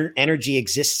fields, that energy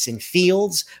exists in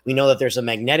fields. We know that there's a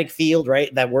magnetic field,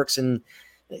 right, that works in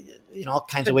all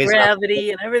kinds of ways.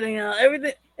 Gravity and everything, it all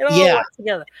works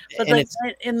together. But like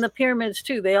in the pyramids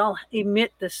too, they all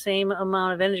emit the same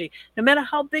amount of energy. No matter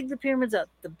how big the pyramids are,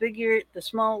 the bigger, the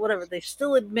small, whatever, they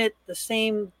still emit the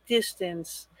same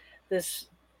distance. This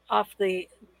off the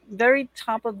very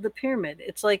top of the pyramid.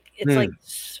 It's like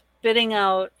spitting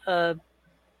out a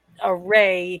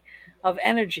ray of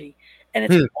energy, and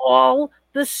it's all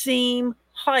the same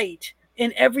height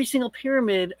in every single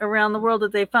pyramid around the world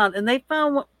that they found. And they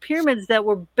found pyramids that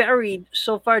were buried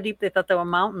so far deep they thought they were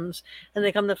mountains, and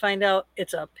they come to find out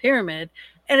it's a pyramid,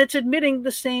 and it's emitting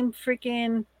the same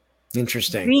freaking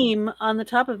beam on the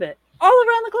top of it all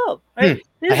around the globe. Right?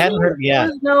 I hadn't heard. Yeah,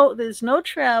 there's no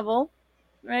travel,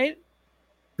 right?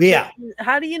 Yeah.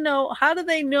 How do you know? How do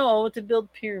they know to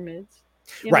build pyramids?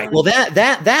 Right. Well,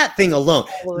 that thing alone,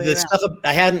 the stuff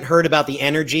I hadn't heard about the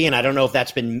energy, and I don't know if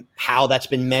how that's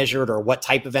been measured or what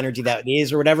type of energy that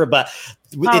is or whatever, but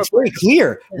it's very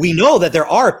clear. We know that there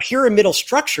are pyramidal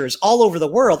structures all over the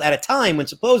world at a time when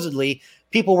supposedly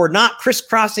people were not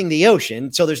crisscrossing the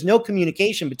ocean. So there's no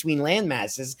communication between land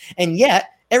masses. And yet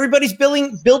everybody's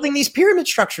building these pyramid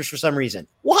structures for some reason.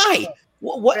 Why?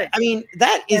 What I mean,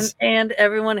 that is, and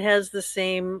everyone has the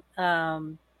same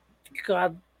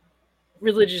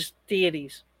religious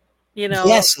deities,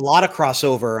 Yes, a lot of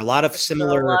crossover, a lot of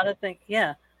similar, a lot of things.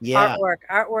 Yeah.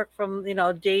 Artwork from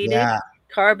dated,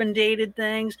 carbon dated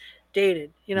things, fact.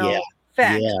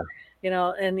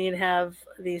 And you'd have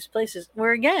these places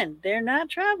where again they're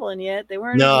not traveling yet. They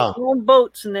weren't on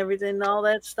boats and everything, all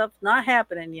that stuff not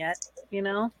happening yet.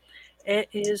 It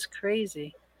is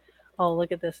crazy. Oh,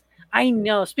 look at this. I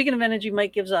know. Speaking of energy,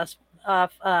 Mike gives us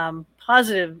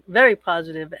positive, very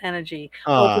positive energy,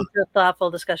 open to thoughtful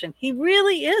discussion. He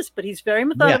really is, but he's very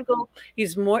methodical. Yeah.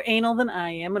 He's more anal than I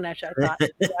am, and actually I thought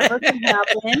never can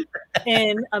happen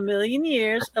in a million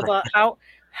years about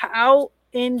how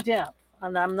in depth,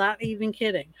 and I'm not even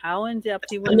kidding, how in depth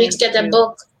he went. I need to get that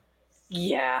book.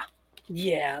 Yeah.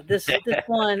 This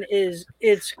one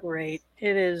it's great.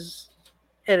 It is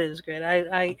great.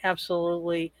 I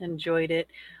absolutely enjoyed it.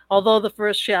 Although the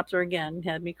first chapter again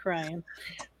had me crying,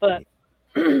 but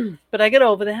I get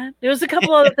over that. There was a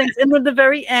couple other things, and at the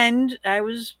very end, I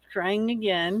was crying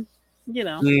again.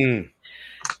 But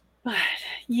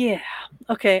yeah.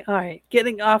 Okay. All right.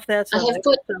 Getting off that. I have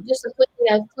put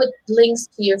I've put links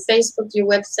to your Facebook, your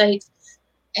website,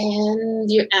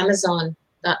 and your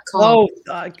Amazon.com. Oh,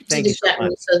 thank you so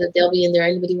much. So that they'll be in there.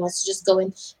 Anybody wants to just go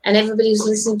in, and everybody who's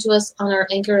listening to us on our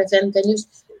Anchor FM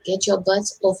venues, get your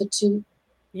butts over to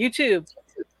YouTube,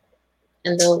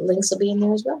 and the links will be in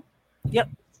there as well. Yep.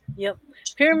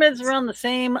 Pyramids are on the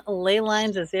same ley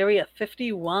lines as Area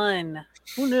 51.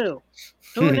 Who knew?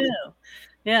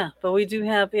 Yeah, but we do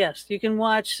have, you can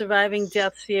watch Surviving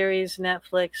Death series,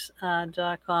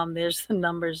 Netflix.com. There's the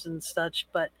numbers and such,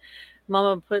 but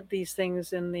Mama put these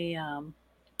things in the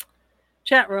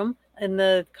chat room in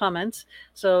the comments.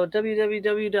 So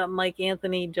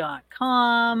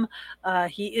www.mikeanthony.com.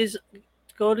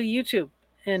 Go to YouTube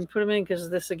and put them in, because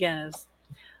this again is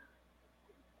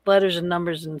letters and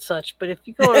numbers and such. But if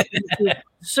you go to YouTube,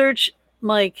 search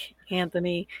Mike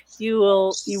Anthony, you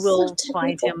will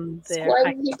find him there.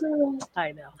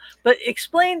 I know. But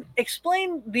explain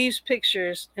these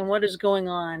pictures and what is going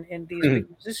on in these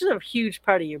pictures. This is a huge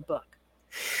part of your book.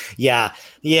 Yeah.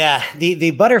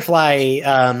 The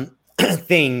butterfly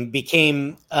thing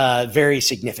became very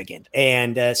significant.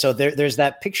 And so there's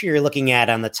that picture you're looking at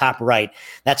on the top right.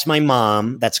 That's my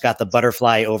mom that's got the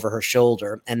butterfly over her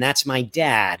shoulder. And that's my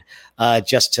dad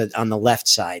on the left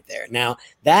side there. Now,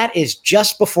 that is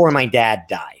just before my dad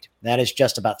died. That is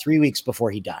just about 3 weeks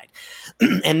before he died.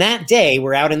 And that day,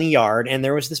 we're out in the yard, and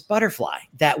there was this butterfly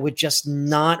that would just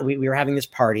not, we were having this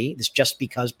party, this just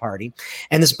because party,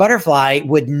 and this butterfly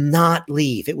would not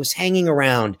leave. It was hanging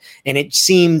around, and it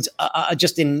seemed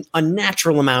just an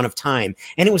unnatural amount of time.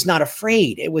 And it was not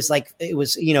afraid. It was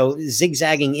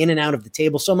zigzagging in and out of the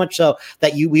table, so much so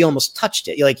that we almost touched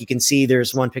it. Like you can see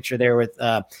there's one picture there with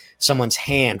someone's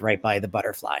hand right by the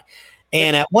butterfly.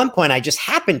 And at one point, I just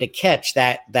happened to catch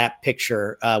that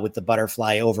picture with the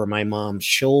butterfly over my mom's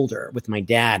shoulder with my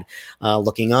dad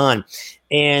looking on.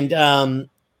 And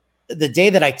the day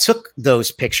that I took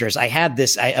those pictures, I had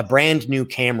a brand new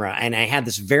camera, and I had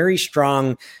this very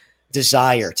strong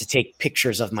desire to take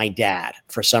pictures of my dad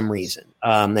for some reason.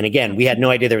 And again, we had no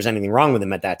idea there was anything wrong with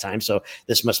him at that time. So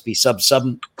this must be some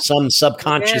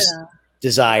subconscious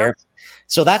desire.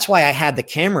 So that's why I had the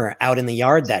camera out in the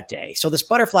yard that day. So this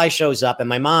butterfly shows up, and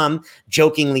my mom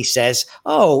jokingly says,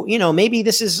 "Oh, maybe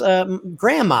this is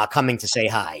grandma coming to say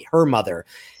hi." Her mother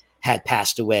had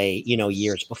passed away,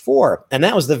 years before. And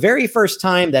that was the very first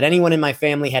time that anyone in my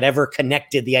family had ever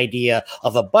connected the idea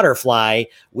of a butterfly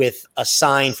with a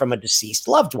sign from a deceased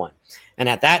loved one. And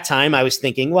at that time, I was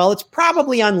thinking, well, it's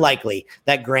probably unlikely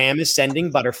that Graham is sending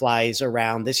butterflies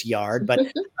around this yard. But,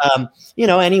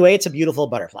 anyway, it's a beautiful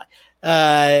butterfly.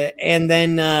 And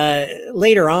then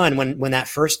later on, when that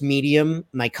first medium,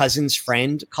 my cousin's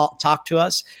friend, talked to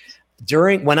us,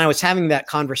 when I was having that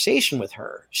conversation with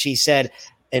her, she said,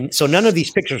 and so none of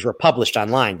these pictures were published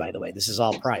online, by the way, this is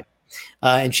all private.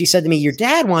 And she said to me, "Your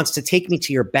dad wants to take me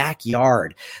to your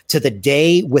backyard to the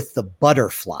day with the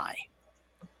butterfly."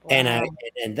 Wow.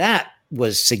 And that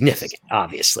was significant,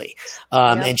 obviously.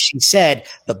 And she said,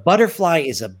 "The butterfly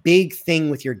is a big thing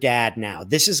with your dad now.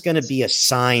 This is going to be a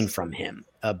sign from him,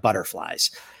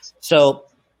 butterflies." So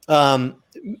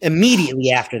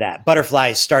immediately after that,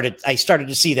 butterflies I started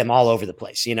to see them all over the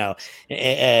place,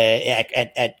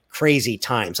 at crazy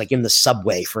times, like in the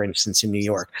subway, for instance, in New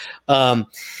York. And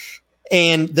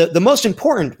the most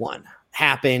important one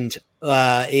happened,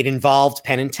 it involved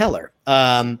Penn and Teller.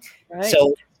 Right.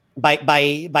 So by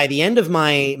the end of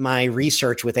my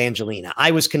research with Angelina,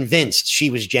 I was convinced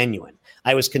she was genuine.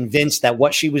 I was convinced that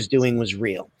what she was doing was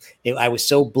real. I was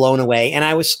so blown away, and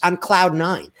I was on cloud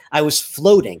 9. I was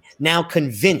floating, now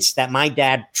convinced that my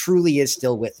dad truly is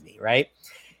still with me, right?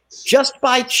 Just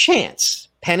by chance,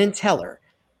 Penn and Teller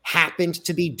happened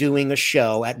to be doing a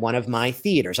show at one of my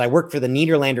theaters. I work for the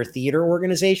Nederlander Theater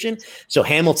Organization, so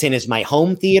Hamilton is my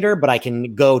home theater, but I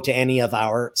can go to any of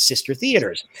our sister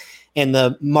theaters. And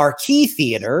the Marquee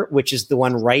Theater, which is the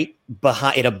one right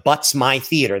behind, it abuts my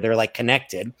theater. They're like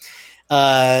connected.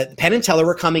 Penn and Teller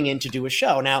were coming in to do a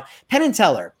show. Now, Penn and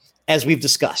Teller, as we've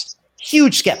discussed,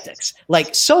 huge skeptics,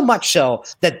 like so much so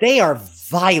that they are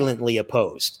violently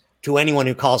opposed to anyone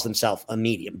who calls themselves a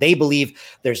medium. They believe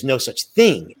there's no such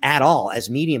thing at all as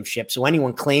mediumship. So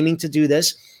anyone claiming to do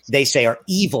this, they say, are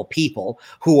evil people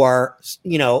who are,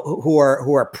 who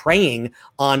are preying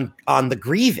on the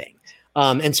grieving.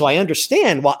 And so I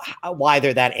understand why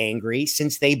they're that angry,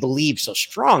 since they believe so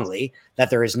strongly that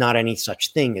there is not any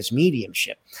such thing as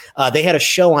mediumship. They had a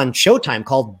show on Showtime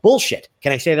called Bullshit.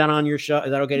 Can I say that on your show? Is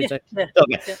that okay to say? Yeah.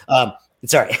 Okay. Yeah.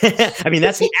 Sorry. I mean,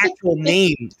 that's the actual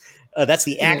name. That's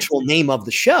the actual name of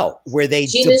the show, where they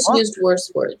Gina's used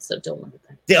worse words, so don't worry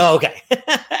about it. Oh, okay.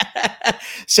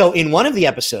 So in one of the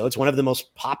episodes, one of the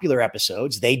most popular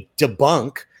episodes, they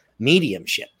debunk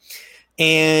mediumship.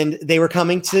 And they were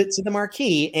coming to the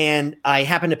Marquee, and I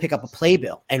happened to pick up a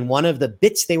playbill. And one of the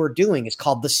bits they were doing is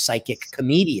called The Psychic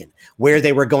Comedian, where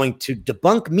they were going to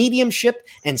debunk mediumship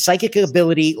and psychic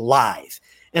ability live.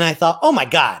 And I thought, oh my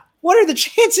God, what are the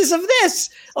chances of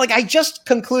this? Like, I just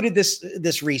concluded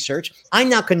this research. I'm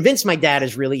now convinced my dad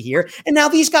is really here. And now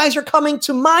these guys are coming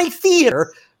to my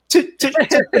theater to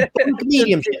debunk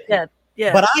mediumship.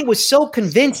 Yeah. But I was so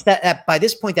convinced that by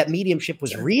this point that mediumship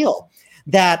was real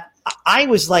that I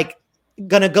was like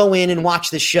going to go in and watch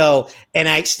the show, and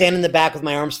I stand in the back with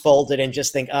my arms folded and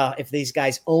just think, if these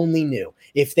guys only knew,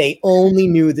 if they only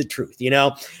knew the truth,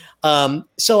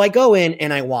 So I go in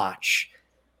and I watch,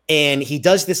 and he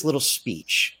does this little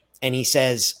speech, and he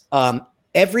says,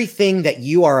 everything that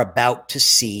you are about to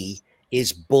see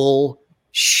is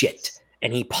bullshit.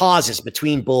 And he pauses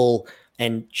between bull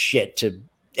and shit to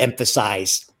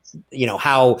emphasize,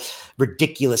 how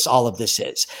ridiculous all of this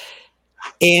is.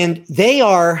 And they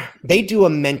do a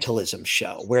mentalism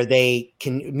show where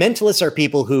mentalists are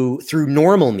people who, through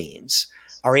normal means,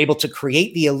 are able to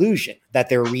create the illusion that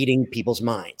they're reading people's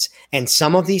minds. And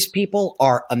some of these people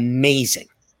are amazing.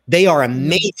 They are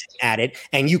amazing at it,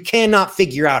 and you cannot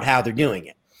figure out how they're doing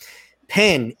it.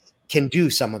 Penn can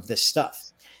do some of this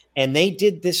stuff. And they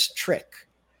did this trick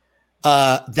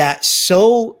that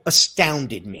so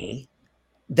astounded me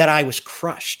that I was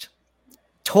crushed.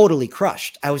 Totally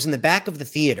crushed. I was in the back of the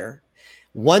theater.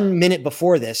 1 minute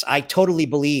before this, I totally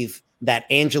believe that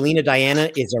Angelina Diana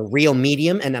is a real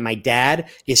medium and that my dad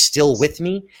is still with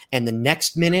me. And the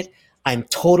next minute, I'm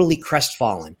totally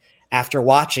crestfallen after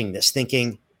watching this,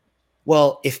 thinking,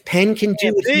 well, if Penn can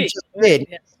do what he just did,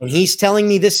 and he's telling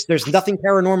me this, there's nothing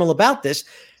paranormal about this,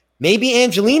 maybe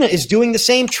Angelina is doing the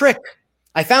same trick.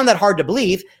 I found that hard to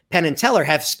believe. Penn and Teller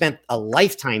have spent a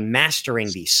lifetime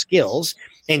mastering these skills.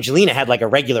 Angelina had like a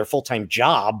regular full-time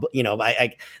job.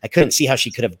 I couldn't see how she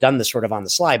could have done this sort of on the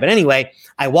slide. But anyway,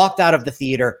 I walked out of the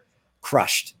theater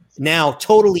crushed, now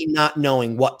totally not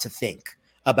knowing what to think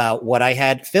about what I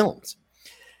had filmed.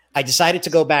 I decided to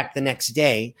go back the next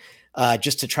day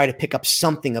just to try to pick up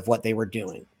something of what they were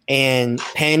doing. And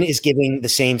Penn is giving the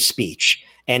same speech.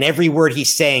 And every word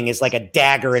he's saying is like a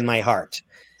dagger in my heart.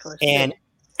 And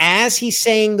as he's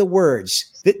saying the words,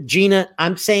 Gina,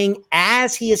 I'm saying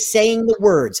as he is saying the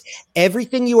words,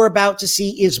 everything you are about to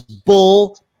see is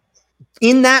bull.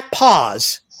 In that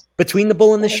pause between the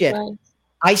bull and the shit,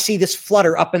 I see this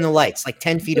flutter up in the lights, like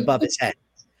 10 feet above his head.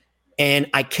 And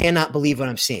I cannot believe what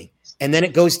I'm seeing. And then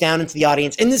it goes down into the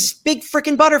audience, and this big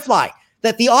freaking butterfly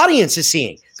that the audience is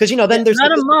seeing. Because, then there's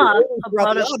not a moth, a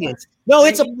butterfly. No,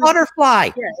 it's a butterfly.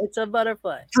 Yeah, it's a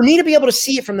butterfly. For me to be able to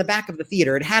see it from the back of the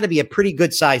theater, it had to be a pretty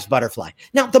good sized butterfly.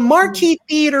 Now, the Marquee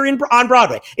Theater on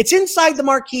Broadway, it's inside the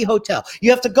Marquee Hotel.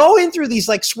 You have to go in through these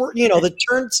the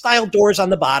turnstile doors on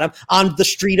the bottom on the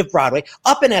street of Broadway,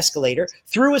 up an escalator,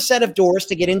 through a set of doors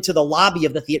to get into the lobby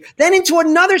of the theater, then into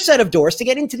another set of doors to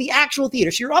get into the actual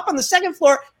theater. So you're up on the second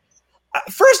floor.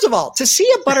 First of all, to see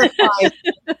a butterfly,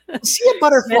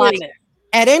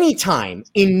 at any time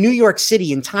in New York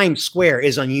City in Times Square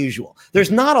is unusual. There's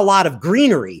not a lot of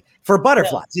greenery for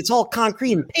butterflies. It's all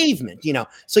concrete and pavement,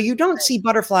 so you don't see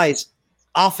butterflies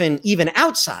often even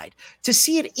outside. To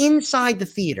see it inside the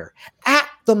theater at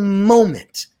the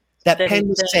moment that Penn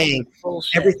was saying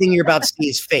everything you're about to see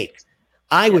is fake,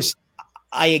 I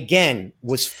again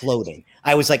was floating.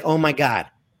 I was like, oh my God.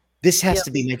 This has to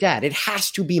be my dad. It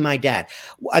has to be my dad.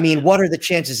 I mean, what are the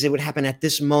chances it would happen at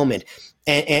this moment?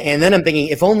 And then I'm thinking,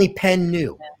 if only Penn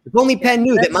knew. If only Penn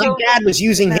knew that my dad was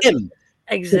using him.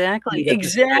 Exactly.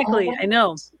 I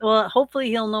know. Well, hopefully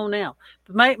he'll know now.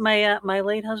 But my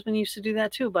late husband used to do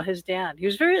that too about his dad. He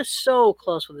was so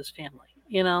close with his family,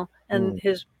 and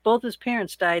both his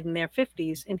parents died in their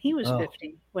 50s, and he was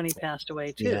 50 when he passed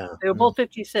away too. Yeah. They were both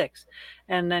 56,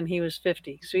 and then he was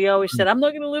 50. So he always said, "I'm not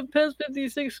going to live past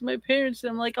 56." My parents, and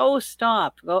I'm like, "Oh,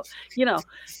 stop!" Well,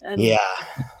 And, yeah.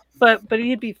 But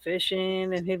he'd be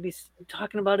fishing, and he'd be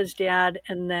talking about his dad,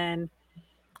 and then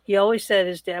he always said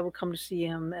his dad would come to see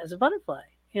him as a butterfly.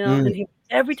 And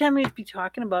every time he'd be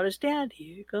talking about his dad,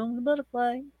 here comes the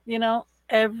butterfly.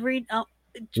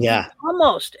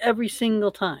 Almost every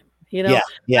single time.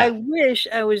 I wish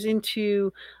I was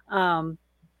into, doing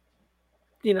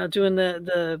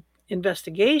the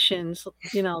investigations,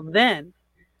 then.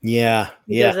 Yeah.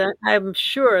 Because I'm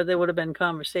sure there would have been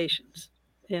conversations,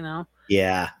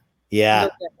 Yeah.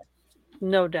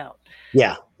 No doubt.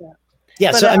 Yeah.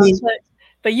 But, so,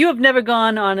 but you have never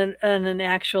gone on an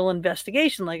actual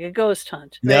investigation like a ghost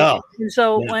hunt. Right? No. And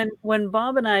so when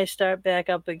Bob and I start back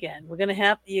up again, you're gonna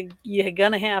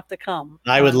have to come.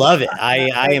 I would love it.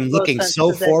 I am looking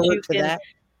so forward to that.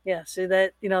 Yeah. So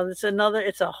that,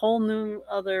 it's a whole new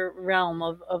other realm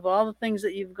of all the things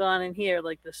that you've gone in here,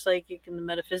 like the psychic and the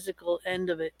metaphysical end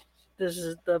of it. This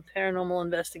is the paranormal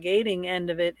investigating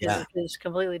end of it is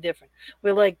completely different.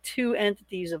 We're like two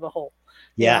entities of a whole.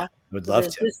 Yeah, would love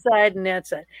to. This side and that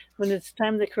side. When it's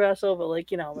time to cross over,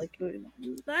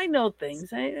 I know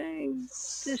things. I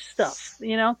this stuff,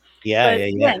 Yeah, but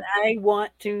again, I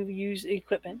want to use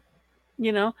equipment,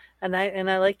 and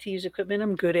I like to use equipment.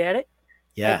 I'm good at it.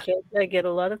 Yeah, I get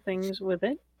a lot of things with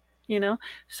it,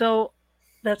 So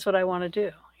that's what I want to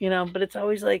do, But it's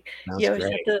always like you always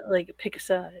have to pick a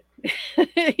side,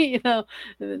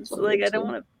 It's like I don't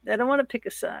want to pick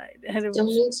a side. Don't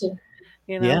need to.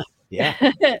 Yeah. Yeah.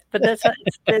 But that's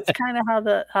kind of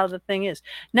how the thing is.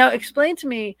 Now, explain to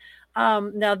me.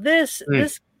 Now this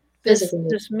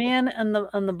man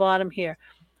on the bottom here.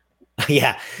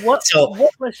 Yeah. What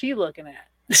was he looking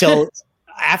at? So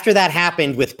after that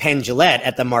happened with Penn Jillette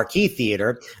at the Marquis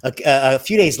Theater, a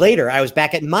few days later, I was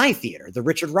back at my theater, the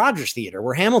Richard Rogers Theater,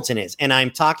 where Hamilton is. And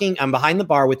I'm behind the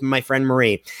bar with my friend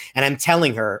Marie, and I'm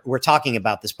telling her, we're talking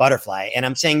about this butterfly. And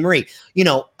I'm saying, Marie,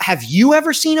 have you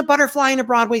ever seen a butterfly in a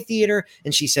Broadway theater?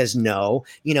 And she says, no,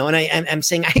 and I'm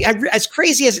saying, as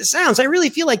crazy as it sounds, I really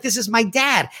feel like this is my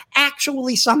dad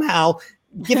actually somehow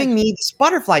giving me this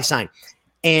butterfly sign.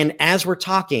 And as we're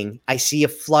talking, I see a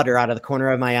flutter out of the corner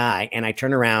of my eye, and I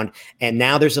turn around, and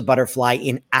now there's a butterfly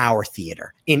in our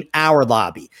theater, in our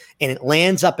lobby, and it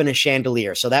lands up in a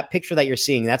chandelier. So that picture that you're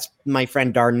seeing, that's my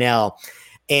friend Darnell.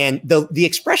 And the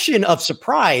expression of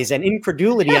surprise and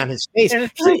incredulity on his face,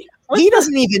 he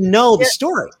doesn't even know the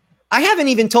story. I haven't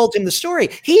even told him the story.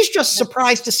 He's just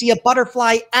surprised to see a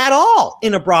butterfly at all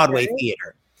in a Broadway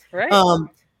theater. Right.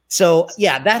 So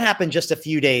yeah, that happened just a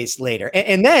few days later.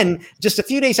 And then just a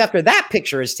few days after that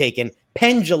picture is taken,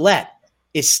 Penn Jillette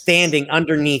is standing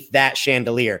underneath that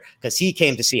chandelier because he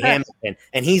came to see Hamilton,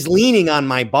 and he's leaning on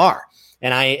my bar.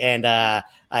 And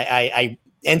I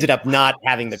ended up not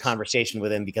having the conversation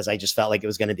with him because I just felt like it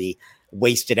was going to be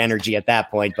wasted energy at that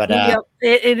point. But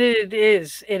it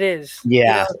is.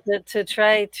 Yeah. To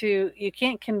try to, you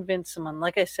can't convince someone.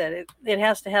 Like I said, it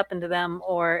has to happen to them,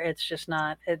 or it's just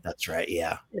not. That's right.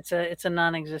 Yeah. It's a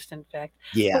non-existent fact.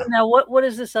 Yeah. But now, what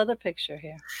is this other picture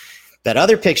here? That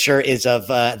other picture is of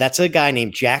that's a guy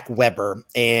named Jack Weber,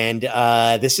 and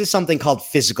this is something called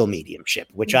physical mediumship,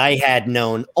 which I had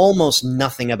known almost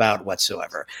nothing about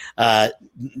whatsoever.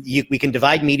 We can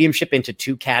divide mediumship into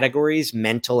two categories: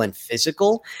 mental and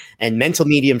physical. And mental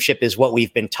mediumship is what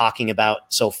we've been talking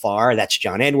about so far. That's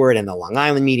John Edward and the Long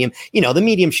Island medium. The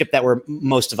mediumship that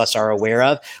most of us are aware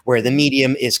of, where the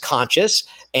medium is conscious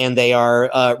and they are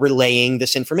relaying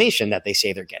this information that they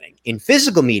say they're getting. In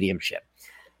physical mediumship,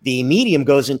 the medium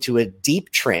goes into a deep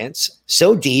trance,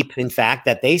 so deep, in fact,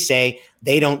 that they say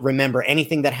they don't remember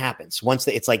anything that happens.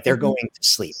 It's like they're going to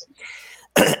sleep.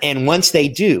 And once they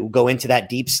do go into that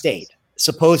deep state,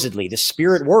 supposedly the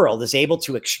spirit world is able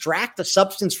to extract a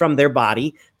substance from their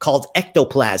body called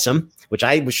ectoplasm, which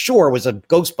I was sure was a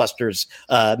Ghostbusters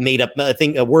made up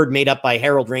thing, a word made up by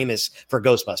Harold Ramis for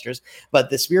Ghostbusters. But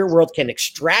the spirit world can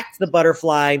extract can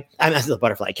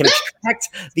extract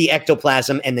the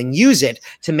ectoplasm and then use it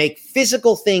to make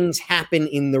physical things happen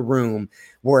in the room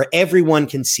where everyone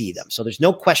can see them. So there's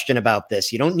no question about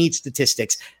this. You don't need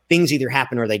statistics. Things either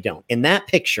happen or they don't. In that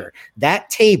picture, that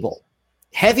table,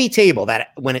 heavy table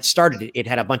that when it started, it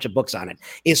had a bunch of books on it,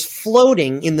 is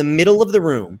floating in the middle of the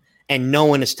room and no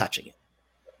one is touching it.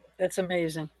 That's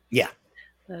amazing. Yeah.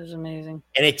 That is amazing.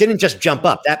 And it didn't just jump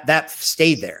up. That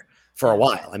stayed there for a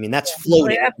while. I mean, that's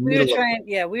floating. We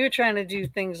were trying to do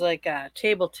things like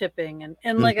table tipping.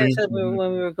 And like I said, when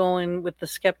we were going with the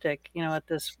skeptic, at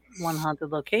this one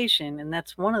haunted location, and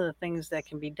that's one of the things that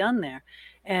can be done there.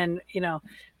 And,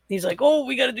 he's like, oh,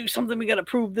 we got to do something. We got to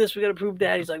prove this. We got to prove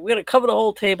that. He's like, we got to cover the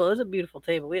whole table. It was a beautiful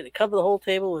table. We had to cover the whole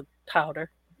table with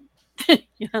powder.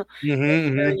 Your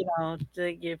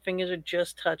fingers are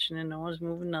just touching and no one's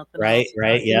moving nothing. Right.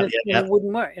 Yeah. It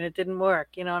wouldn't work, and it didn't work.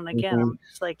 And again, I'm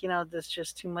just like, there's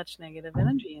just too much negative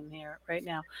energy in here right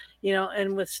now.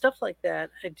 And with stuff like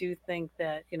that, I do think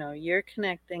that you're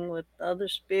connecting with other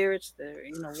spirits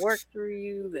that work through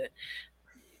you, that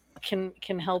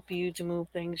can help you to move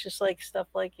things, just like stuff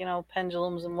like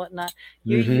pendulums and whatnot.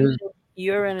 You're using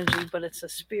your energy, but it's a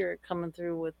spirit coming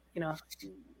through with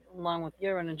along with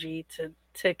your energy to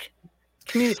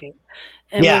communicate.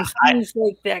 And when things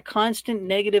like that constant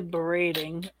negative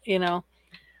berating, it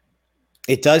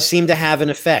does seem to have an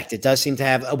effect. It does seem to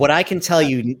have. What I can tell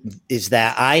you is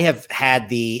that I have had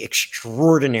the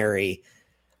extraordinary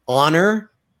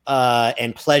honor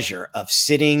and pleasure of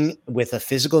sitting with a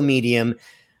physical medium.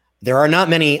 There are not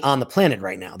many on the planet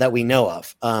right now that we know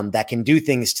of that can do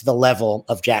things to the level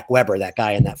of Jack Weber, that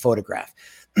guy in that photograph.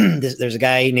 There's a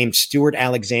guy named Stuart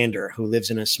Alexander who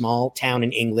lives in a small town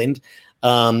in England.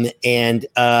 Again,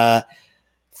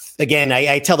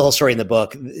 I tell the whole story in the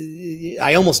book.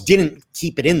 I almost didn't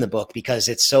keep it in the book because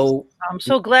it's so. I'm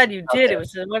so glad you did.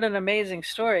 What an amazing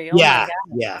story. Oh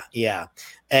Yeah.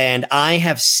 And I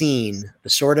have seen the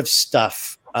sort of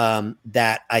stuff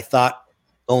that I thought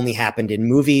only happened in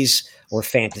movies or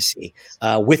fantasy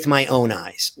with my own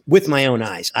eyes.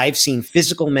 I've seen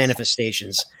physical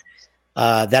manifestations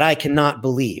that I cannot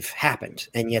believe happened,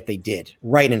 and yet they did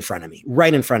right in front of me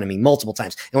multiple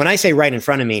times. And when I say right in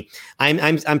front of me,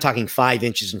 I'm talking 5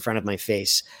 inches in front of my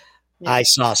face. I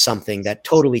saw something that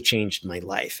totally changed my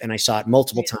life. And I saw it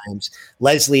multiple times.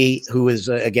 Leslie, who is,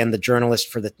 again, the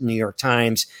journalist for the New York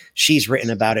Times, she's written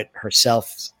about it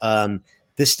herself.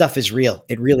 This stuff is real.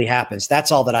 It really happens.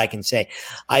 That's all that I can say.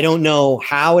 I don't know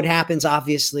how it happens,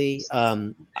 obviously.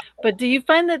 But do you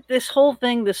find that this whole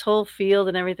thing, this whole field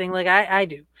and everything, like I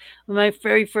do, my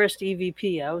very first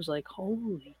EVP, I was like,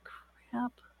 holy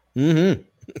crap. Mm-hmm.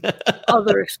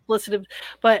 Other explicitive,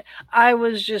 but I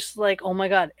was just like, oh my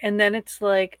God. And then it's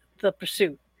like The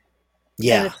Pursuit.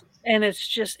 Yeah. And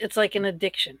it's like an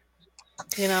addiction,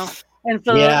 you know? And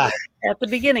for at the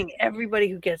beginning, everybody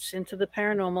who gets into the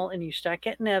paranormal and you start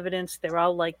getting evidence, they're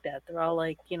all like that. They're all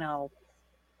like, you know,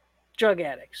 drug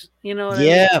addicts, you know what I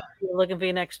mean? You're looking for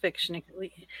your next fiction,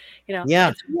 you know?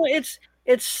 Yeah.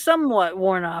 It's somewhat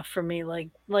worn off for me,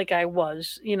 like I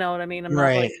was, you know what I mean? I'm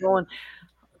not like going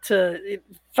to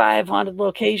 5 haunted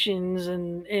locations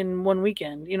in one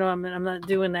weekend, you know. I mean, I'm not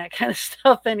doing that kind of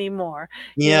stuff anymore.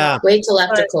 Yeah. You know? Wait till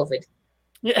after COVID.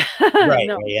 Yeah. Right.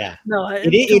 No,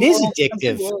 it is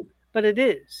addictive, but it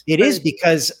is. It is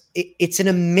because it's an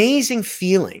amazing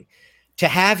feeling to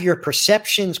have your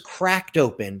perceptions cracked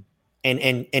open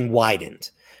and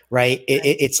widened. Right.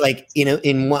 It's like, you know,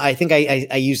 I think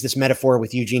I used this metaphor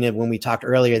with Eugenia when we talked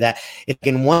earlier that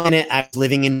in 1 minute I was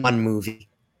living in one movie.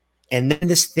 And then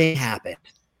this thing happened.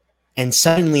 And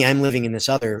suddenly I'm living in this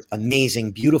other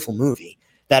amazing, beautiful movie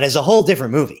that is a whole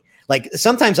different movie. Like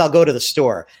sometimes I'll go to the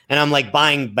store and I'm like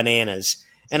buying bananas.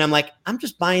 And I'm like, I'm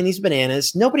just buying these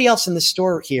bananas. Nobody else in the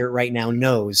store here right now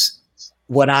knows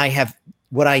what I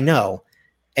know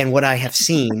and what I have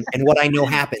seen and what I know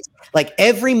happens. Like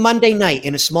every Monday night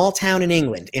in a small town in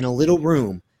England, in a little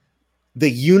room,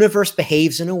 the universe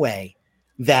behaves in a way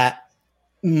that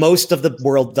most of the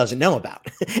world doesn't know about,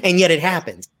 and yet it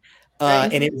happens.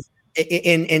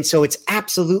 And so it's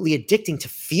absolutely addicting to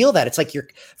feel that. It's like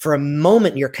for a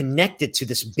moment, you're connected to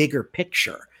this bigger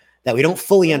picture that we don't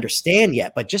fully understand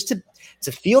yet, but just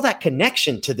to feel that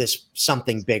connection to this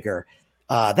something bigger,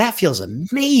 that feels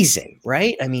amazing,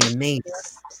 right? I mean, amazing.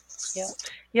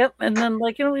 Yep. And then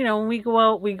like, you know, when we go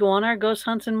out, we go on our ghost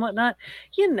hunts and whatnot,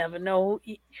 you never know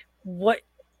what,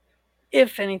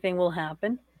 if anything will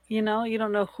happen. You know, you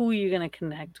don't know who you're going to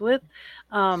connect with.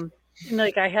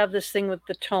 Like I have this thing with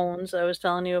the tones I was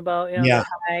telling you about, you know, the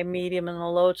high, medium, and the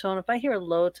low tone. If I hear a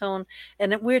low tone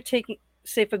and we're taking,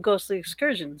 say for ghostly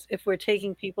excursions, if we're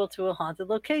taking people to a haunted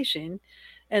location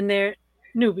and they're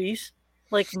newbies,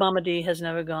 like Mama D has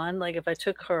never gone, like if I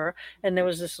took her and there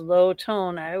was this low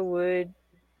tone, I would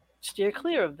steer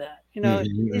clear of that. You know,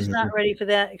 she's not ready for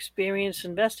that. Experienced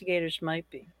investigators might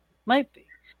be. But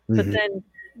then,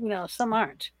 you know, some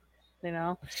aren't. You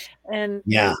know, and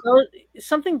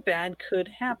something bad could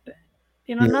happen.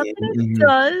 You know, not that it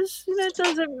does. You know, it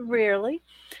does it rarely,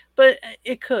 but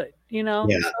it could. You know,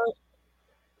 so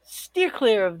steer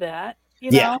clear of that.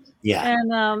 You know,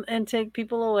 and take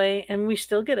people away, and we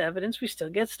still get evidence. We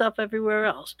still get stuff everywhere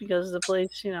else because the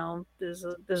place, you know, there's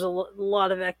a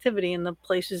lot of activity in the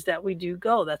places that we do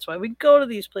go. That's why we go to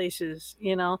these places.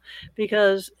 You know,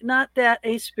 because not that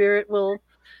a spirit will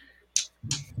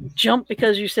jump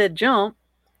because you said jump,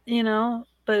 you know,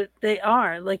 but they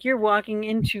are like you're walking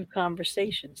into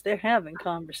conversations. They're having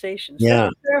conversations.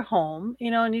 That's their home,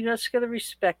 you know, and you just got to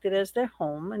respect it as their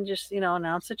home and just, you know,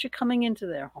 announce that you're coming into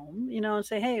their home, you know, and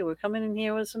say, hey, we're coming in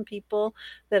here with some people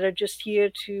that are just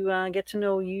here to get to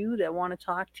know you, that want to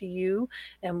talk to you.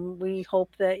 And we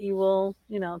hope that you will,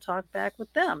 you know, talk back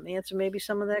with them, answer maybe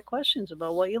some of their questions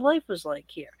about what your life was like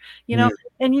here, you know,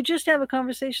 and you just have a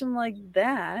conversation like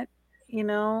that, you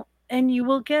know, and you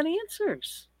will get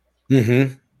answers.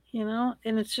 You know,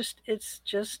 and it's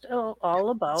just all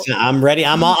about. I'm ready.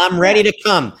 I'm ready to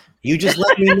come. You just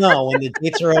let me know when the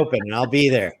dates are open, and I'll be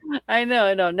there. I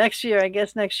know. Next year, I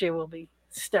guess next year we'll be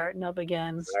starting up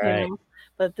again. Right. Know?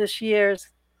 But this year's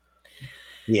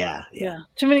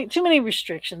too many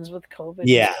restrictions with COVID.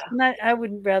 Yeah, and I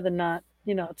would rather not.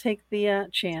 You know, take the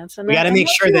chance. And we got to make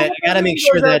sure that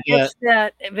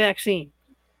that vaccine.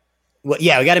 Well, we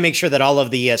got to make sure that all of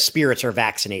the spirits are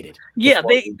vaccinated. Yeah,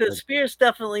 the spirits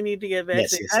definitely need to get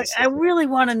vaccinated. Yes. I really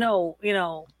want to know, you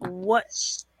know,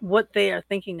 what they are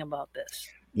thinking about this.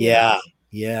 Yeah.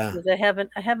 Because I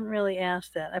haven't really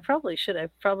asked that. I probably should. I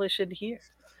probably should hear.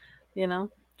 You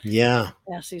know. Yeah.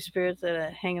 Ask these spirits that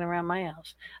are hanging around my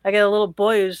house. I got a little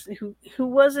boy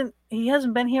he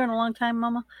hasn't been here in a long time,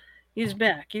 Mama. He's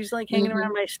back. He's like hanging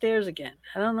around my stairs again.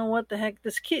 I don't know what the heck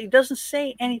this kid. He doesn't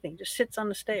say anything. Just sits on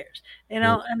the stairs. You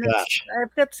know, and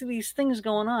I've got these things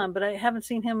going on, but I haven't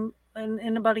seen him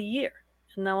in about a year.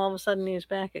 And now all of a sudden he's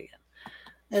back again.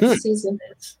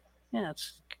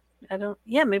 It's I don't.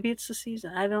 Yeah, maybe it's the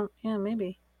season. I don't. Yeah,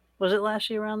 maybe. Was it last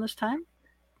year around this time?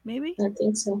 Maybe. I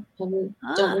think so.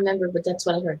 I don't remember, but that's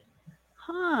what I heard.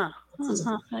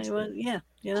 Yeah,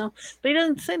 you know, but he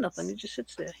doesn't say nothing. He just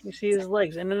sits there. You see his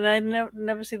legs, and then I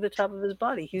never see the top of his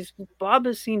body. Bob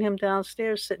has seen him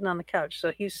downstairs sitting on the couch,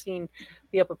 so he's seen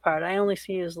the upper part. I only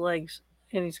see his legs,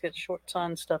 and he's got shorts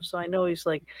on and stuff. So I know he's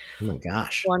like, oh my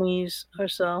gosh, 20s or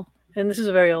so. And this is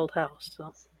a very old house,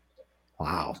 so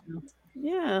wow.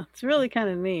 Yeah, it's really kind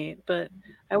of neat. But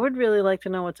I would really like to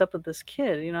know what's up with this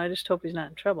kid. You know, I just hope he's not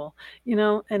in trouble. You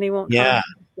know, and he won't. Yeah.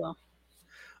 So.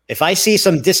 If I see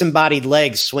some disembodied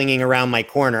legs swinging around my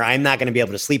corner, I'm not going to be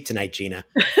able to sleep tonight, Gina.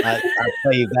 I'll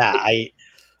tell you that.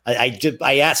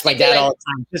 I ask my dad all the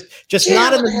time, just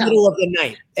not in the middle of the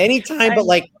night, anytime, but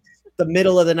like the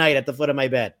middle of the night at the foot of my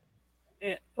bed.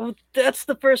 Yeah, well, that's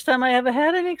the first time I ever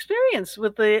had an experience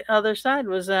with the other side.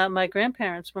 Was my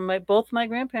grandparents. When both my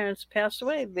grandparents passed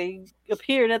away, they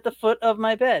appeared at the foot of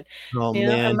my bed. Oh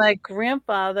man! And my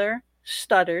grandfather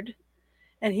stuttered.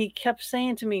 And he kept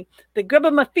saying to me, the grub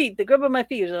of my feet, the grub of my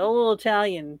feet. He was an old little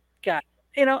Italian guy,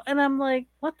 you know, and I'm like,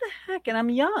 what the heck? And I'm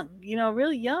young, you know,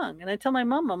 really young. And I tell my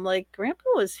mom, I'm like, Grandpa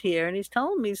was here and he's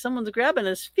telling me someone's grabbing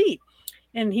his feet.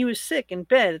 And he was sick in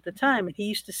bed at the time. And he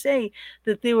used to say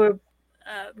that they were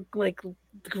like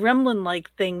gremlin-like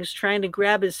things trying to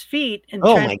grab his feet and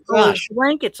trying to pull his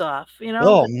blankets off, you know.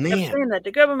 Oh, He man. kept saying that,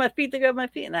 the grub of my feet, the grub of my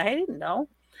feet. And I didn't know.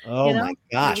 Oh, you know? my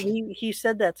gosh. He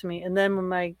said that to me. And then when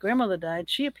my grandmother died,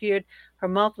 she appeared, her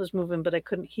mouth was moving, but I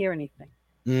couldn't hear anything.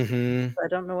 Mm-hmm. So I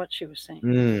don't know what she was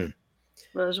saying.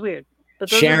 But it was weird.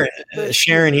 But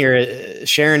Sharon here,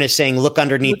 Sharon is saying, look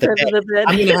underneath the bed.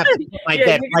 I'm going to have to put my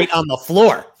bed right on the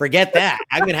floor. Forget that.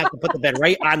 I'm going to have to put the bed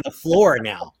right on the floor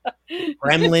now.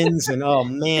 Gremlins and oh,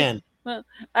 man. Well,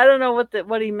 I don't know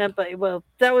what he meant by, well,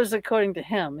 that was according to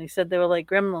him. He said they were like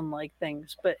gremlin-like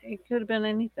things, but it could have been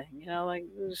anything, you know, like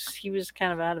he was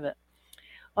kind of out of it.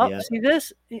 Oh, yeah. See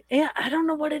this? Yeah, I don't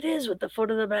know what it is with the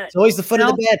foot of the bed. It's always the foot of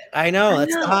the bed. I know.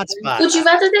 That's the hot spot. Would you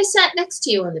rather they sat next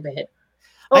to you on the bed?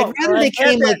 I'd rather they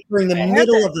came like during the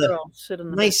middle of the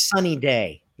nice sunny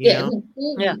day. You know?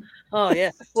 Yeah. Oh, yeah.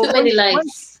 Too many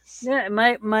lights. Yeah,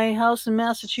 my house in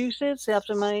Massachusetts,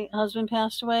 after my husband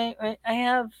passed away, right,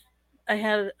 I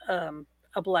had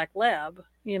a black lab,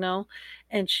 you know,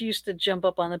 and she used to jump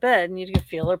up on the bed and you could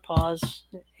feel her paws,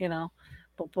 you know,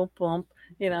 bump, bump, bump,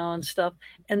 you know, and stuff.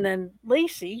 And then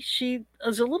Lacey, she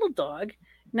was a little dog.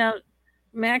 Now,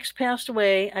 Max passed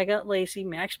away. I got Lacey.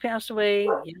 Max passed away.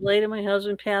 Later, my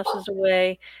husband passes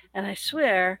away. And I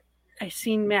swear I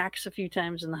seen Max a few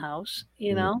times in the house,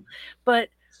 you know, but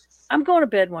I'm going to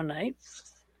bed one night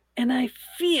and I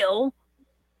feel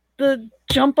the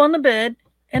jump on the bed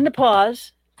and the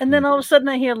paws, and then all of a sudden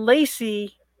I hear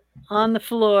Lacey on the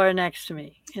floor next to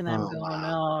me, and I'm going,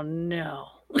 oh no.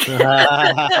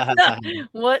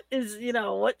 What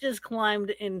just climbed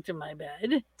into my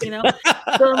bed, you know?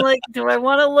 So I'm like, do I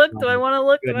want to look? Do I want to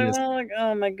look? Do I want to look?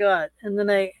 Oh my God. And then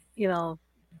I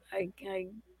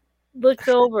looked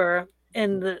over,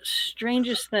 and the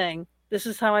strangest thing, this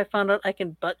is how I found out I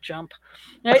can butt jump,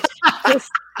 right?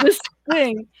 this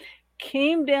thing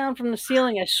came down from the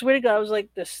ceiling. I swear to God, it was like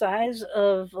the size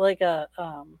of like a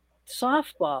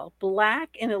softball, black,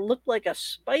 and it looked like a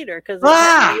spider because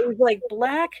it was like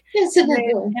black,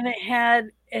 and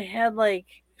it had like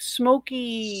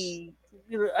smoky.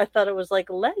 I thought it was like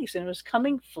legs, and it was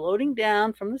floating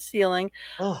down from the ceiling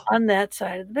on that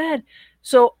side of the bed.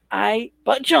 So I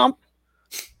butt jump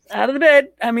out of the bed.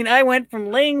 I mean, I went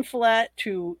from laying flat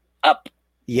to up.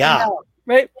 Yeah. Down,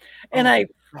 right. And I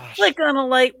flick on a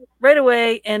light right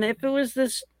away. And if it was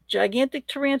this gigantic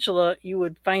tarantula, you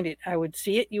would find it. I would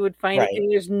see it. You would find it.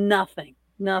 And there's nothing.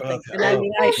 Okay. And I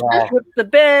mean, I strip the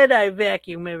bed. I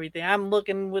vacuum everything. I'm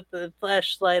looking with the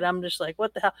flashlight. I'm just like,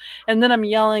 what the hell? And then I'm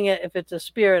yelling at, if it's a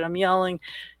spirit, I'm yelling,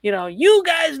 you know, you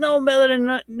guys know better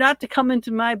than not to come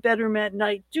into my bedroom at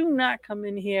night. Do not come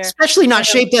in here. Especially not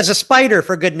shaped as a spider,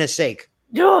 for goodness sake.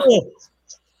 I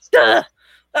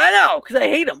know, because I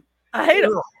hate them. I hate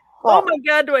them. Oh my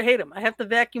God, do I hate him? I have to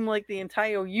vacuum like the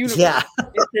entire universe. Yeah.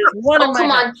 Come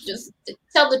on, just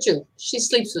tell the truth. She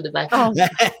sleeps with the vacuum.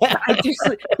 I do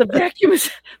sleep. The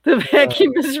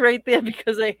vacuum is right there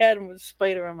because I had him with a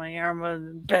spider on my arm on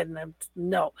the bed, and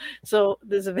no. So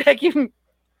there's a vacuum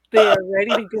there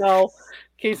ready to go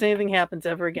in case anything happens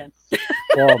ever again.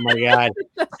 Oh my God.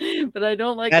 But I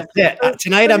don't like it.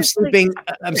 Tonight I'm sleeping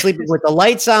with the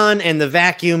lights on and the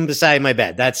vacuum beside my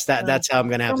bed. That's how I'm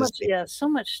gonna have to sleep. Yeah, so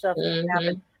much stuff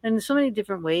happened. in so many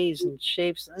different ways and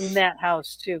shapes in that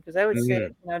house too. Because I would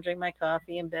sit, drink my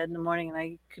coffee in bed in the morning, and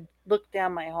I could look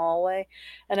down my hallway,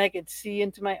 and I could see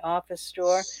into my office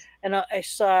door, and I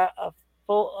saw a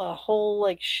whole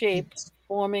like shape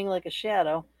forming like a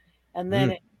shadow, and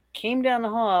then it came down the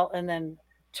hall, and then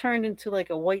turned into like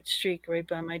a white streak right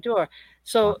by my door.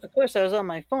 So of course I was on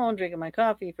my phone drinking my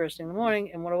coffee first thing in the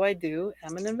morning, and what do?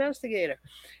 I'm an investigator.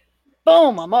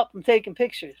 Boom, I'm up, I'm taking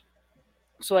pictures.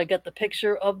 So I got the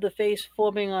picture of the face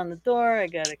forming on the door, I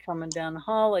got it coming down the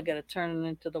hall, I got it turning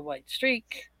into the white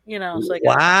streak, so I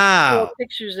got 4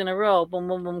 pictures in a row, boom,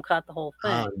 boom, boom, caught the whole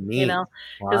thing.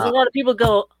 Because a lot of people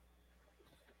go,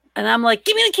 and I'm like,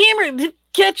 give me the camera,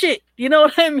 catch it. You know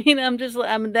what I mean? I'm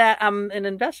an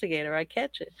investigator. I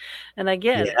catch it, and I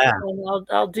get it. And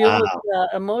I'll deal with the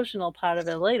emotional part of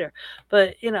it later.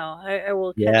 But I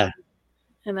will catch it.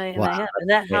 And I have. And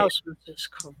that house was just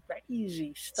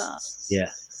crazy stuff.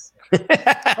 Yeah.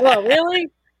 Oh, really?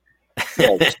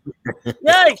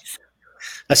 Yikes!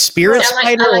 A spirit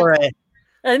spider or a?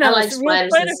 I like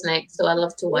spiders and snakes, so I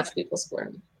love to watch people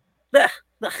squirm.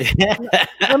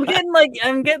 I'm getting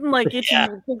like itchy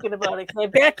even thinking about it, because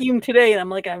I vacuumed today, and I'm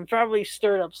like, I'm probably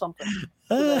stirred up something.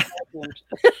 But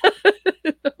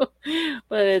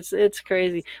it's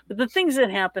crazy. But the things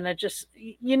that happen,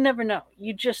 you never know.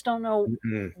 You just don't know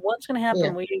what's going to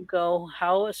happen where you go,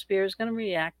 how a spirit is going to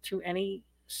react to any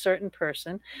certain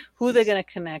person, who they're going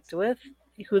to connect with,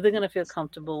 who they're going to feel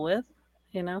comfortable with.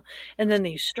 And then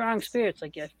these strong spirits,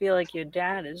 like I feel like your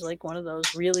dad is like one of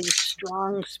those really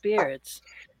strong spirits,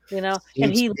 and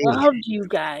he loved you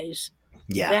guys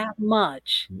that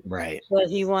much, right? But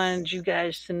he wanted you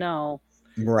guys to know,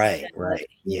 right.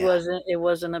 It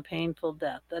wasn't a painful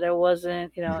death, that it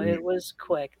wasn't, it was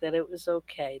quick, that it was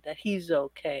okay, that he's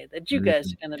okay, that you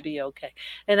guys are going to be okay,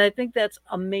 and I think that's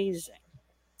amazing.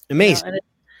 And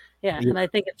I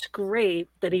think it's great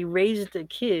that he raised a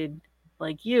kid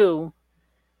like you.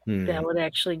 That would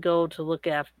actually go to look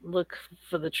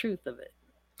for the truth of it.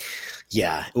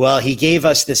 Yeah. Well, he gave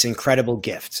us this incredible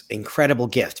gift,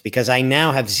 because I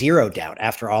now have zero doubt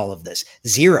after all of this,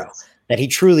 that he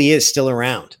truly is still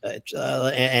around.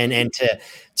 And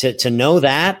to know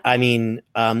that, I mean,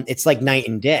 it's like night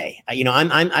and day.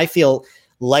 I feel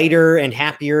lighter and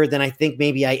happier than I think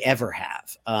maybe I ever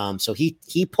have. So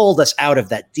he pulled us out of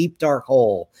that deep, dark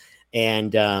hole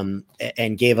and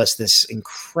gave us this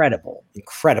incredible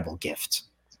gift.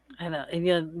 I know.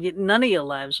 And none of your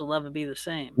lives will ever be the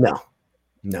same.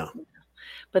 No.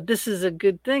 But this is a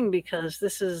good thing, because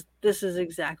this is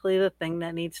exactly the thing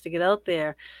that needs to get out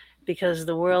there, because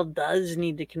the world does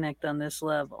need to connect on this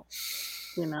level.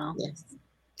 Yes.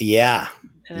 Yeah.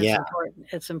 And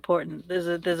it's important. There's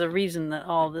a reason that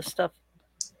all this stuff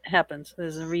happens.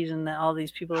 There's a reason that all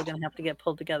these people are going to have to get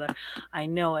pulled together. I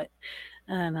know it.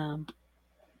 And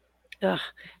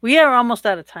we are almost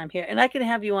out of time here, and I can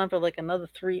have you on for like another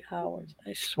 3 hours.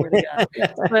 I swear to God.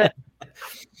 But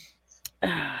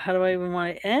how do I even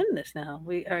want to end this now?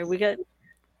 Let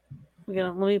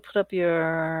me put up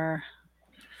your.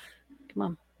 Come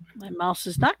on, my mouse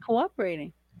is not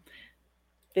cooperating.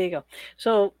 There you go.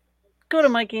 So go to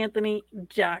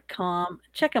MikeAnthony.com.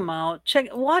 Check him out.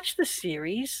 Watch the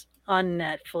series on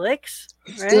Netflix.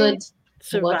 Right? Good.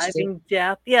 Surviving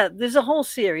Death. Yeah, there's a whole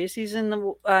series. He's in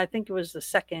the I think it was the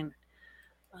second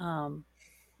one.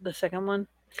 The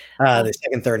second,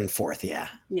 third, and fourth, yeah.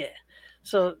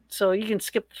 So you can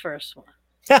skip the first one.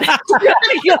 Go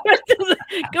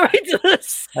right to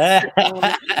this.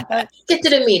 Get to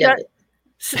the meat of it.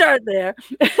 Start there.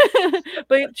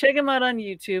 But check him out on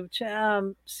YouTube.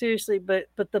 Seriously, but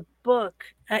the book,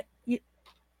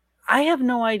 I have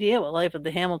no idea what Life of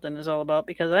the Hamilton is all about,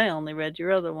 because I only read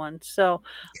your other one. So,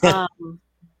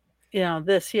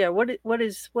 this here. What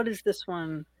is this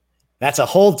one? That's a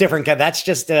whole different guy. That's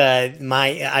just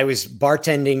I was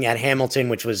bartending at Hamilton,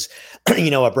 which was,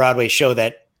 a Broadway show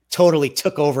that totally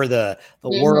took over the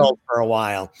world for a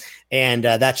while, and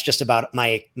that's just about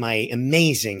my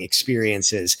amazing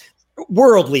experiences,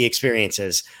 worldly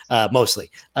experiences,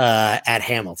 mostly at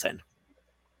Hamilton.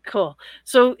 Cool.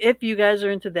 So if you guys are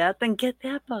into that, then get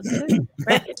that book.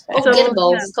 Right? Get them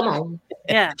both. Come on.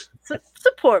 Yeah.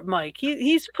 Support Mike.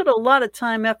 He's put a lot of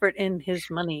time, effort, and his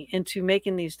money into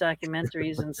making these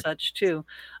documentaries and such too.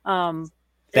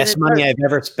 Best money I've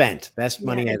ever spent. Best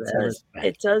money I've ever spent.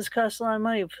 It does cost a lot of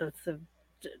money for the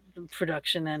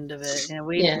production end of it, and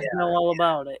we know all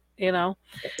about it.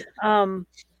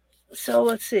 So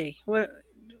let's see. What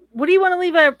do you want to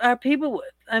leave our people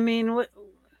with? I mean, what?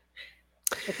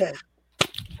 Okay.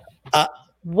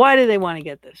 Why do they want to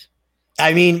get this?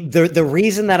 I mean, the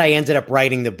reason that I ended up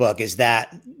writing the book is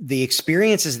that the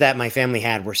experiences that my family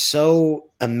had were so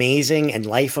amazing and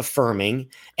life affirming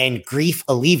and grief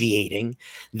alleviating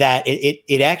that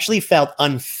it actually felt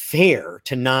unfair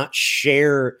to not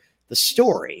share the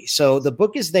story. So the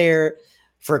book is there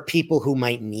for people who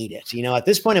might need it. You know, at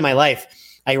this point in my life,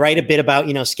 I write a bit about,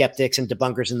 you know, skeptics and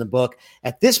debunkers in the book.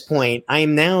 At this point, I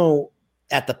am now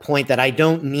at the point that I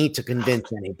don't need to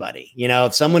convince anybody. You know,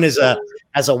 if someone has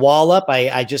a wall up,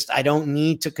 I don't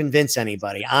need to convince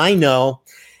anybody. I know.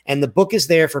 And the book is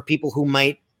there for people who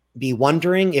might be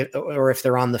wondering if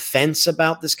they're on the fence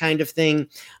about this kind of thing.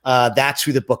 That's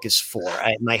who the book is for.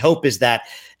 My hope is that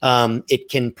it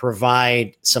can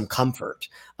provide some comfort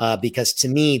because to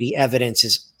me, the evidence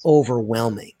is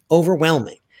overwhelming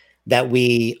that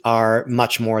we are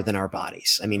much more than our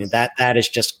bodies. I mean, that is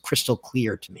just crystal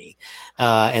clear to me.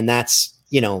 And that's,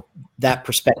 you know, that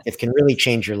perspective can really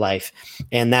change your life.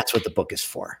 And that's what the book is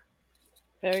for.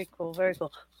 Very cool. Very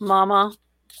cool. Mama,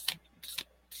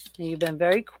 you've been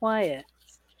very quiet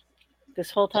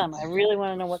this whole time. I really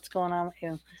want to know what's going on with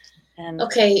you. And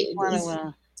okay,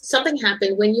 something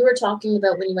happened when you were talking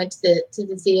about when you went to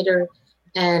the theater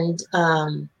and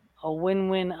a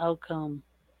win-win outcome.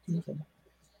 Okay.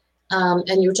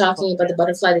 And you were talking about the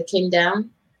butterfly that came down.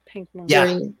 Pink moon.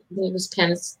 When it was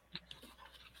Pence.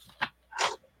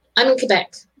 I'm in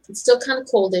Quebec. It's still kind of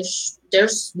coldish.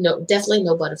 There's definitely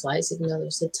no butterflies, even though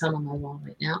there's a ton on my wall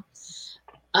right now.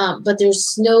 But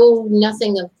there's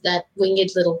nothing of that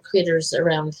winged little critters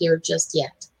around here just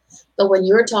yet. But when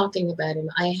you were talking about him,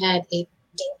 I had a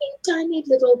teeny tiny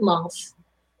little moth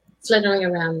fluttering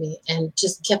around me and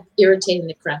just kept irritating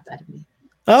the crap out of me.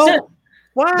 Oh,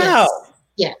 wow.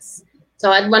 Yes.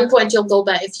 So at one point you'll go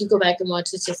back, if you go back and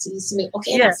watch it, just see me.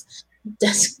 Okay. Yes.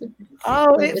 That's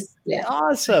it's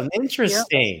awesome.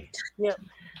 Interesting.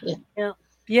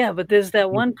 Yeah. But there's that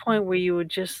one point where you would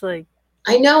just like,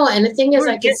 I know, and the thing is,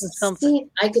 I could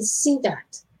see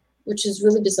that, which is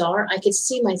really bizarre. I could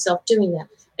see myself doing that.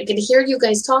 I could hear you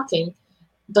guys talking,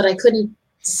 but I couldn't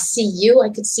see you. I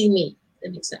could see me.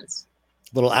 That makes sense.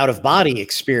 Little out of body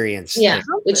experience. Yeah,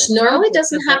 which normally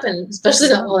doesn't happen, especially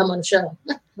not while I'm on a show.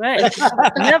 Right.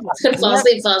 Fall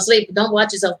asleep. Don't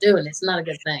watch yourself doing it. It's not a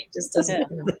good thing. Just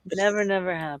doesn't.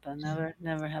 Never happened.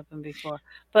 Never happened before.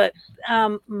 But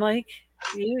Mike,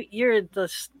 you're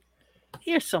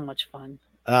so much fun.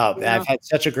 Oh, I've had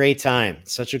such a great time.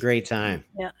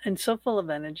 Yeah, and so full of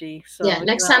energy. So yeah,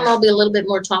 next time I'll be a little bit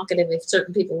more talkative if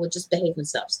certain people would just behave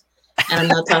themselves. And I'm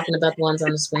not talking about the ones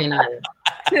on the screen either.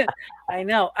 I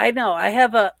know. I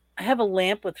have a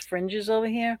lamp with fringes over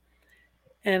here,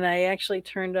 and I actually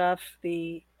turned off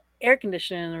the air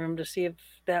conditioner in the room to see if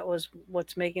that was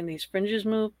what's making these fringes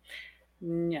move.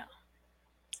 No.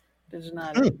 There's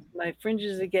not. My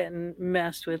fringes are getting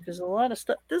messed with. There's a lot of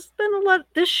stuff.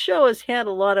 This show has had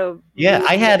a lot of. Yeah,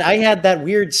 I had that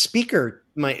weird speaker.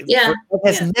 It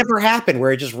has never happened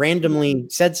where it just randomly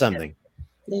said something.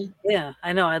 Yeah,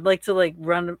 I know. I'd like to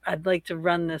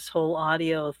run this whole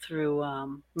audio through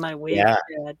my wave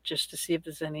pad just to see if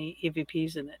there's any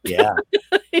EVPs in it. Yeah,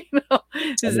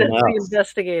 that's the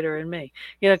investigator in me.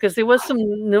 Because there was some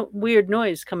weird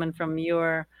noise coming from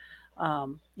your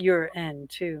end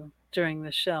too during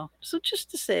the show. So just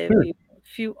to say a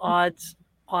few odd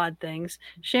things.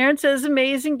 Sharon says,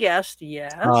 "Amazing guest."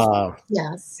 Yes. Oh,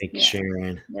 yes. Thanks,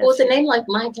 Sharon. Well, with a name like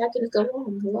Mike, how can it go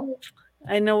wrong? Hello.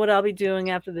 I know what I'll be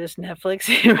doing after this Netflix.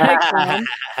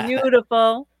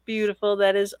 Beautiful.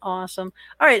 That is awesome.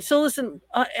 All right. So listen,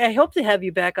 I hope to have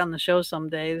you back on the show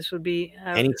someday. This would be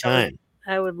anytime.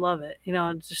 I would love it.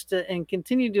 Just and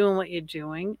continue doing what you're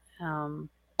doing.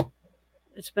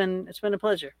 It's been a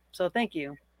pleasure. So thank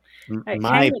you. Right,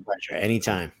 my pleasure.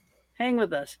 Anytime. Hang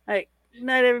with us. All right. Good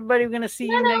night, everybody. We're going to see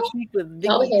you next week with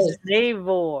Vicky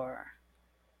Zavor.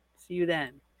 See you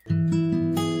then.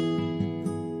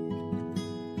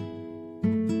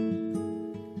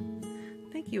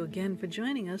 Thank you again for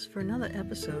joining us for another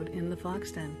episode in the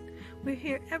Fox Den. We're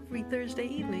here every Thursday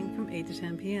evening from 8 to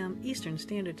 10 p.m. Eastern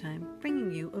Standard Time,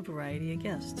 bringing you a variety of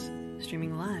guests,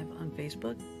 streaming live on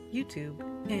Facebook, YouTube,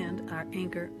 and our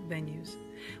Anchor venues.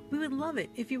 We would love it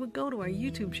if you would go to our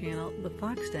YouTube channel, The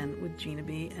Fox Den with Gina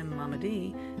B and Mama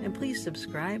D, and please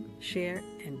subscribe, share,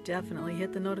 and definitely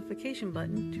hit the notification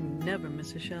button to never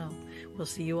miss a show. We'll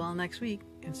see you all next week,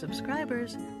 and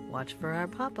subscribers, watch for our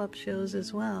pop-up shows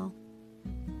as well.